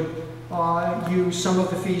Commission would use some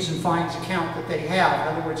of the fees and fines account that they have. In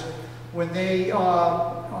other words, when they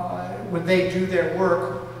do their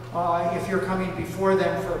work, if you're coming before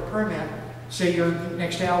them for a permit, say you're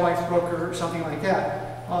next to Alewife Brook or something like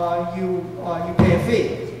that, you pay a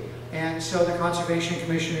fee. And so the Conservation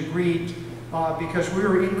Commission agreed, because we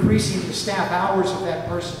were increasing the staff hours of that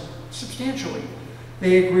person substantially,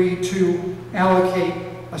 they agreed to allocate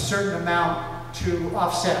a certain amount to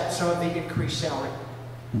offset some of the increased salary.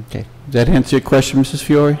 Okay. Does that answer your question, Mrs.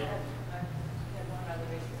 Fiore?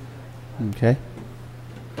 Okay.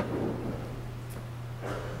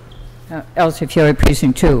 Elsie Fiore,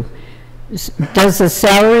 Precinct 2. Does the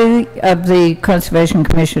salary of the Conservation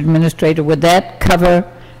Commission Administrator, would that cover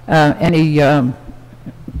any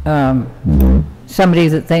somebody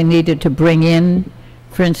that they needed to bring in.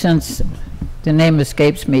 For instance, the name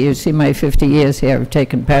escapes me. You see, my 50 years here have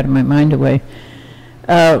taken part of my mind away.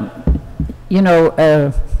 You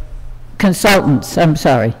know, consultants, I'm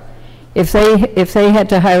sorry. If they had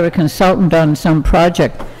to hire a consultant on some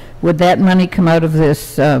project, would that money come out of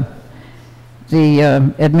this, the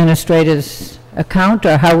administrator's account,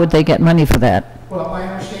 or how would they get money for that? Well, my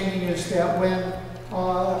understanding is that when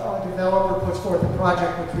a developer puts forth a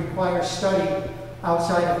project which requires study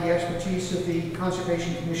outside of the expertise of the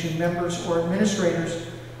Conservation Commission members or administrators,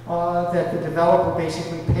 that the developer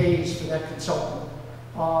basically pays for that consultant,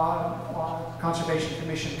 Conservation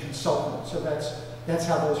Commission consultant. So that's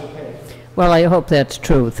how those are paid. Well, I hope that's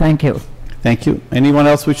true. Thank you. Thank you. Anyone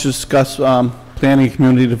else wish to discuss planning and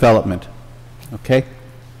community development? Okay,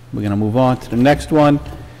 we're going to move on to the next one.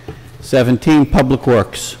 17, Public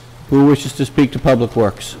Works. Who wishes to speak to Public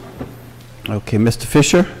Works? Okay, Mr.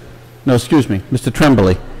 Fisher? No, excuse me, Mr.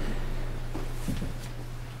 Tremblay.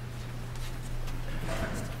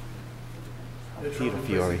 Peter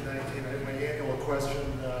Fiore. My annual question,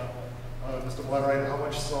 Mr. Wainwright, how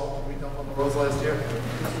much salt did we dump on the roads last year?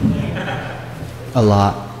 A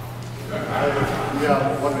lot.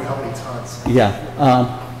 Yeah, I'm wondering how many tons. Yeah.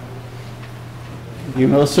 You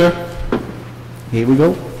know, sir? Here we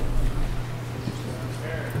go.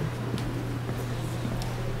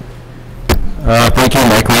 Thank you,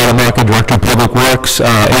 Mike Rademacher, Director of Public Works.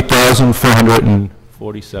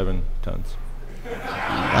 8,447 tons.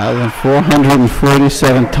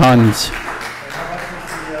 1,447 tons. How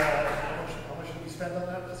much did we spend on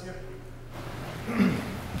that this year?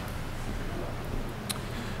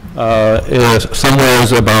 Somewhere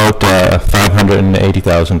is about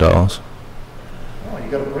 $580,000. Oh,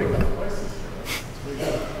 you got a break on the prices.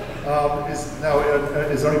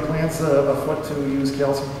 Is there any plans afoot to use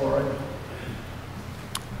calcium chloride?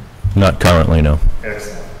 Not currently, no.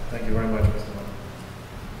 Excellent. Thank you very much, Mr.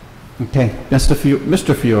 Miller. Okay, Mr.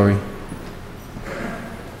 Fiore.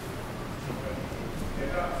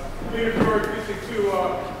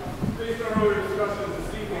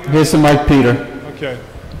 Here's the mic, Peter. Okay.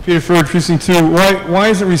 Peter Fiore, Precinct 2. Why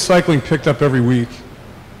isn't recycling picked up every week?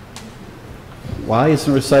 Why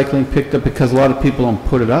isn't recycling picked up? Because a lot of people don't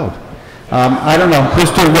put it out. I don't know.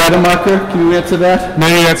 Mr. Rademacher, can you answer that?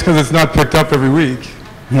 Maybe that's because it's not picked up every week.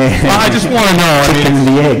 I just want to know. Chicken and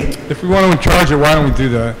the egg. If we want to charge it, why don't we do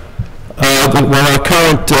that? Well, our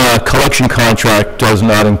current collection contract does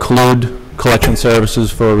not include collection services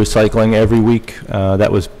for recycling every week. That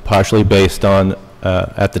was partially based on,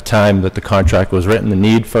 at the time that the contract was written, the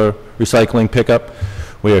need for recycling pickup.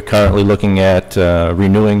 We are currently looking at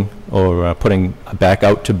renewing or putting back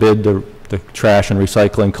out to bid the trash and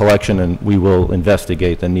recycling collection, and we will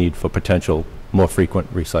investigate the need for potential more frequent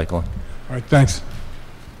recycling. All right, thanks.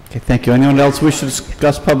 Okay, thank you. Anyone else wish to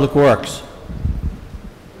discuss Public Works?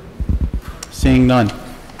 Seeing none.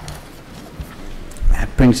 That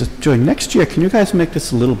brings us to joy. Next year, can you guys make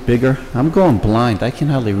this a little bigger? I'm going blind. I can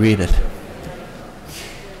hardly read it.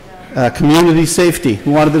 Community safety.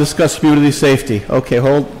 We wanted to discuss community safety. Okay,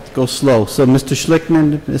 go slow. So Mr.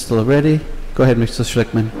 Schlickman, Mr. Loretti. Go ahead, Mr.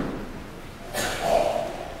 Schlickman.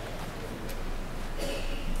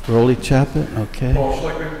 Rolly Chaput, okay. Paul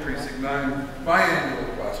Schlickman, Precinct 9.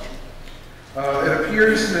 Biannual question. It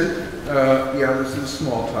appears that, this is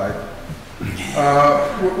small type.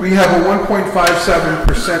 We have a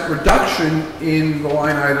 1.57% reduction in the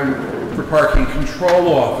line item for parking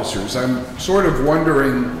control officers. I'm sort of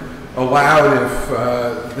wondering aloud if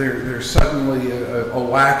there's suddenly a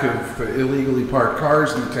lack of illegally parked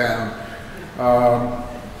cars in the town.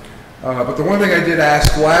 But the one thing I did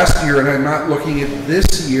ask last year, and I'm not looking at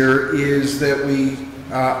this year, is that we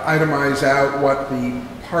itemize out what the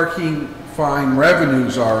parking fine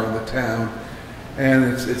revenues are in the town, and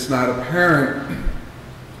it's not apparent.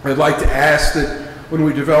 I'd like to ask that when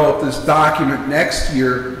we develop this document next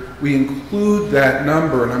year, we include that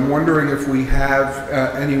number, and I'm wondering if we have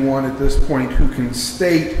anyone at this point who can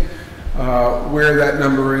state where that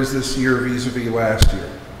number is this year vis-a-vis last year.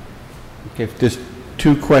 Okay, there's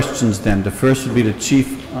two questions then. The first would be to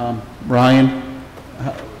Chief Ryan.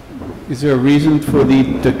 Is there a reason for the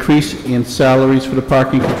decrease in salaries for the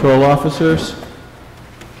parking control officers?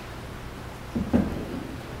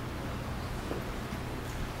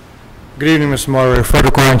 Good evening, Mr. Moderator.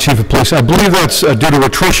 Frederick Ryan, Chief of Police. I believe that's due to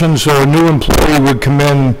attrition, so a new employee would come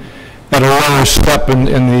in at a lower step in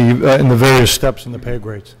the various steps in the pay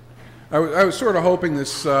grades. I was sort of hoping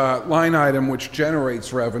this line item, which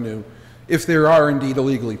generates revenue, if there are indeed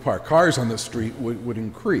illegally parked cars on the street, would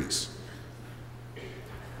increase.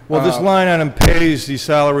 Well, this line item pays the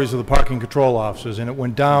salaries of the parking control officers, and it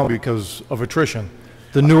went down because of attrition.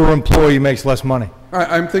 The newer employee makes less money.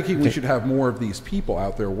 I'm thinking we should have more of these people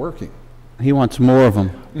out there working. He wants more of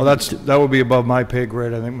them. Well, that would be above my pay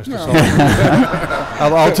grade, I think, Mr. Sullivan.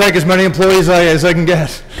 I'll take as many employees as I can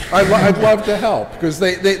get. I'd love to help, because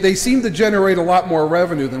they seem to generate a lot more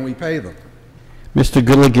revenue than we pay them. Mr.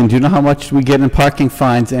 Gilligan, do you know how much we get in parking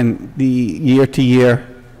fines and the year-to-year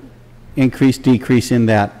increase, decrease in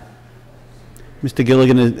that? Mr.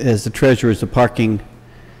 Gilligan, as the treasurer, is the parking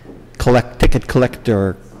ticket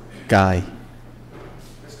collector guy.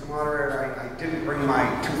 Mr. Moderator, I didn't bring my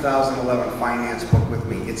 2011 finance book with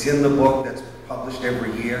me. It's in the book that's published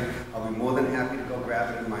every year. I'll be more than happy to go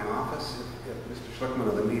grab it in my office if Mr. Schlickman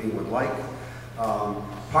of the meeting would like.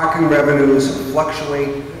 Parking revenues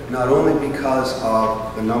fluctuate not only because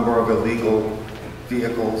of the number of illegal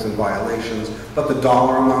vehicles and violations, but the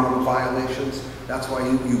dollar amount of the violations. That's why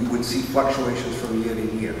you would see fluctuations from year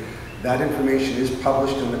to year. That information is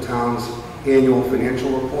published in the town's annual financial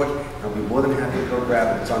report. I'll be more than happy to go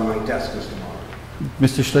grab it. It's on my desk, Mr. Moderator.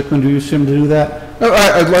 Mr. Schlickman, do you assume to do that?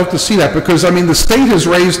 I'd love to see that, because, I mean, the state has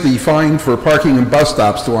raised the fine for parking in bus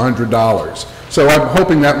stops to $100. So I'm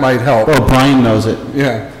hoping that might help. Oh, Brian knows it.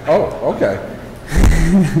 Yeah. Oh, okay.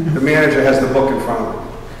 The manager has the book in front of him.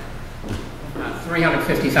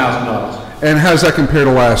 $350,000. And how's that compare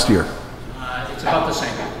to last year? It's about the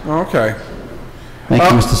same. Okay. Thank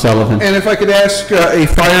you, Mr. Sullivan. And if I could ask a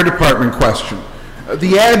fire department question.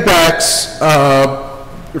 The add backs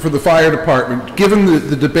for the fire department, given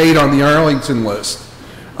the debate on the Arlington list,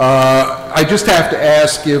 I just have to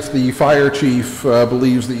ask if the fire chief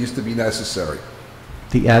believes these to be necessary.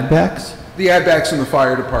 The add backs? The add backs in the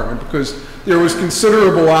fire department, because there was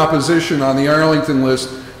considerable opposition on the Arlington list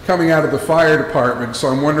coming out of the fire department, so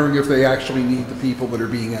I'm wondering if they actually need the people that are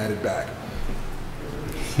being added back.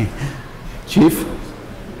 Chief?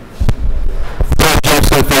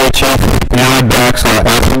 Fire Chief, the add backs are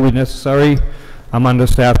absolutely necessary. I'm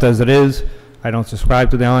understaffed as it is. I don't subscribe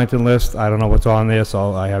to the Arlington list. I don't know what's on there,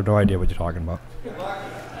 so I have no idea what you're talking about.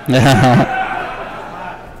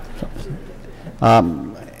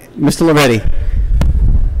 Mr. Loretti.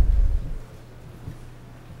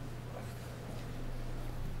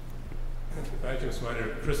 Thank you, Mr.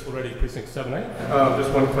 Moderator. Chris Loretti, Precinct 7A.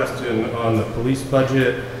 Just one question on the police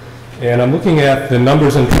budget. And I'm looking at the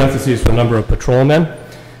numbers in parentheses for the number of patrolmen.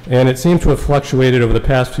 And it seems to have fluctuated over the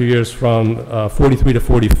past few years from 43 to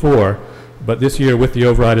 44. But this year, with the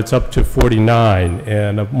override, it's up to 49.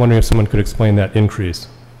 And I'm wondering if someone could explain that increase.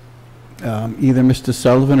 Either Mr.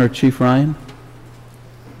 Sullivan or Chief Ryan?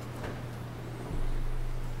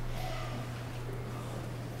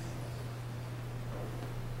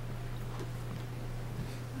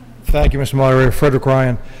 Thank you, Mr. Moderator. Frederick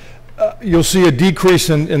Ryan. You'll see a decrease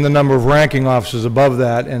in the number of ranking officers above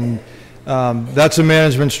that, and that's a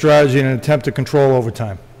management strategy in an attempt to control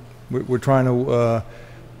overtime. We're trying to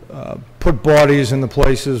put bodies in the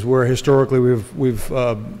places where historically we've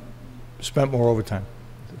spent more overtime.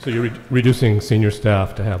 So you're reducing senior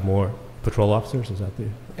staff to have more patrol officers? Is that the...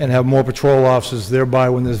 And have more patrol officers, thereby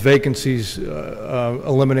when there's vacancies,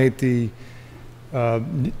 eliminate the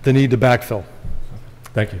need to backfill.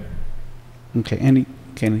 Thank you. Okay,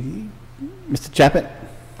 Mr. Chappett?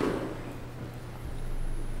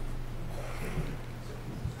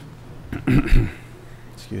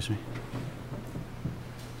 Excuse me.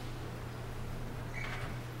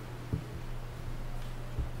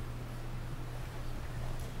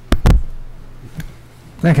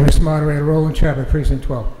 Thank you, Mr. Moderator. Roland Chappett, Precinct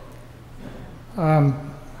 12.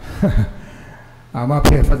 I'm up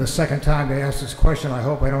here for the second time to ask this question. I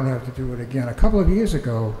hope I don't have to do it again. A couple of years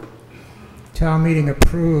ago, town meeting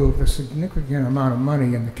approved a significant amount of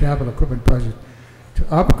money in the capital equipment budget to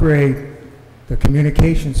upgrade the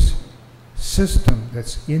communications system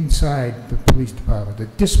that's inside the police department, the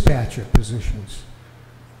dispatcher positions.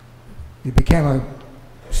 It became a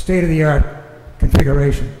state-of-the-art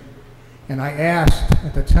configuration. And I asked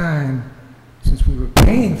at the time, since we were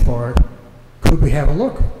paying for it, could we have a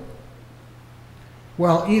look?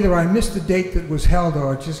 Well, either I missed the date that was held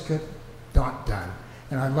or it just got not done.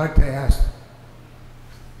 And I'd like to ask,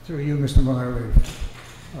 through you, Mr. Moderator,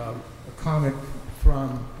 a comment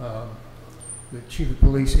from the Chief of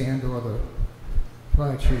Police and or the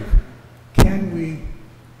Fire Chief. Can we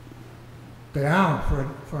go down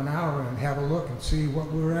for an hour and have a look and see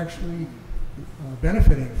what we're actually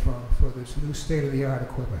benefiting from for this new state-of-the-art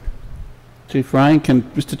equipment? Chief Ryan, can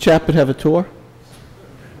Mr. Chappett have a tour?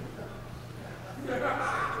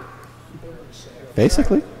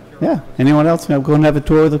 Basically, yeah. Anyone else go and have a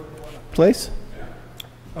tour of the place?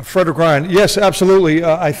 Frederick Ryan, yes, absolutely.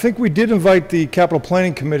 I think we did invite the Capital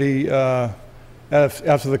Planning Committee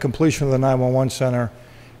after the completion of the 911 center,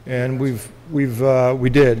 and we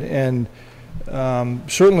did. And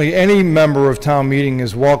certainly any member of town meeting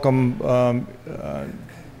is welcome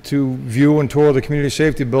to view and tour the community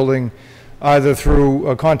safety building, either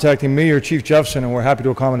through contacting me or Chief Jefferson, and we're happy to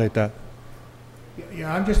accommodate that.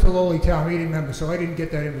 Yeah, I'm just a lowly town meeting member, so I didn't get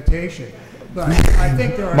that invitation. But I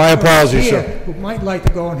think there are My folks apologies, here sir. who might like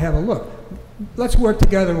to go and have a look. Let's work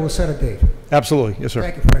together and we'll set a date. Absolutely, yes, sir.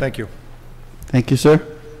 Thank you, Fred. Thank you. Thank you, sir.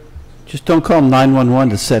 Just don't call 911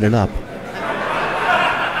 to set it up.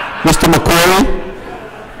 Mr. McCoy?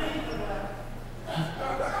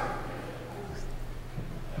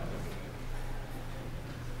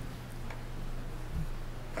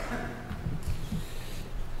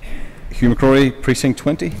 Hugh McCrory, Precinct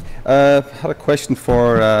 20. Had a question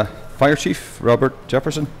for Fire Chief Robert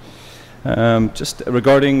Jefferson. Just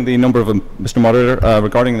regarding the number of, Mr. Moderator,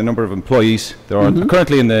 regarding the number of employees there are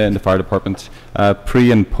currently in the fire department,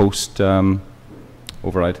 pre and post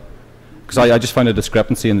override. Because I just found a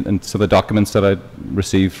discrepancy in some of the documents that I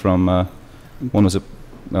received from, one was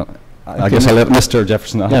I guess I'll let Mr.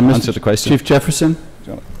 Jefferson answer the question. Chief Jefferson?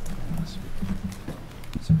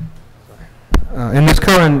 In this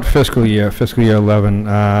current fiscal year 11,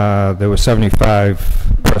 there were 75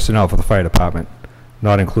 personnel for the fire department,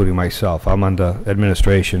 not including myself. I'm under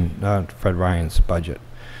administration, Fred Ryan's budget.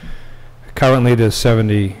 Currently, there's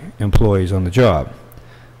 70 employees on the job.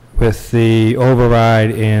 With the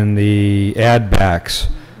override and the add-backs,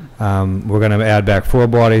 we're going to add back 4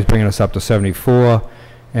 bodies, bringing us up to 74.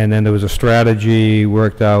 And then there was a strategy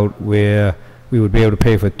worked out where we would be able to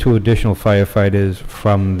pay for 2 additional firefighters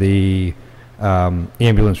from the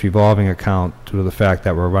ambulance revolving account due to the fact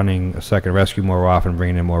that we're running a second rescue more often,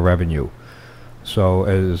 bringing in more revenue. So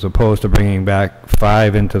as opposed to bringing back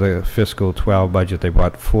 5 into the fiscal 12 budget, they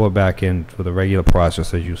brought 4 back in for the regular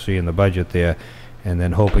process, as you see in the budget there, and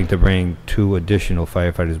then hoping to bring 2 additional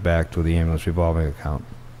firefighters back to the ambulance revolving account.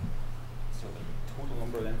 So the total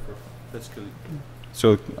number then for fiscal...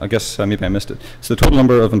 So I guess maybe I missed it. So the total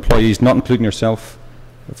number of employees, not including yourself,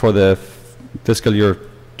 for the fiscal year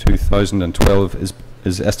 2012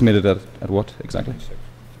 is estimated at what exactly?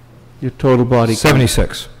 Your total body...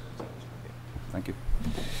 76. Thank you.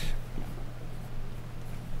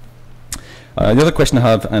 The other question I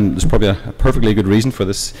have, and there's probably a perfectly good reason for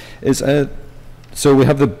this, is so we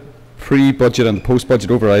have the pre-budget and the post-budget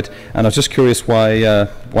override, and I was just curious why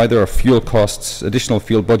there are fuel costs, additional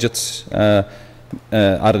fuel budgets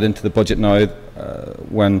added into the budget now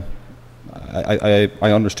when I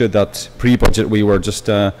understood that pre-budget we were just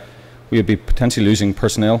we would be potentially losing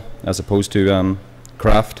personnel as opposed to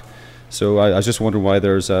craft. So I was just wondering why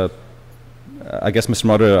there's I guess, Mr.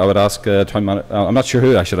 Moderator, I would ask I'm not sure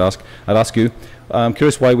who I should ask. I'd ask you. I'm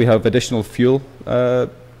curious why we have additional fuel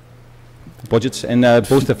budgets in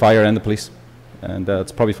both the fire and the police, and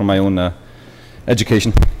it's probably from my own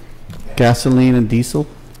education. Gasoline and diesel?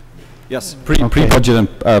 Yes, pre-budget and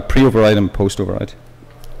pre-override and post-override.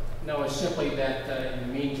 No, it's simply that in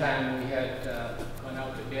the meantime we had gone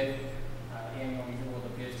out to bid, annual renewal of the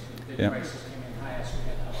bids, the bid prices came in higher, so we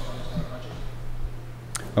had to update our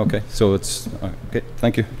budget. Okay, so it's okay.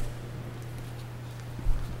 Thank you.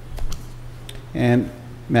 And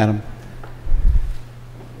Madam.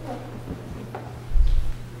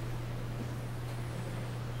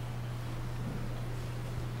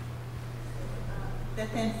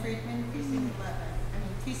 Beth Friedman, Precinct 11,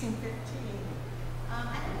 Precinct 15. I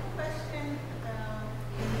have a question about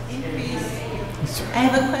the increase. I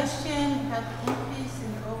have a question about the increase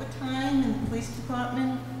in overtime in the police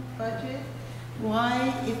department budget. Why,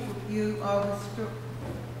 if you are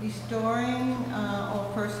restoring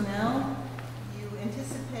all personnel, you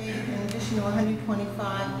anticipate an additional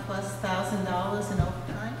 $125 plus $1,000 in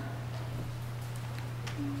overtime?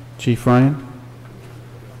 Chief Ryan?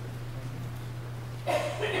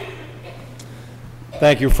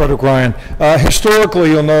 Thank you, Frederick Ryan. Historically,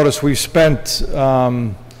 you'll notice we've spent in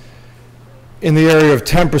the area of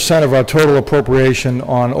 10% of our total appropriation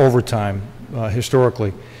on overtime,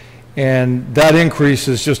 historically. And that increase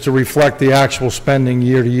is just to reflect the actual spending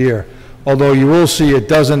year to year. Although you will see it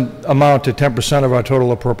doesn't amount to 10% of our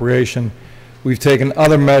total appropriation, we've taken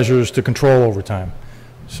other measures to control overtime.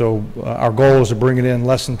 So our goal is to bring it in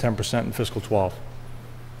less than 10% in fiscal 12.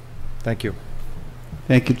 Thank you.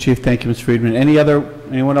 Thank you, Chief. Thank you, Ms. Friedman.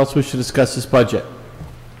 Anyone else wish to discuss this budget?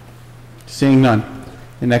 Seeing none.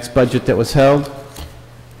 The next budget that was held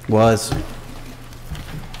was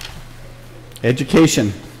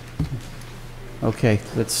education. Okay,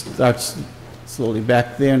 let's start slowly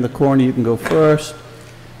back there in the corner. You can go first.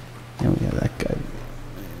 And we have that guy,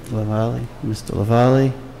 Lavalley, Mr.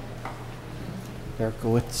 Lavalley,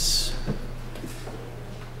 Berkowitz.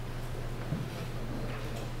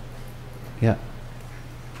 Yeah.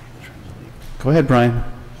 Go ahead, Brian,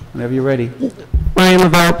 whenever you're ready. Brian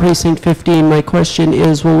Lavelle, Precinct 15. My question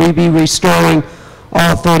is, will we be restoring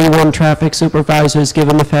all 31 traffic supervisors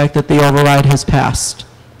given the fact that the override has passed?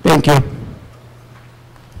 Thank you.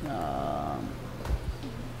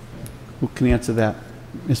 Who can answer that?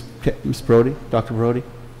 Ms. Brody, Dr. Brody?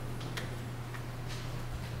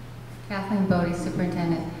 Kathleen Bodie,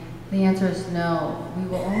 Superintendent. The answer is no. We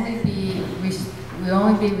will only be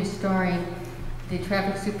restoring the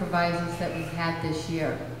traffic supervisors that we had this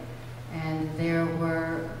year. And there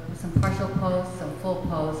were some partial posts, some full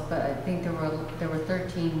posts, but I think there were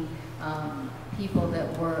 13 people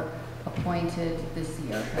that were appointed this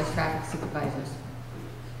year as traffic supervisors.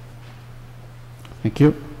 Thank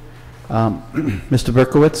you. Mr.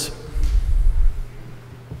 Berkowitz?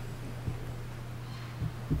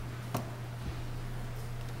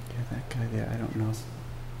 Yeah, that guy there, I don't know.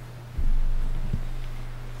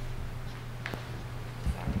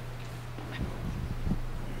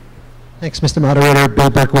 Thanks, Mr. Moderator. Bill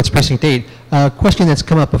Berkowitz, Precinct 8. Question that's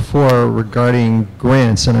come up before regarding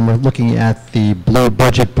grants, and I'm looking at the blue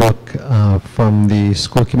budget book from the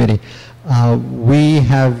school committee. We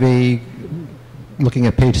have looking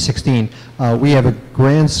at page 16, we have a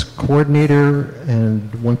grants coordinator,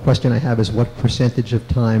 and one question I have is what percentage of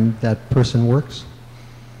time that person works?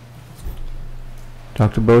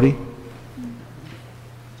 Dr. Bodie?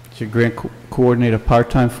 Is your grant coordinator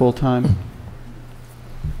part-time, full-time?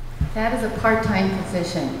 That is a part-time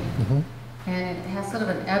position, and it has sort of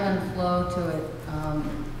an ebb and flow to it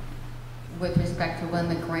with respect to when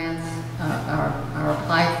the grants are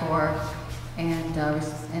applied for, and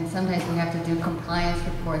sometimes we have to do compliance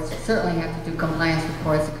reports. Certainly have to do compliance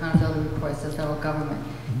reports, accountability reports to the federal government,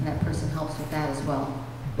 and that person helps with that as well.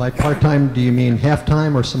 By part-time, do you mean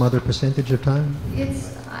half-time or some other percentage of time?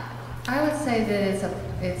 I would say that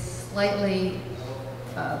it's slightly.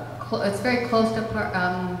 It's very close to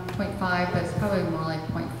 0.5, but it's probably more like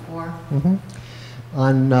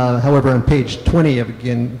 0.4. However, on page 20 of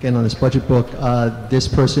again on this budget book, this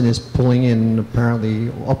person is pulling in apparently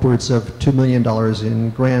upwards of $2 million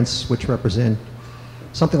in grants, which represent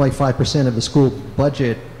something like 5% of the school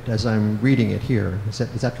budget, as I'm reading it here. Is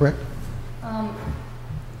that correct?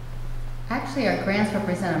 Actually, our grants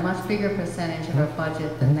represent a much bigger percentage of our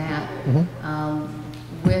budget than that.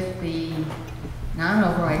 With the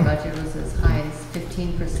non-override budget was as high as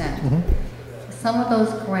 15%. Some of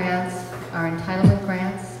those grants are entitlement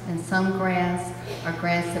grants, and some grants are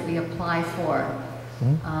grants that we apply for.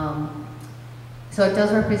 So it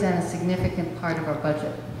does represent a significant part of our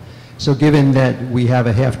budget. So given that we have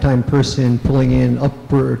a half-time person pulling in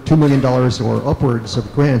 $2 million or upwards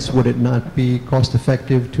of grants, would it not be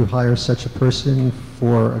cost-effective to hire such a person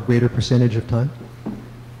for a greater percentage of time?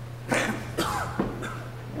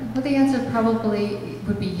 Well, the answer probably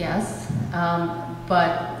would be yes,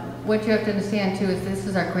 but what you have to understand too is this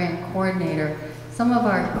is our grant coordinator. Some of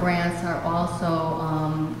our grants are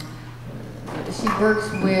also, she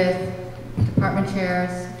works with department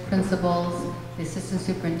chairs, principals, the assistant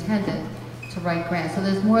superintendent to write grants. So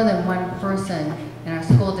there's more than one person in our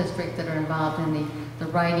school district that are involved in the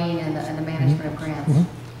writing and the management of grants.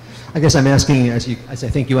 I guess I'm asking, as I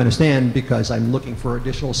think you understand, because I'm looking for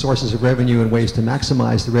additional sources of revenue and ways to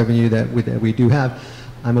maximize the revenue that we do have.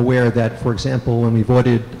 I'm aware that, for example, when we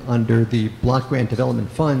voted under the block grant development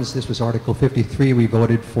funds, this was Article 53, we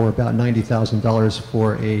voted for about $90,000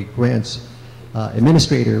 for a grants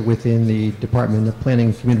administrator within the Department of Planning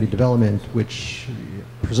and Community Development, which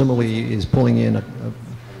presumably is pulling in a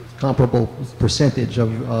comparable percentage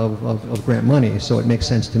of grant money. So it makes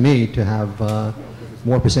sense to me to have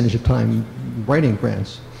more percentage of time writing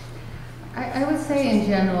grants. I would say in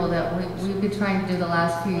general that we've been trying to do the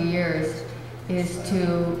last few years is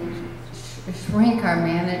to shrink our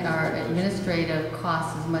administrative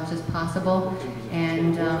costs as much as possible.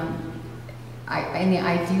 And in the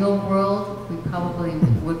ideal world, we probably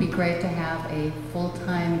would be great to have a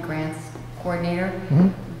full-time grants coordinator.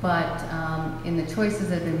 But in the choices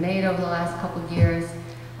that have been made over the last couple of years,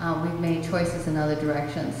 we've made choices in other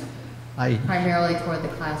directions. Primarily toward the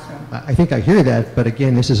classroom. I think I hear that, but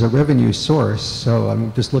again, this is a revenue source, so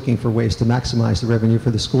I'm just looking for ways to maximize the revenue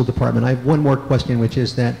for the school department. I have one more question, which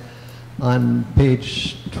is that on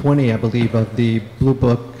page 20, I believe, of the Blue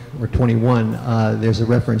Book, or 21, there's a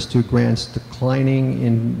reference to grants declining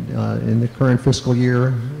in the current fiscal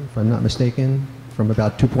year, if I'm not mistaken, from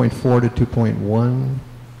about 2.4 to 2.1.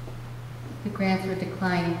 The grants were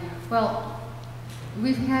declining. Well,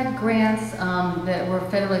 We've had grants that were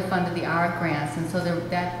federally funded, the ARC grants, and so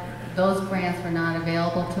those grants were not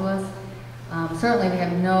available to us. Certainly, we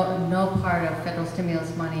have no part of federal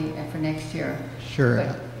stimulus money for next year. Sure.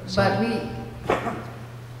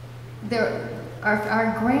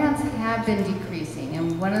 Our grants have been decreasing,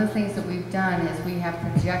 and one of the things that we've done is we have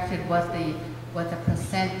projected what the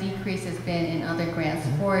percent decrease has been in other grants.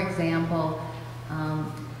 For example,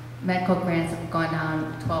 medical grants have gone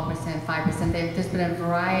down 12%, 5%. There's been a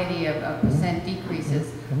variety of percent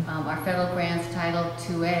decreases. Our federal grants, Title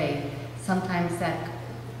IIA, sometimes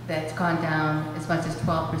that's gone down as much as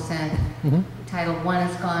 12%. Title I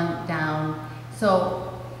has gone down.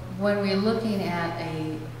 So when we're looking at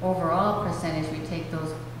a overall percentage, we take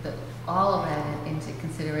all of that into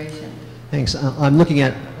consideration. Thanks. I'm looking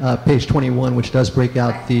at page 21, which does break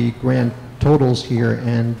out the grand totals here,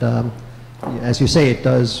 and as you say, it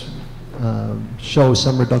does show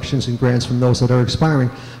some reductions in grants from those that are expiring.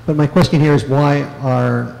 But my question here is why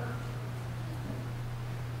are...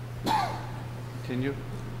 Continue.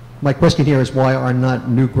 My question here is why are not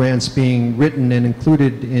new grants being written and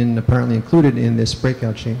apparently included in this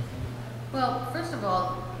breakout sheet? Well, first of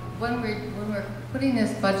all, when we're putting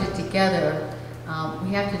this budget together,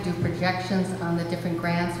 we have to do projections on the different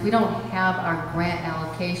grants. We don't have our grant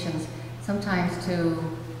allocations sometimes to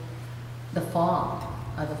the fall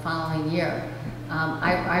of the following year.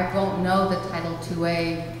 I won't know the Title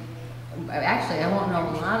IIA. Actually, I won't know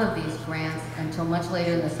a lot of these grants until much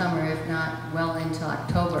later in the summer, if not well into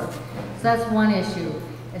October. So that's one issue.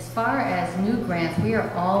 As far as new grants, we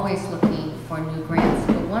are always looking for new grants.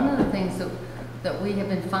 But one of the things that we have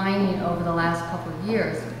been finding over the last couple of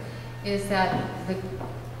years is that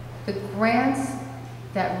the grants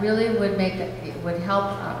that really would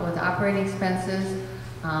help with operating expenses,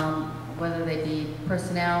 whether they be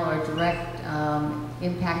personnel or direct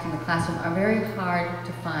impact in the classroom, are very hard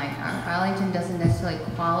to find. Arlington doesn't necessarily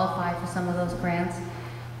qualify for some of those grants,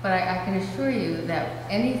 but I can assure you that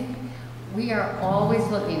we are always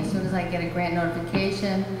looking. As soon as I get a grant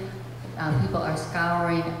notification, people are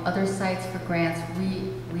scouring other sites for grants.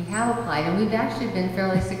 We have applied, and we've actually been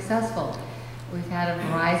fairly successful. We've had a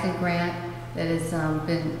Verizon grant that has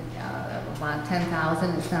been about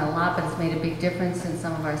 $10,000. It's not a lot, but it's made a big difference in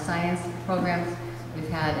some of our science programs. We've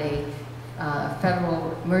had a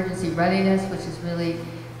federal emergency readiness, which is really,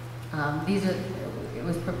 it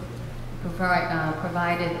was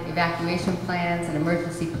provided evacuation plans and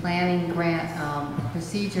emergency planning grant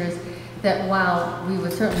procedures that while we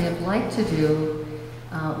would certainly have liked to do,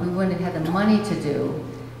 we wouldn't have had the money to do.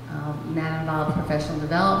 And that involved professional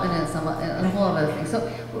development and a whole of other things.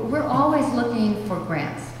 So we're always looking for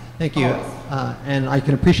grants. Thank you. And I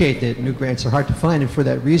can appreciate that new grants are hard to find, and for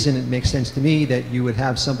that reason it makes sense to me that you would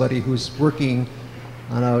have somebody who's working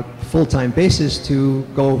on a full-time basis to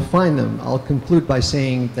go find them. I'll conclude by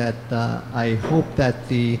saying that I hope that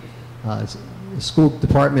the school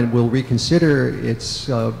department will reconsider its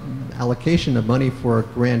allocation of money for a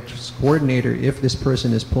grants coordinator if this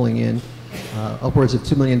person is pulling in upwards of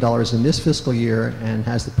 $2 million in this fiscal year and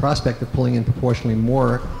has the prospect of pulling in proportionally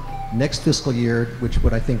more next fiscal year, which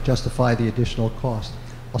would, I think, justify the additional cost.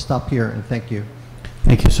 I'll stop here and thank you.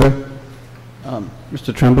 Thank you, sir.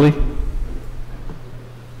 Mr. Tremblay.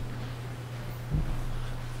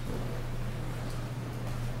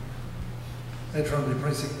 Ed Tremblay,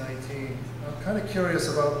 Precinct 19. I'm kind of curious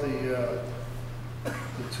about the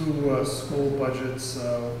two school budgets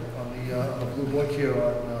on the blue book here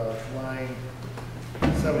on line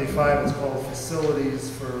 75. It's called facilities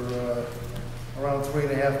for around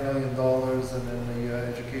 $3.5 million, and then the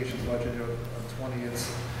education budget on 20 is,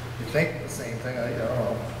 you think the same thing, I don't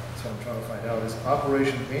know, that's what I'm trying to find out, is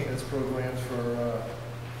operation maintenance programs for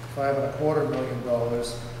 $5.25 million.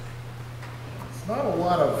 It's not a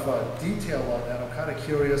lot of detail on that. I'm kind of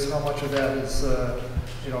curious how much of that is,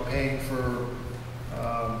 paying for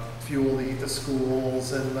fuel to eat the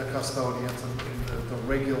schools and the custodians and the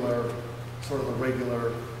regular, sort of the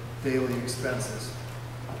regular daily expenses.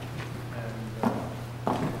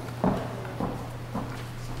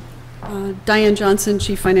 Diane Johnson,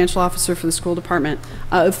 Chief Financial Officer for the school department.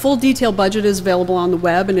 A full detailed budget is available on the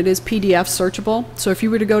web, and it is PDF searchable. So if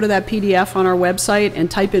you were to go to that PDF on our website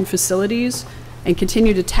and type in facilities and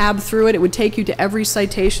continue to tab through it, it would take you to every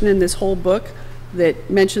citation in this whole book that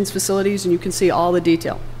mentions facilities, and you can see all the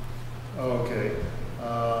detail. Okay.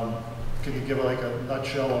 Can you give like a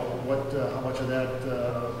nutshell of what, how much of that,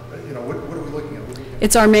 what are we looking at?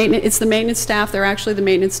 It's our maintenance. It's the maintenance staff. They're actually the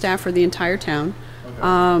maintenance staff for the entire town.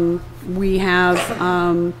 Okay. We have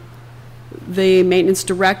the maintenance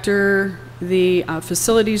director, the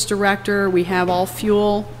facilities director. We have all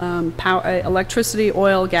fuel, electricity,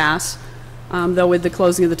 oil, gas, though with the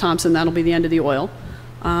closing of the Thompson, that'll be the end of the oil.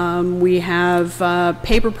 We have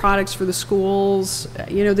paper products for the schools.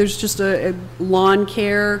 You know, there's just a lawn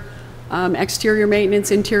care, exterior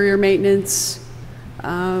maintenance, interior maintenance,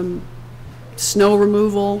 snow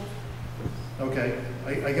removal. Okay,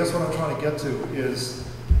 I guess what I'm trying to get to is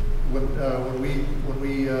when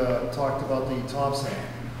we talked about the Thompson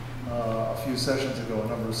a few sessions ago, a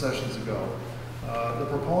number of sessions ago, the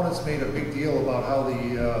proponents made a big deal about how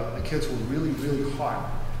the kids were really, really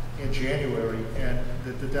hot in January, and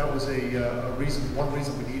that was a reason, one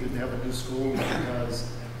reason we needed to have a new school,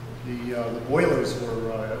 because the boilers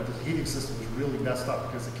were, the heating system was really messed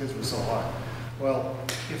up because the kids were so hot. Well,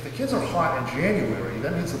 if the kids are hot in January,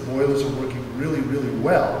 that means the boilers are working really, really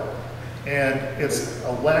well, and it's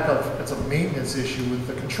it's a maintenance issue with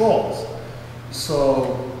the controls.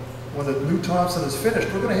 So when the new Thompson is finished,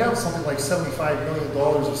 we're going to have something like $75 million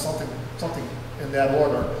or something in that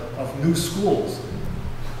order of new schools.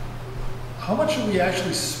 How much are we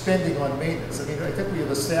actually spending on maintenance? I mean, I think we have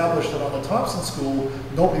established that on the Thompson School,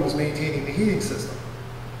 nobody was maintaining the heating system.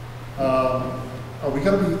 Are we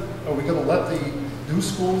going to let the new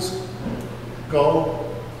schools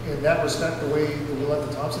go in that respect the way that we let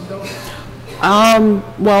the Thompson go?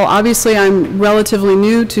 Well, obviously I'm relatively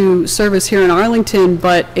new to service here in Arlington,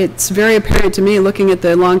 but it's very apparent to me, looking at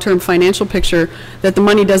the long-term financial picture, that the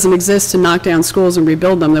money doesn't exist to knock down schools and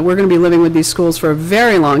rebuild them, that we're going to be living with these schools for a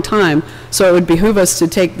very long time, so it would behoove us to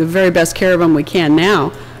take the very best care of them we can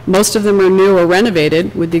now. Most of them are new or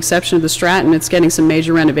renovated, with the exception of the Stratton. It's getting some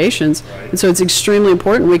major renovations, and so it's extremely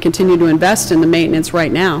important we continue to invest in the maintenance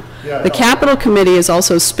right now. The Capital Committee is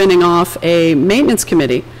also spinning off a maintenance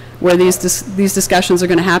committee, where these discussions are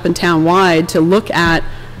going to happen town-wide to look at,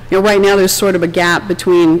 you know, right now there's sort of a gap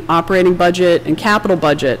between operating budget and capital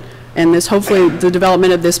budget, and this, hopefully the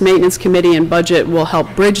development of this maintenance committee and budget will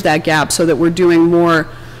help bridge that gap so that we're doing more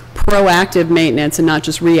proactive maintenance and not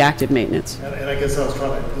just reactive maintenance. And I guess that's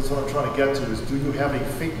what I'm trying to get to is, do you have a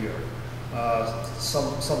figure,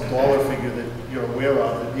 some dollar figure that you're aware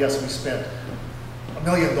of, that yes, we spent $1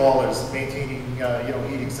 million maintaining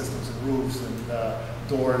heating systems and roofs and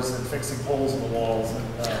doors and fixing holes in the walls?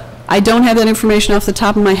 And, I don't have that information off the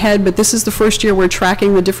top of my head, but this is the first year we're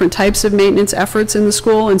tracking the different types of maintenance efforts in the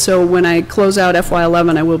school, and so when I close out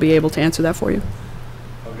FY11, I will be able to answer that for you.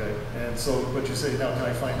 Okay, and so what you say now, can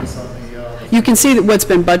I find this on the... You can see that what's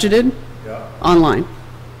been budgeted online,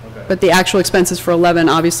 okay. But the actual expenses for 11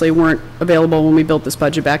 obviously weren't available when we built this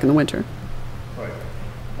budget back in the winter. Right.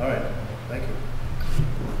 All right. Thank you.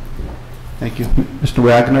 Thank you. Mr.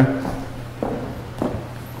 Wagner?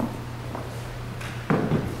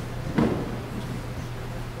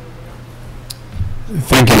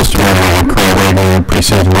 Thank you, Mr. Mayor. Carl Wagner,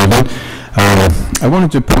 Precinct 11. I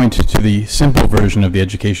wanted to point to the simple version of the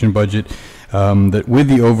education budget, that with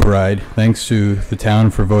the override, thanks to the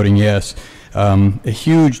town for voting yes, a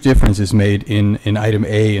huge difference is made in item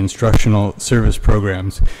A, instructional service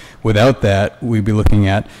programs. Without that, we'd be looking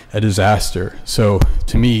at a disaster. So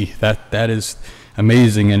to me, that is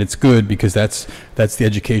amazing, and it's good because that's the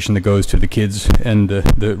education that goes to the kids and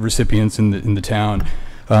the recipients in the town.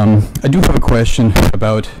 I do have a question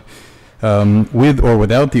about with or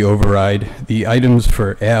without the override, the items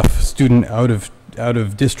for F, student out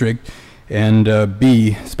of district, and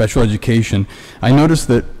B, special education. I noticed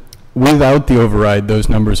that without the override, those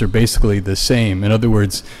numbers are basically the same. In other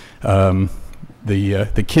words,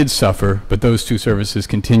 the kids suffer, but those two services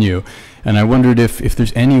continue. And I wondered if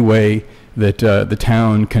there's any way that the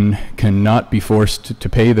town can not be forced to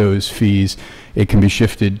pay those fees. It can be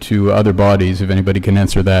shifted to other bodies, if anybody can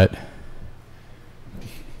answer that.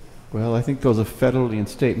 Well, I think those are federally and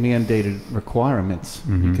state mandated requirements.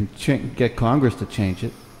 Mm-hmm. You can get Congress to change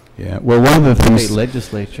it. Yeah, well, one of the things, state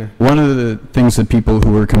legislature. one of the things that people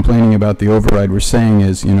who were complaining about the override were saying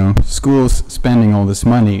is, you know, schools spending all this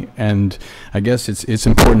money, and I guess it's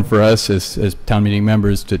important for us as town meeting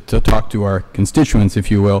members to talk to our constituents,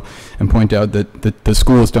 if you will, and point out that the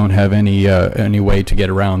schools don't have any way to get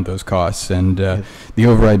around those costs, and the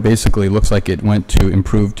override basically looks like it went to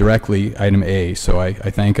improve directly item A, so I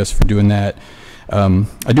thank us for doing that.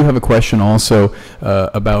 I do have a question also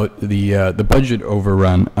about the budget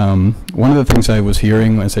overrun. One of the things I was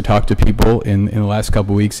hearing as I talked to people in the last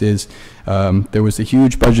couple of weeks is there was a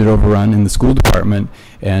huge budget overrun in the school department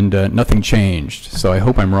and nothing changed. So I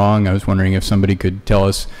hope I'm wrong. I was wondering if somebody could tell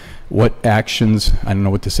us what actions, I don't know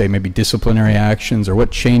what to say, maybe disciplinary actions, or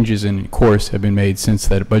what changes in course have been made since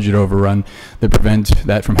that budget overrun that prevent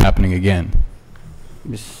that from happening again.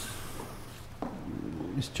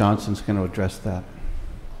 Ms. Johnson's going to address that.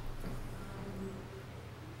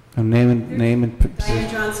 Name and position.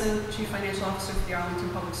 Diane Johnson, Chief Financial Officer for the Arlington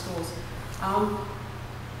Public Schools.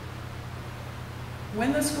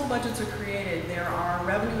 When the school budgets are created, there are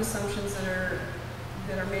revenue assumptions that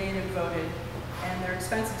are made and voted, and there are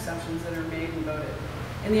expense assumptions that are made and voted.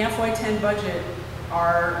 In the FY10 budget,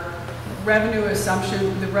 our revenue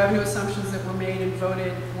assumptions that were made and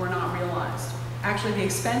voted were not realized. Actually, the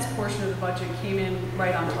expense portion of the budget came in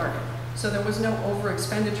right on target. So there was no over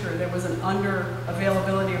expenditure, there was an under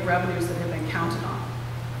availability of revenues that had been counted on.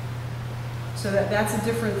 So that's a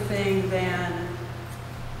different thing than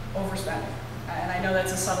overspending. And I know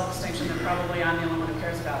that's a subtle distinction that probably I'm the only one who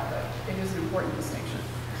cares about, but it is an important distinction.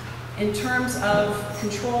 In terms of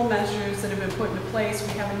control measures that have been put into place,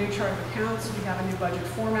 we have a new chart of accounts, we have a new budget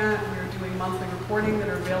format, we're doing monthly reporting that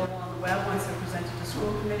are available on the web once they're presented to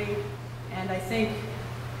school committee. And I think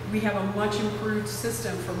we have a much improved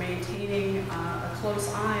system for maintaining a close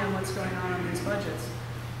eye on what's going on in these budgets.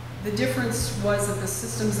 The difference was that the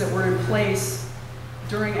systems that were in place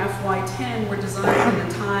during FY10 were designed at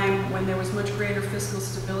a time when there was much greater fiscal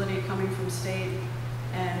stability coming from state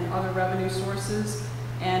and other revenue sources,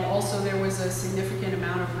 and also there was a significant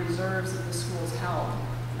amount of reserves that the schools held.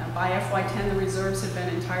 Now, by FY10, the reserves had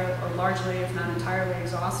been entirely, or largely, if not entirely,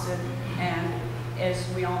 exhausted, and as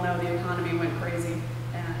we all know, the economy went crazy,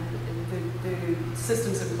 and the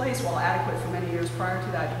systems in place, while adequate for many years prior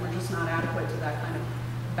to that, were just not adequate to that kind of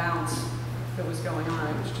bounce that was going on.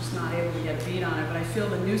 It was just not able to get a beat on it, but I feel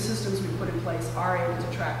the new systems we put in place are able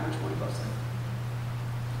to track much more closely.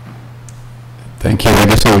 Thank you. I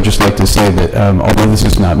guess I would just like to say that although this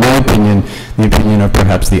is not my opinion, the opinion of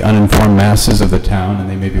perhaps the uninformed masses of the town, and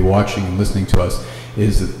they may be watching and listening to us,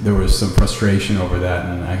 is that there was some frustration over that,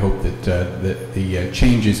 and I hope that, that the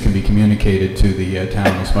changes can be communicated to the town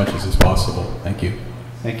as much as is possible. Thank you.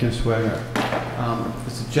 Thank you, Mr. Wagner.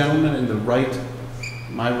 There's a gentleman in the right,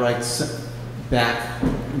 my right back,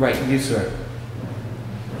 right, you, sir.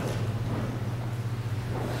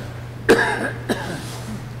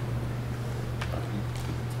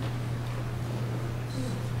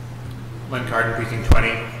 Len Carden, Precinct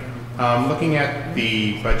 20. Looking at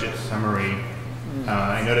the budget summary,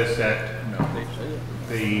 I noticed that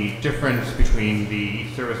the difference between the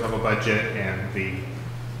service level budget and the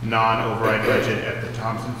non-override budget at the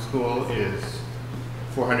Thompson School is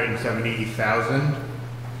 $470,000.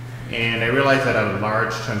 And I realize that a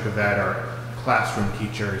large chunk of that are classroom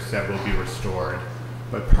teachers that will be restored.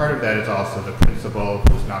 But part of that is also the principal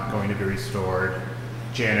who's not going to be restored,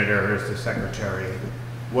 janitors, the secretary.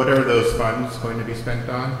 What are those funds going to be spent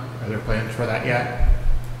on? Are there plans for that yet?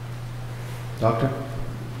 Doctor?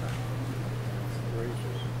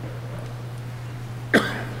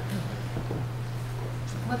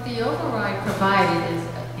 What the override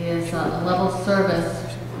provided is a level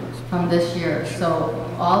service from this year.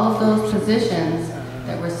 So all of those positions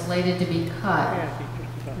that were slated to be cut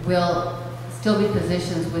will still be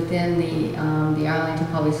positions within the Arlington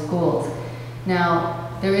Public Schools. Now,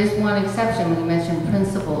 there is one exception when you mentioned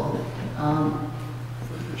principal.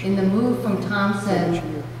 In the move from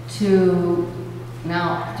Thompson to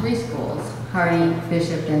now 3 schools, Hardy,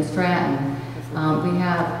 Bishop, and Stratton, we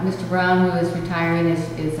have Mr. Brown, who is retiring,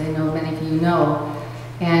 as I know many of you know,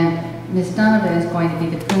 and Ms. Donovan is going to be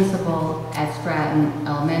the principal at Stratton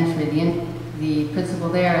Elementary, the principal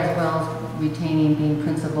there, as well as retaining being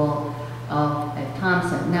principal at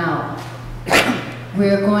Thompson. Now,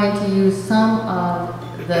 we're going to use some of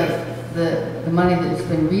the money that's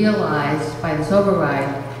been realized by this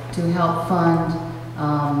override to help fund,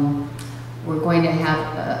 we're going to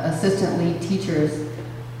have assistant lead teachers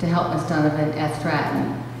to help Ms. Donovan at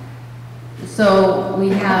Stratton. So we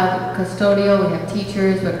have custodial, we have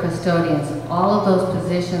teachers, we have custodians. All of those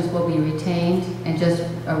positions will be retained and just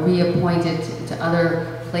reappointed to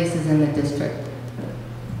other places in the district.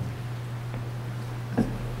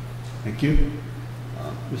 Thank you.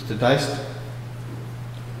 Mr. Deist?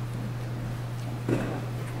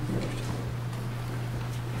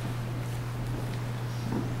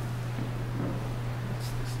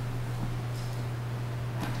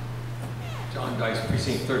 John Dice,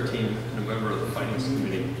 Precinct 13, and a member of the Finance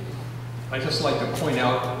Committee. I'd just like to point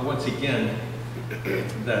out once again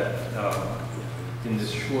that in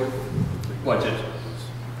this short budget,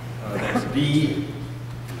 that's B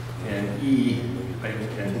and E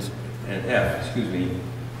and F, excuse me,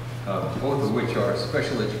 both of which are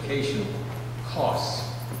special education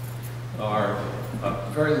costs, are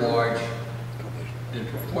very large in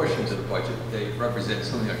proportion to the budget. They represent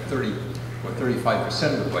something like 30 or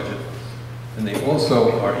 35% of the budget. And they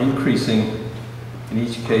also are increasing, in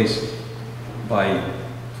each case, by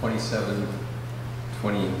 26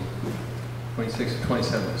 to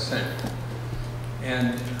 27%.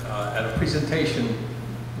 And at a presentation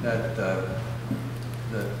that the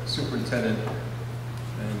superintendent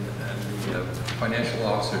and the financial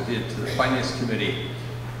officer did to the finance committee,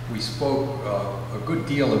 we spoke a good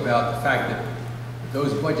deal about the fact that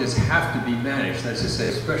those budgets have to be managed. That's to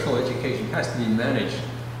say, special education has to be managed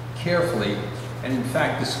carefully. And in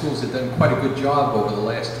fact, the schools have done quite a good job over the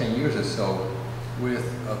last 10 years or so with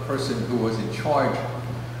a person who was in charge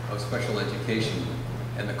of special education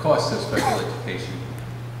and the costs of special education.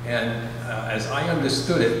 And as I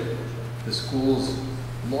understood it, the schools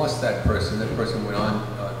lost that person. That person went on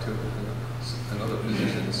to another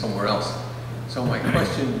position somewhere else. So my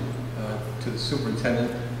question to the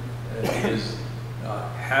superintendent is,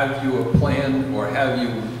 have you a plan, or have you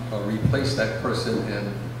replaced that person,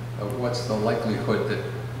 and what's the likelihood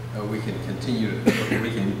that we can continue,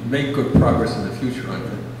 we can make good progress in the future on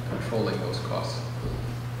controlling those costs?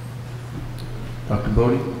 Dr.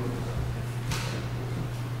 Bodie?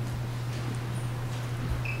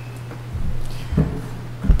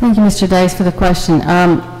 Thank you, Mr. Dice, for the question.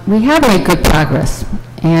 We have made good progress,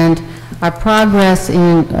 and our progress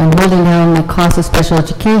in holding down the cost of special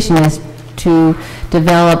education is to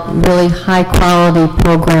develop really high-quality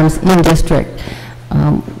programs in district.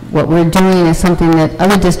 What we're doing is something that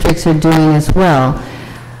other districts are doing as well.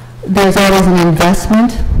 There's always an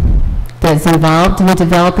investment that's involved in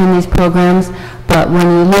developing these programs, but when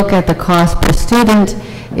you look at the cost per student,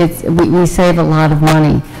 we save a lot of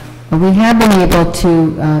money. We have been able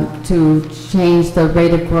to change the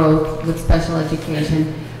rate of growth with special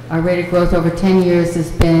education. Our rate of growth over 10 years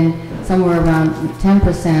has been somewhere around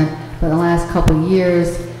 10%, but the last couple of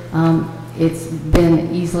years, it's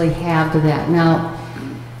been easily halved of that. Now,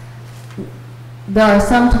 there are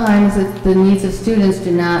some times that the needs of students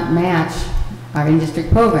do not match our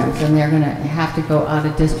in-district programs, and they're going to have to go out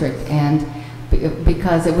of district, and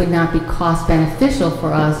because it would not be cost beneficial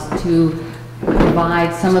for us to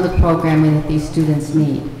provide some of the programming that these students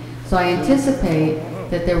need. So I anticipate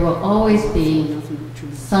that there will always be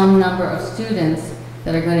some number of students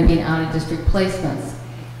that are going to be in out-of-district placements.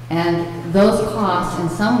 And those costs, in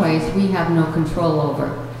some ways, we have no control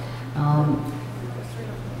over.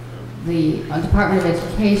 The Department of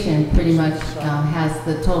Education pretty much has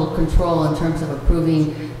the total control in terms of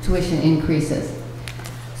approving tuition increases.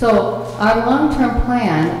 So our long-term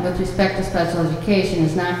plan with respect to special education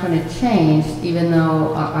is not going to change, even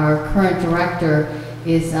though our current director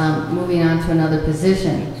is moving on to another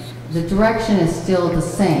position. The direction is still the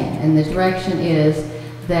same, and the direction is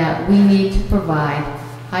that we need to provide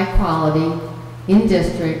high-quality,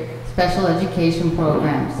 in-district special education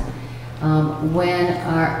programs.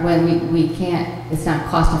 When we can't, it's not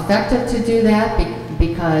cost-effective to do that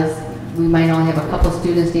because we might only have a couple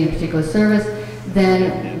students need a particular service,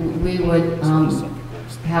 then we would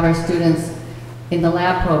have our students in the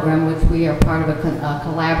lab program, which we are part of a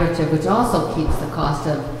collaborative, which also keeps the cost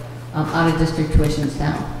of out-of-district tuitions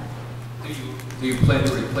down. Do you plan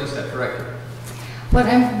to replace that director? What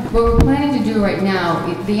we're planning to do right now,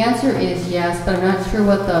 the answer is yes, but I'm not sure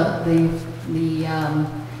what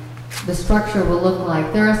the structure will look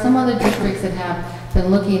like. There are some other districts that have been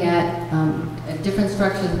looking at different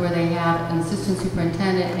structures where they have an assistant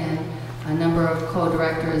superintendent and a number of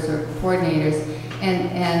co-directors or coordinators,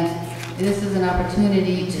 and this is an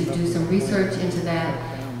opportunity to do some research into that.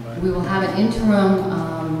 We will have an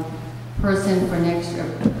interim person for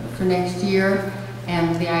next year,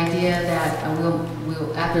 and the idea that we'll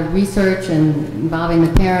after research and involving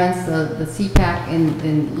the parents, the CPAC,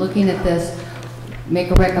 in looking at this,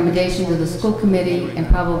 make a recommendation to the school committee and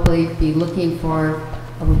probably be looking for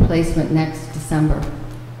a replacement next December.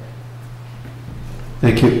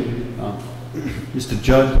 Thank you. Mr.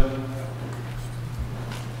 Judd?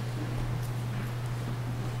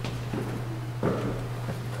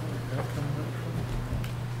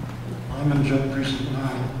 I'm in Judd Precinct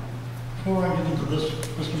 9. Before I get into this,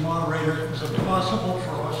 Mr. Moderator, is it possible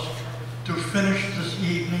for us to finish this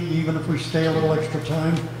evening even if we stay a little extra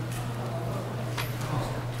time?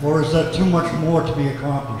 Or is that too much more to be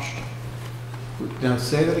accomplished? Now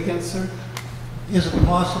say that again, sir? Is it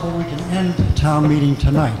possible we can end the town meeting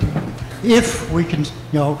tonight? If we can,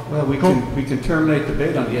 well, we can terminate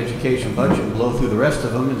debate on the education budget and blow through the rest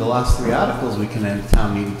of them. In the last 3 articles, we can end the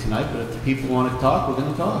town meeting tonight, but if the people want to talk, we're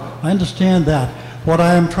going to talk. I understand that. What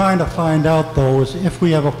I am trying to find out, though, is if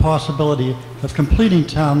we have a possibility of completing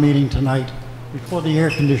town meeting tonight before the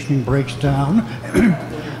air conditioning breaks down.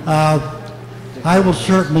 I will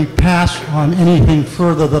certainly pass on anything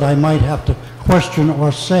further that I might have to question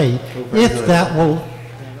or say, if that will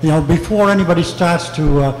you know, before anybody starts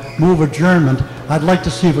to move adjournment, I'd like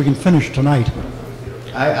to see if we can finish tonight.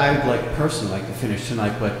 I'd personally like to finish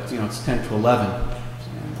tonight, but, you know, it's 10 to 11.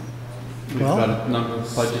 We've got a number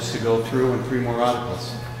of budgets to go through and 3 more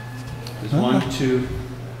articles. There's 1, 2,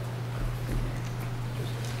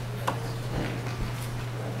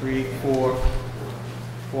 3, 4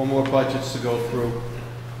 more budgets to go through.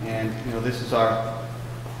 And, you know, this is our,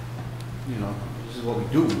 you know, this is what we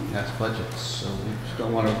do when we pass budgets. So we just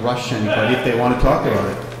don't want to rush anybody if they want to talk about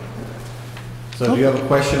it. So do you have a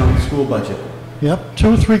question on the school budget? Yep,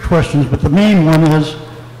 2 or 3 questions, but the main one is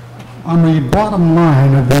on the bottom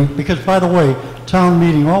line of the, because by the way, town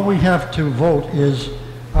meeting, all we have to vote is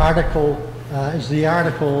the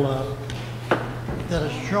article that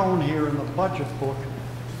is shown here in the budget book,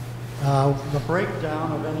 the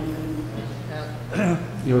breakdown of anything at...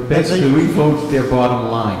 You know, basically, we vote their bottom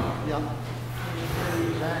line. Yep.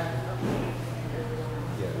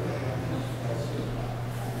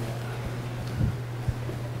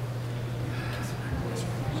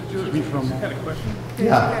 Excuse me from...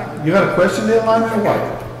 Yeah. You got a question there, Lyman, or what?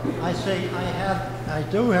 I say I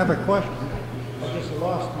do have a question. I just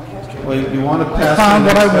lost my question. Well, you want to pass I found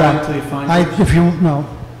the what next I item want. until you find it? If you know,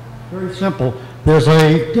 very simple. There's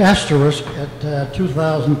a asterisk at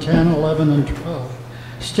 2010, 11, and 12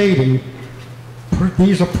 stating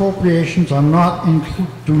these appropriations are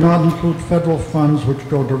do not include federal funds which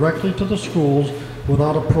go directly to the schools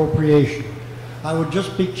without appropriation. I would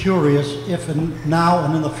just be curious if now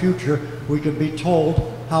and in the future we could be told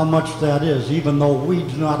how much that is, even though we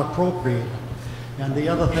do not appropriate it. And the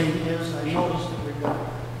other thing is, I noticed that we've got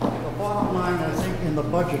the bottom line, I think, in the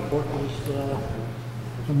budget book is,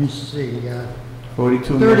 let me see,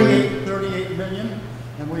 42 million. 38 million,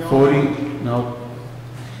 and we 40, no.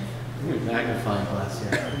 Magnifying glass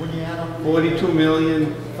here. When you add up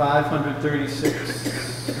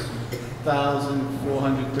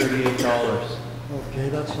 42,536,438. Okay,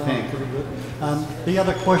 that sounds pretty good. The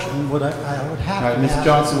other question I would have All right, to Ms. ask-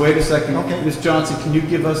 Johnson, wait a second. Okay. Ms. Johnson, can you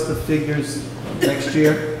give us the figures next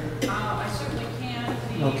year? I certainly can.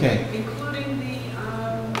 Okay. Including the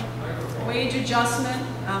wage adjustment,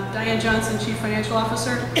 Diane Johnson, Chief Financial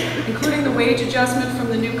Officer, including the wage adjustment from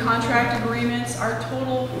the new contract agreements, our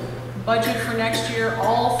total budget for next year,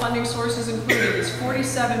 all funding sources included, is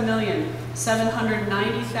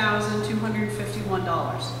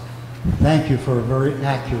 $47,790,251. Thank you for a very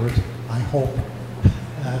accurate, I hope.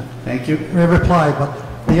 Thank you. Reply, but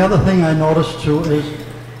the other thing I noticed too is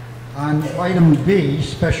on item B,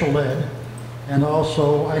 special ed, and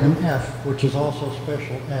also item F, which is also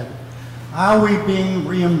special ed. Are we being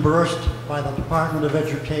reimbursed by the Department of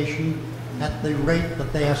Education at the rate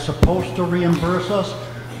that they are supposed to reimburse us?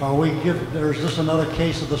 Or is this another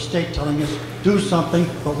case of the state telling us, do something,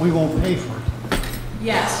 but we won't pay for it?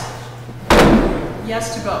 Yes.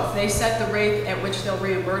 Yes to both. They set the rate at which they'll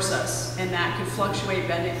reimburse us, and that can fluctuate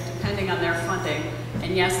depending on their funding.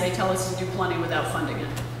 And yes, they tell us to do plenty without funding it.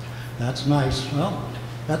 That's nice. Well,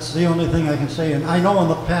 that's the only thing I can say. And I know in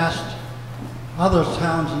the past, other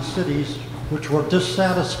towns and cities which were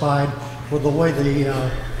dissatisfied with the way the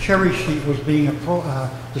cherry sheet was being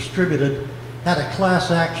distributed had a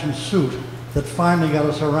class action suit that finally got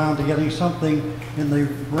us around to getting something in the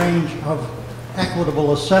range of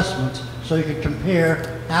equitable assessments so you could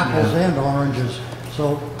compare apples and oranges.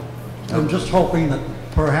 So I'm just hoping that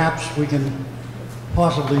perhaps we can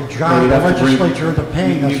possibly drive the legislature into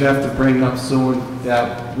paying us. You'd have to bring up soon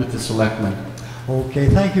that with the selectmen. Okay,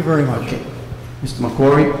 thank you very much. Okay. Mr.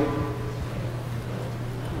 McCory?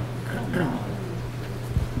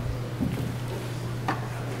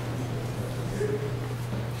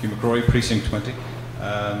 Hugh McCrory, Precinct 20.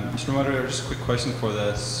 Mr. Moderator, just a quick question for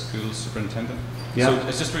the school superintendent. Yeah. So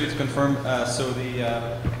it's just really to confirm, so the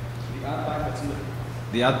add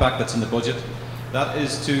back that's in the budget, that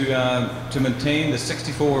is to maintain the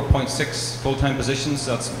 64.6 full-time positions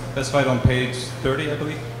that's specified on page 30, I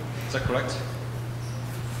believe. Is that correct?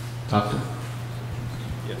 Doctor?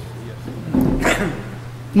 Yes.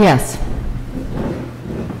 Yes.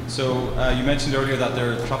 So you mentioned earlier that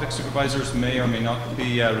their traffic supervisors may or may not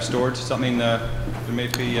be restored. Does that mean there may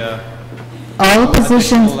be all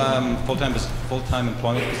positions, full-time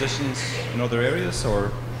employment positions in other areas,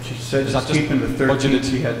 or she said is that just keeping the 13 budgeted?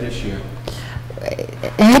 she had this year?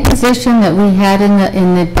 any position that we had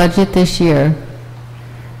in the budget this year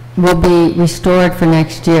will be restored for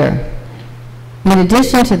next year. In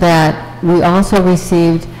addition to that, we also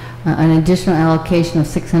received an additional allocation of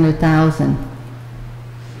 $600,000,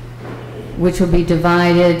 which will be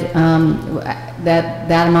divided.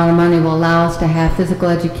 That amount of money will allow us to have physical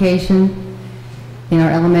education in our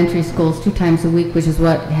elementary schools 2 times a week, which is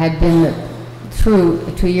what had been true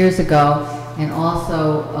 2 years ago, and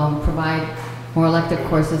also provide more elective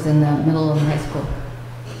courses in the middle and high school.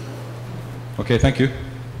 Okay, thank you.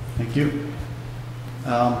 Thank you.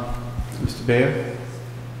 Mr. Bayer?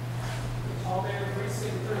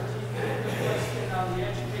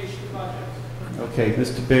 Okay,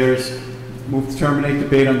 Mr. Bayer's moved to terminate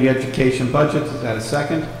debate on the education budget. Is that a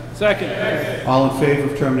second? Second. All in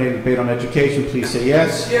favor of terminating debate on education, please say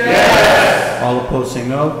yes. Yes. All opposed say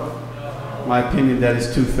no. My opinion, that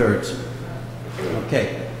is 2/3.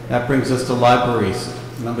 Okay, that brings us to libraries.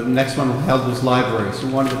 The next one held was libraries. Who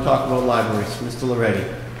wanted to talk about libraries? Mr. Loretti.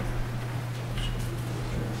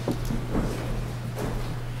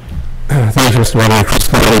 Thank you, Mr. Moderator. Chris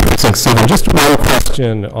Loretti, Precinct 7. Just one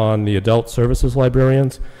question on the adult services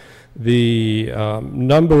librarians. The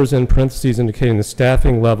numbers in parentheses indicating the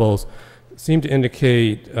staffing levels seem to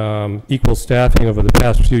indicate equal staffing over the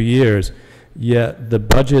past few years, yet the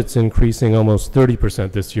budget's increasing almost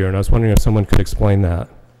 30% this year, and I was wondering if someone could explain that.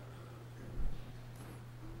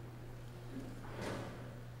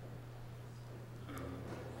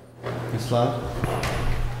 Ms. Loud?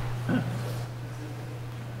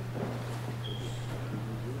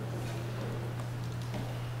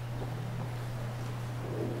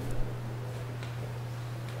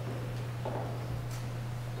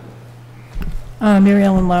 Mary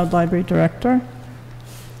Ellen Loud, Library Director.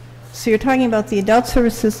 So you're talking about the adult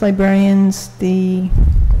services librarians, the...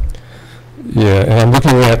 Yeah, and I'm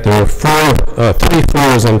looking at there are 3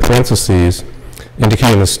 floors in parentheses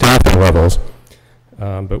indicating the staffing levels.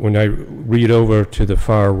 But when I read over to the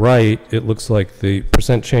far right, it looks like the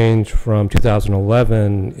percent change from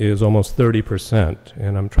 2011 is almost 30%,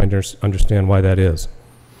 and I'm trying to understand why that is.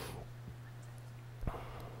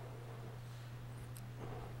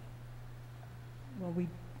 Well, I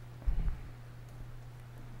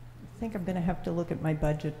think I'm going to have to look at my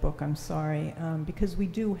budget book, I'm sorry, because we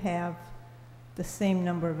do have the same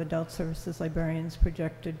number of adult services librarians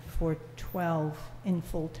projected for 12 in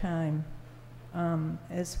full-time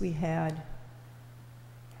as we had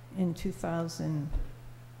in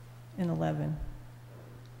 2011.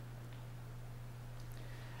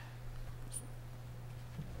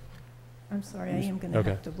 I'm sorry, I am going to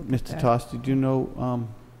have to look at that. Mr. Tosti, do you know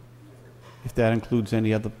if that includes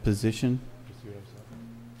any other position?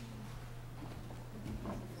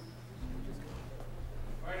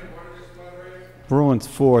 Bruins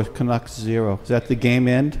 4, Canucks 0. Is that the game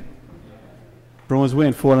end? Bruins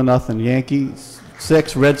win 4-0. Yankees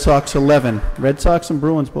 6, Red Sox 11. Red Sox and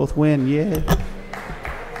Bruins both win. Yeah.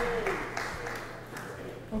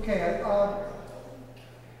 Okay.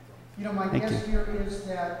 My guess here is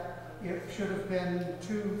that it should have been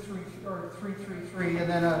 2, 3, or 3, 3, 3,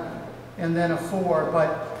 and then a 4.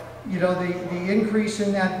 But the increase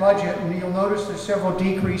in that budget, and you'll notice there's several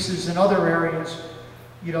decreases in other areas.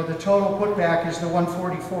 The total putback is the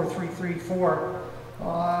 144,334.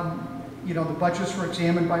 The budgets were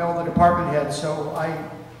examined by all the department heads, so I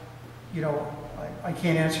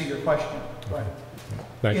can't answer your question.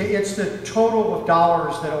 But it's the total of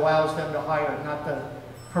dollars that allows them to hire, not the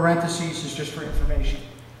parentheses is just for information.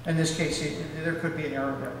 In this case, there could be an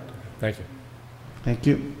error there. Thank you. Thank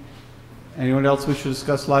you. Anyone else wish to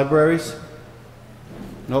discuss libraries?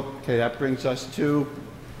 Nope. Okay, that brings us to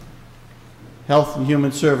Health and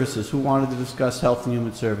Human Services. Who wanted to discuss Health and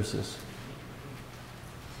Human Services?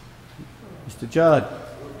 Mr. Judd.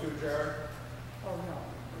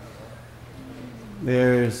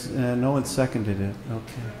 There's no one seconded it.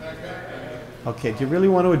 Okay. Okay. Do you really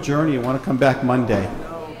want to adjourn, or you want to come back Monday?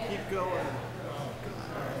 No, keep going.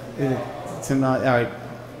 It's not all right.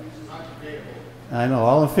 I know.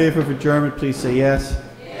 All in favor of adjournment, please say yes.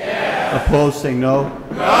 Yes. Opposed, say no.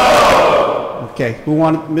 No. Okay. Who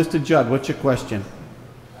wanted? Mr. Judd, what's your question?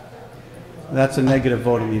 That's a negative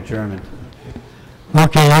vote on the adjournment.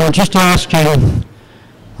 Okay, I'm just asking,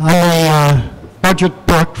 on the budget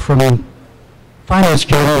book from Finance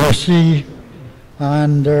Committee, I see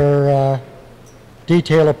under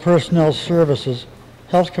detail of personnel services,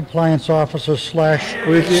 health compliance officer slash...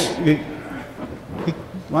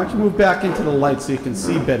 Why don't you move back into the light so you can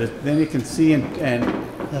see better? Then you can see and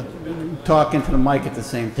talk into the mic at the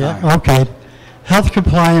same time. Yeah, okay. Health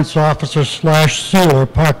compliance officer slash sealer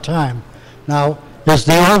part-time. Now, does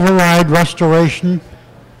the override restoration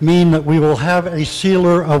mean that we will have a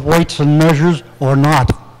sealer of weights and measures or not?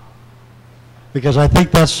 Because I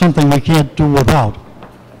think that's something we can't do without.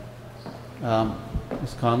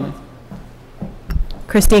 Ms. Conley?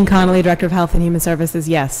 Christine Connolly, Director of Health and Human Services.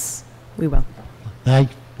 Yes, we will.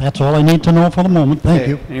 That's all I need to know for the moment. Thank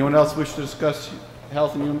you. Anyone else wish to discuss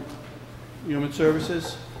Health and Human? Human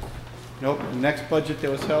Services? Nope. The next budget that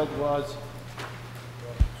was held was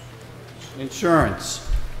insurance.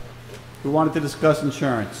 Who wanted to discuss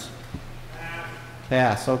insurance?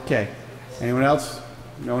 Pass. Okay. Anyone else?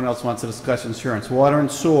 No one else wants to discuss insurance. Water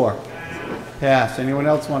and sewer? Pass. Anyone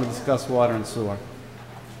else want to discuss water and sewer?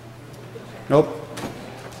 Nope.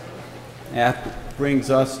 That brings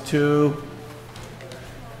us to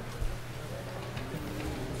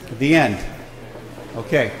the end.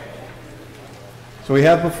 Okay. So we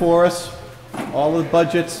have before us all of the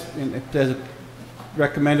budgets as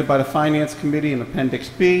recommended by the Finance Committee in Appendix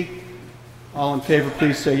B. All in favor,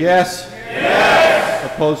 please say yes. Yes.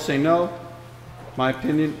 Opposed, say no. My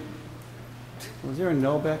opinion, was there a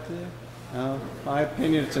no back there? No. My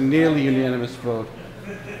opinion, it's a nearly unanimous vote.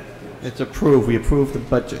 It's approved. We approve the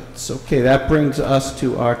budgets. Okay, that brings us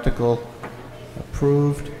to Article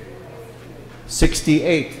approved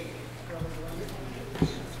 68.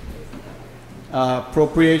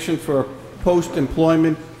 Appropriation for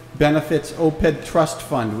post-employment benefits OPEB trust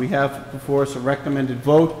fund. We have before us a recommended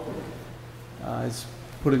vote. Is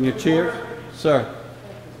put in your chair. Sir.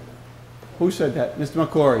 Who said that? Mr.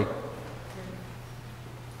 McCory.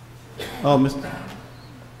 Oh, Mr.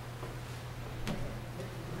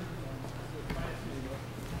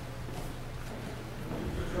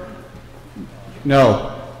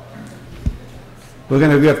 No. We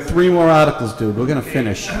have 3 more articles, dude. We're going to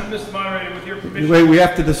finish. Mr. Moderator, with your permission. Wait, we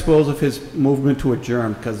have to dispose of his movement to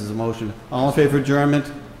adjourn because there's a motion. All in favor of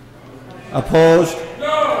adjournment? Opposed?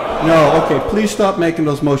 No. No. Okay, please stop making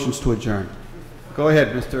those motions to adjourn. Go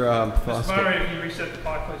ahead, Mr. Foster. Mr. Moderator, can you reset the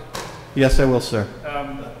clock, please? Yes, I will, sir.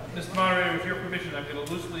 Mr. Moderator, with your permission, I'm going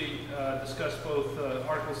to loosely discuss both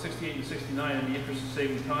Articles 68 and 69 in the interest of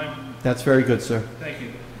saving time. That's very good, sir. Thank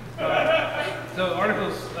you. So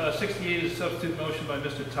Article 68 is a substitute motion by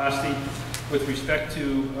Mr. Tosti with respect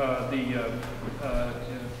to the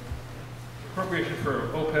appropriation for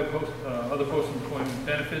OPEB, other post-employment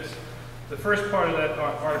benefits. The first part of that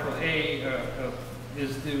Article A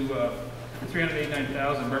is to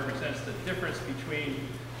 $389,000 represents the difference between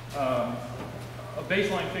a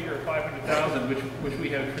baseline figure of $500,000, which we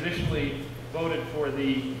have traditionally voted for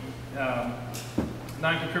the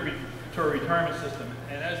non-contributory retirement system.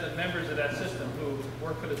 And as the members of that system who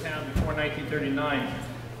worked for the town before 1939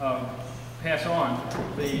 pass on,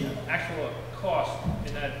 the actual cost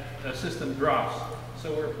in that system drops.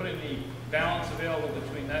 So we're putting the balance available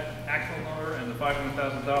between that actual number and the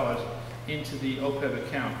 $500,000 into the OPEB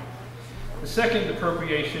account. The second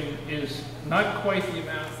appropriation is not quite the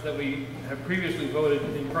amount that we have previously voted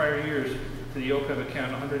in prior years to the OPEB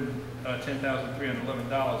account, $110,311,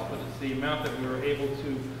 but it's the amount that we were able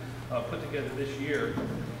to put together this year.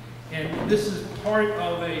 And this is part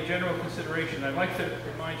of a general consideration. I'd like to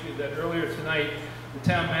remind you that earlier tonight, the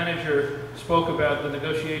town manager spoke about the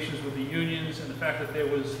negotiations with the unions and the fact that there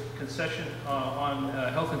was concession on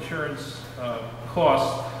health insurance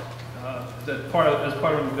costs as part of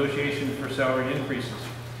a negotiation for salary increases.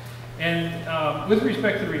 And with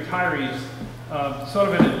respect to the retirees, sort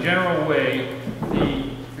of in a general way,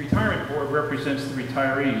 the retirement board represents the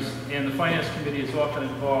retirees, and the finance committee is often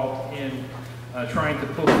involved in trying to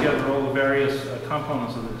pull together all the various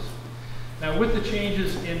components of this. Now, with the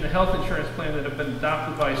changes in the health insurance plan that have been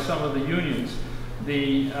adopted by some of the unions,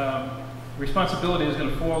 the responsibility is going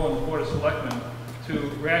to fall on the Board of Selectmen to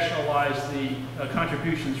rationalize the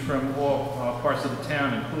contributions from all parts of the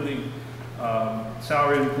town, including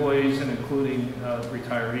salaried employees and including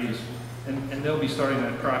retirees, and they'll be starting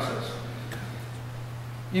that process.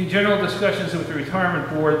 In general discussions with the retirement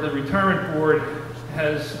board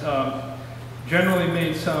has generally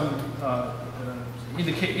made some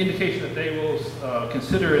indication that they will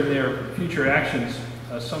consider in their future actions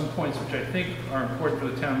some points which I think are important for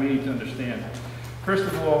the town meeting to understand. First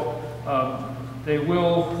of all, they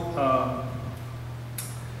will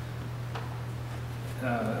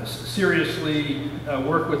seriously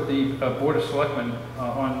work with the Board of Selectmen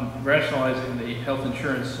on rationalizing the health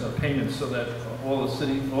insurance payments so that all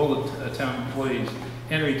the town employees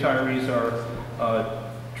and retirees are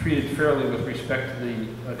treated fairly with respect to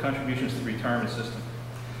the contributions to the retirement system.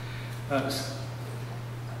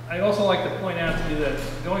 I also like to point out to you that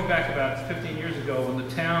going back about 15 years ago, when the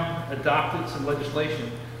town adopted some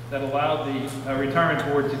legislation that allowed the retirement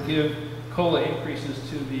board to give COLA increases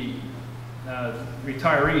to the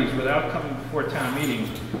retirees without coming before town meeting,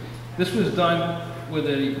 this was done with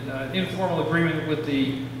an informal agreement with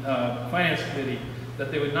the finance committee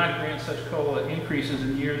that they would not grant such COLA increases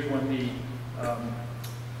in years when the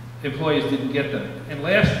employees didn't get them. And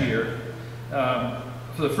last year,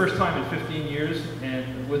 for the first time in 15 years,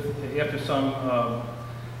 and after some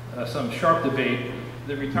some sharp debate,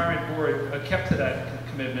 the retirement board kept to that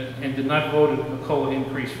commitment and did not vote a COLA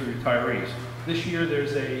increase for retirees. This year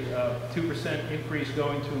there's a 2% increase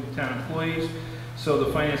going to town employees, so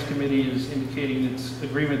the Finance Committee is indicating its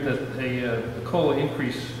agreement that a COLA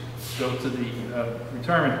increase go to the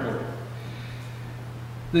retirement board.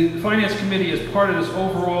 The Finance Committee, as part of this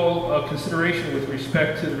overall consideration with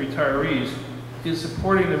respect to the retirees, is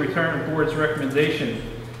supporting the retirement board's recommendation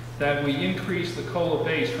that we increase the COLA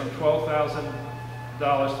base from $12,000 to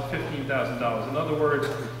 $15,000. In other words,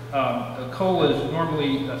 a COLA is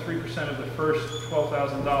normally 3% of the first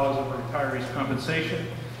 $12,000 of a retiree's compensation,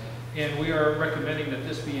 and we are recommending that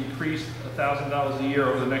this be increased $1,000 a year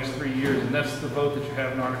over the next 3 years, and that's the vote that you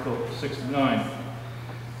have in Article 69.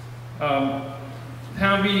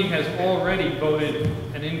 Town meeting has already voted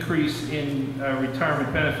an increase in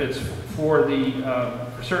retirement benefits for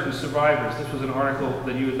certain survivors. This was an article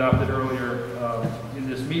that you adopted earlier in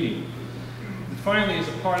this meeting. And finally, as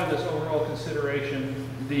a part of this overall consideration,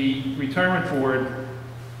 the retirement board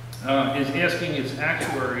is asking its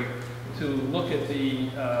actuary to look at the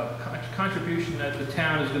contribution that the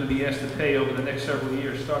town is going to be asked to pay over the next several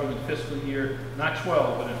years, starting in fiscal year, not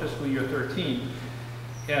 12, but in fiscal year 13,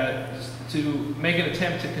 to make an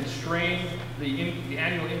attempt to constrain the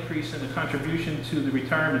annual increase in the contribution to the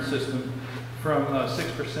retirement system from 6%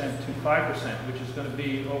 to 5%, which is going to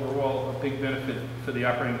be overall a big benefit for the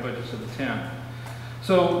operating budgets of the town.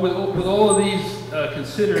 So with all of these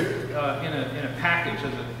considered in a package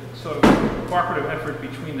as a sort of cooperative effort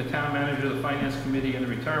between the town manager, the Finance Committee, and the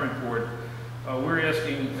retirement board, we're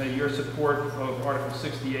asking your support of Article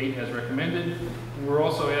 68 as recommended, and we're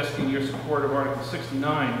also asking your support of Article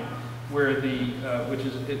 69, where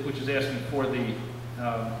which is asking for the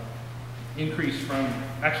increase from,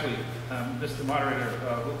 actually, Mr. Moderator,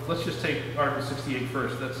 let's just take Article 68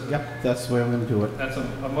 first. Yep, that's the way I'm going to do it. That's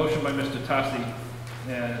a motion by Mr. Tosti,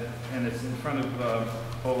 and it's in front of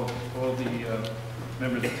all the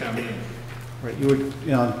members of town meeting. Right,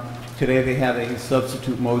 today they have a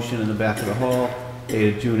substitute motion in the back of the hall,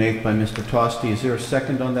 dated June 8th by Mr. Tosti. Is there a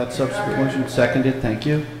second on that substitute motion? Seconded, thank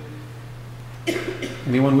you.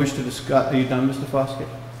 Anyone wish to discuss? Are you done, Mr. Foskett?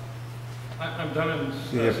 I'm done in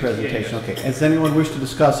Your presentation, yes. Okay. Does anyone wish to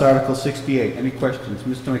discuss Article 68? Any questions?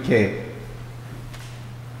 Mr. McCabe.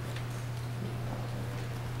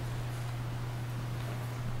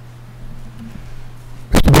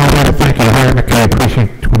 Mr. Moderator, thank you. Harry McCabe,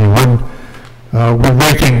 Precinct 21. We're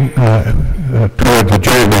working towards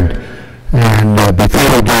adjournment, and before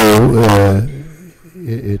we do,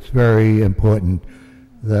 it's very important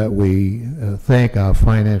that we thank our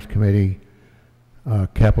Finance Committee, our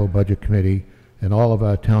Capital Budget Committee, and all of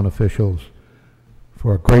our town officials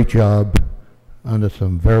for a great job under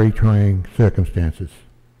some very trying circumstances.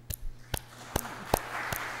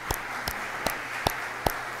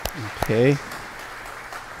 Okay.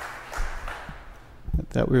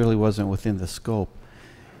 That really wasn't within the scope.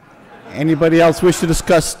 Anybody else wish to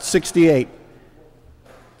discuss 68?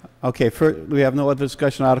 Okay, first, we have no other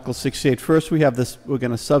discussion on Article 68. First, we have this, we're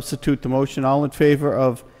going to substitute the motion. All in favor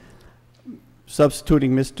of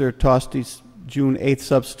substituting Mr. Tosti's June 8th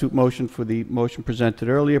substitute motion for the motion presented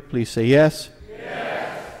earlier, please say yes.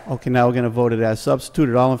 Yes. Okay, now we're going to vote it as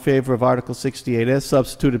substituted. All in favor of Article 68 as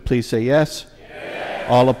substituted, please say yes. Yes.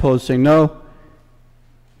 All opposed say no.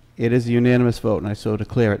 It is a unanimous vote, and I so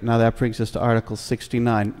declare it. Now that brings us to Article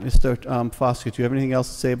 69. Mr. Foskett, do you have anything else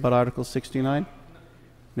to say about Article 69?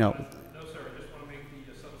 No. No, sir. I just want to make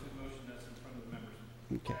the substitute motion that's in front of the members.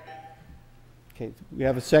 Okay. Okay. We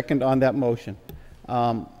have a second on that motion.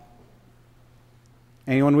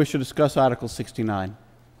 Anyone wish to discuss Article 69?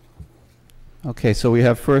 Okay, so we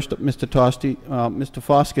have first Mr. Tosti, Mr.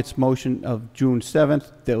 Foskett's motion of June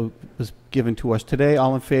 7th that was given to us today.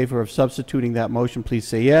 All in favor of substituting that motion, please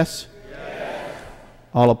say yes. Yes.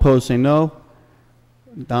 All opposed say no.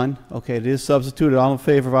 Done. Okay, it is substituted. All in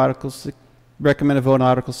favor of Article 6, recommended vote on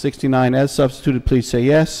Article 69 as substituted, please say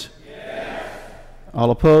yes. Yes.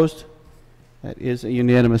 All opposed? That is a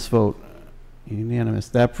unanimous vote. Unanimous.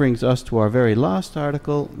 That brings us to our very last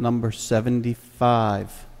article, number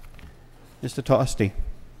 75. Mr. Tosti.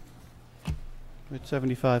 Where'd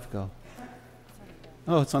 75 go?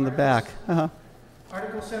 Oh, it's on the back.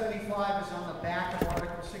 Article 75 is on the back of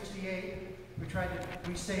Article 68.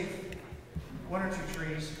 We saved one or two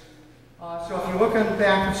trees. So if you look on the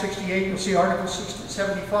back of 68, you'll see Article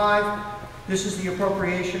 75. This is the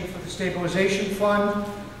appropriation for the stabilization fund.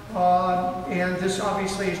 And this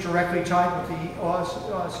obviously is directly tied with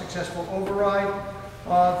the successful override.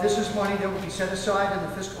 This is money that will be set aside in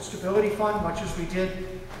the Fiscal Stability Fund, much as we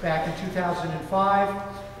did back in 2005.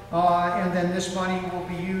 And then this money will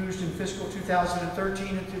be used in fiscal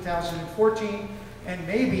 2013 and 2014, and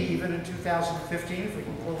maybe even in 2015 if we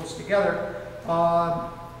can pull this together, to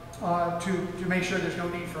make sure there's no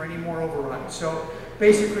need for any more overrides. So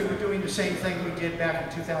basically we're doing the same thing we did back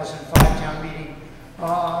in 2005 town meeting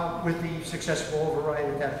with the successful override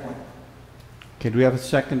at that point. Okay, do we have a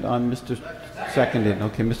second on Mr. Seconded?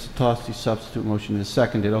 Okay, Mr. Tosti's substitute motion is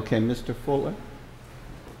seconded. Okay, Mr. Fuller?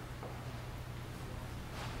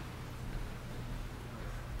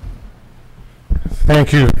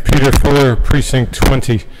 Thank you. Peter Fuller, Precinct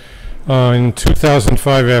 20. In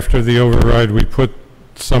 2005, after the override, we put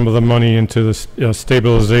some of the money into the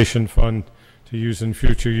stabilization fund to use in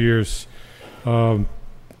future years.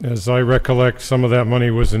 As I recollect, some of that money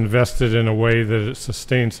was invested in a way that it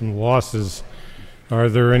sustained some losses. Are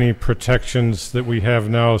there any protections that we have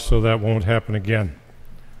now so that won't happen again?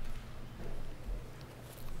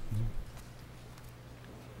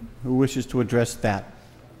 Who wishes to address that?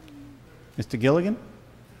 Mr. Gilligan?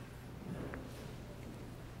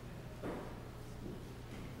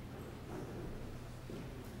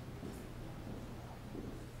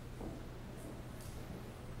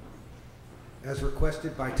 As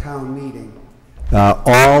requested by town meeting,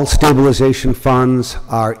 all stabilization funds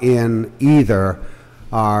are in either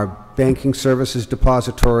our banking services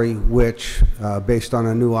depository, which, based on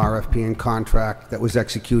a new RFP and contract that was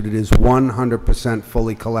executed, is 100%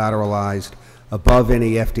 fully collateralized above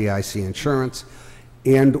any FDIC insurance,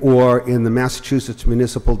 and or in the Massachusetts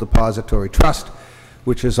Municipal Depository Trust,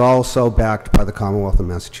 which is also backed by the Commonwealth of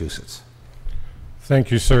Massachusetts. Thank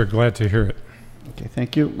you, sir. Glad to hear it. Okay,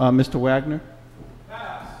 thank you. Mr. Wagner?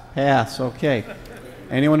 Pass. Pass, okay.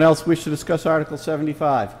 Anyone else wish to discuss Article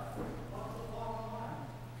 75?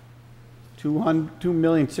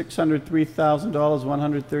 $2,603,000,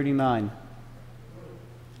 139.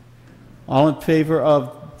 All in favor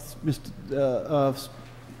of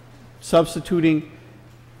substituting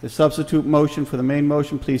the substitute motion for the main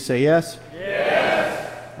motion, please say yes. Yes.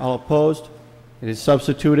 All opposed? It is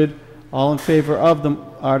substituted. All in favor of the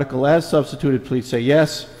article as substituted, please say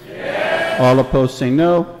yes. Yes. All opposed say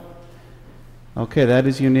no. Okay, that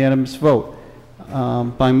is a unanimous vote.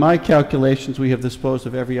 By my calculations, we have disposed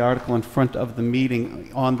of every article in front of the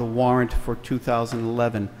meeting on the warrant for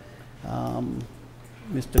 2011.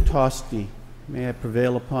 Mr. Tosti, may I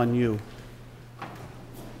prevail upon you?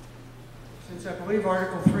 Since I believe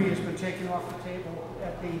Article 3 has been taken off the table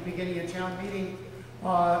at the beginning of town meeting,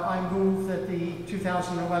 I move that the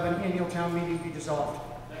 2011 annual town meeting be dissolved.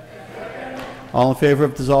 All in favor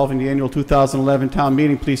of dissolving the annual 2011 town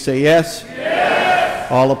meeting, please say yes.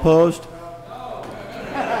 Yes. All opposed? No.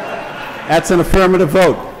 That's an affirmative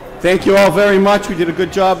vote. Thank you all very much. We did a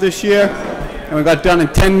good job this year, and we got done in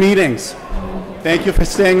 10 meetings. Thank you for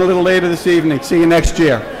staying a little later this evening. See you next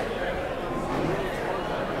year.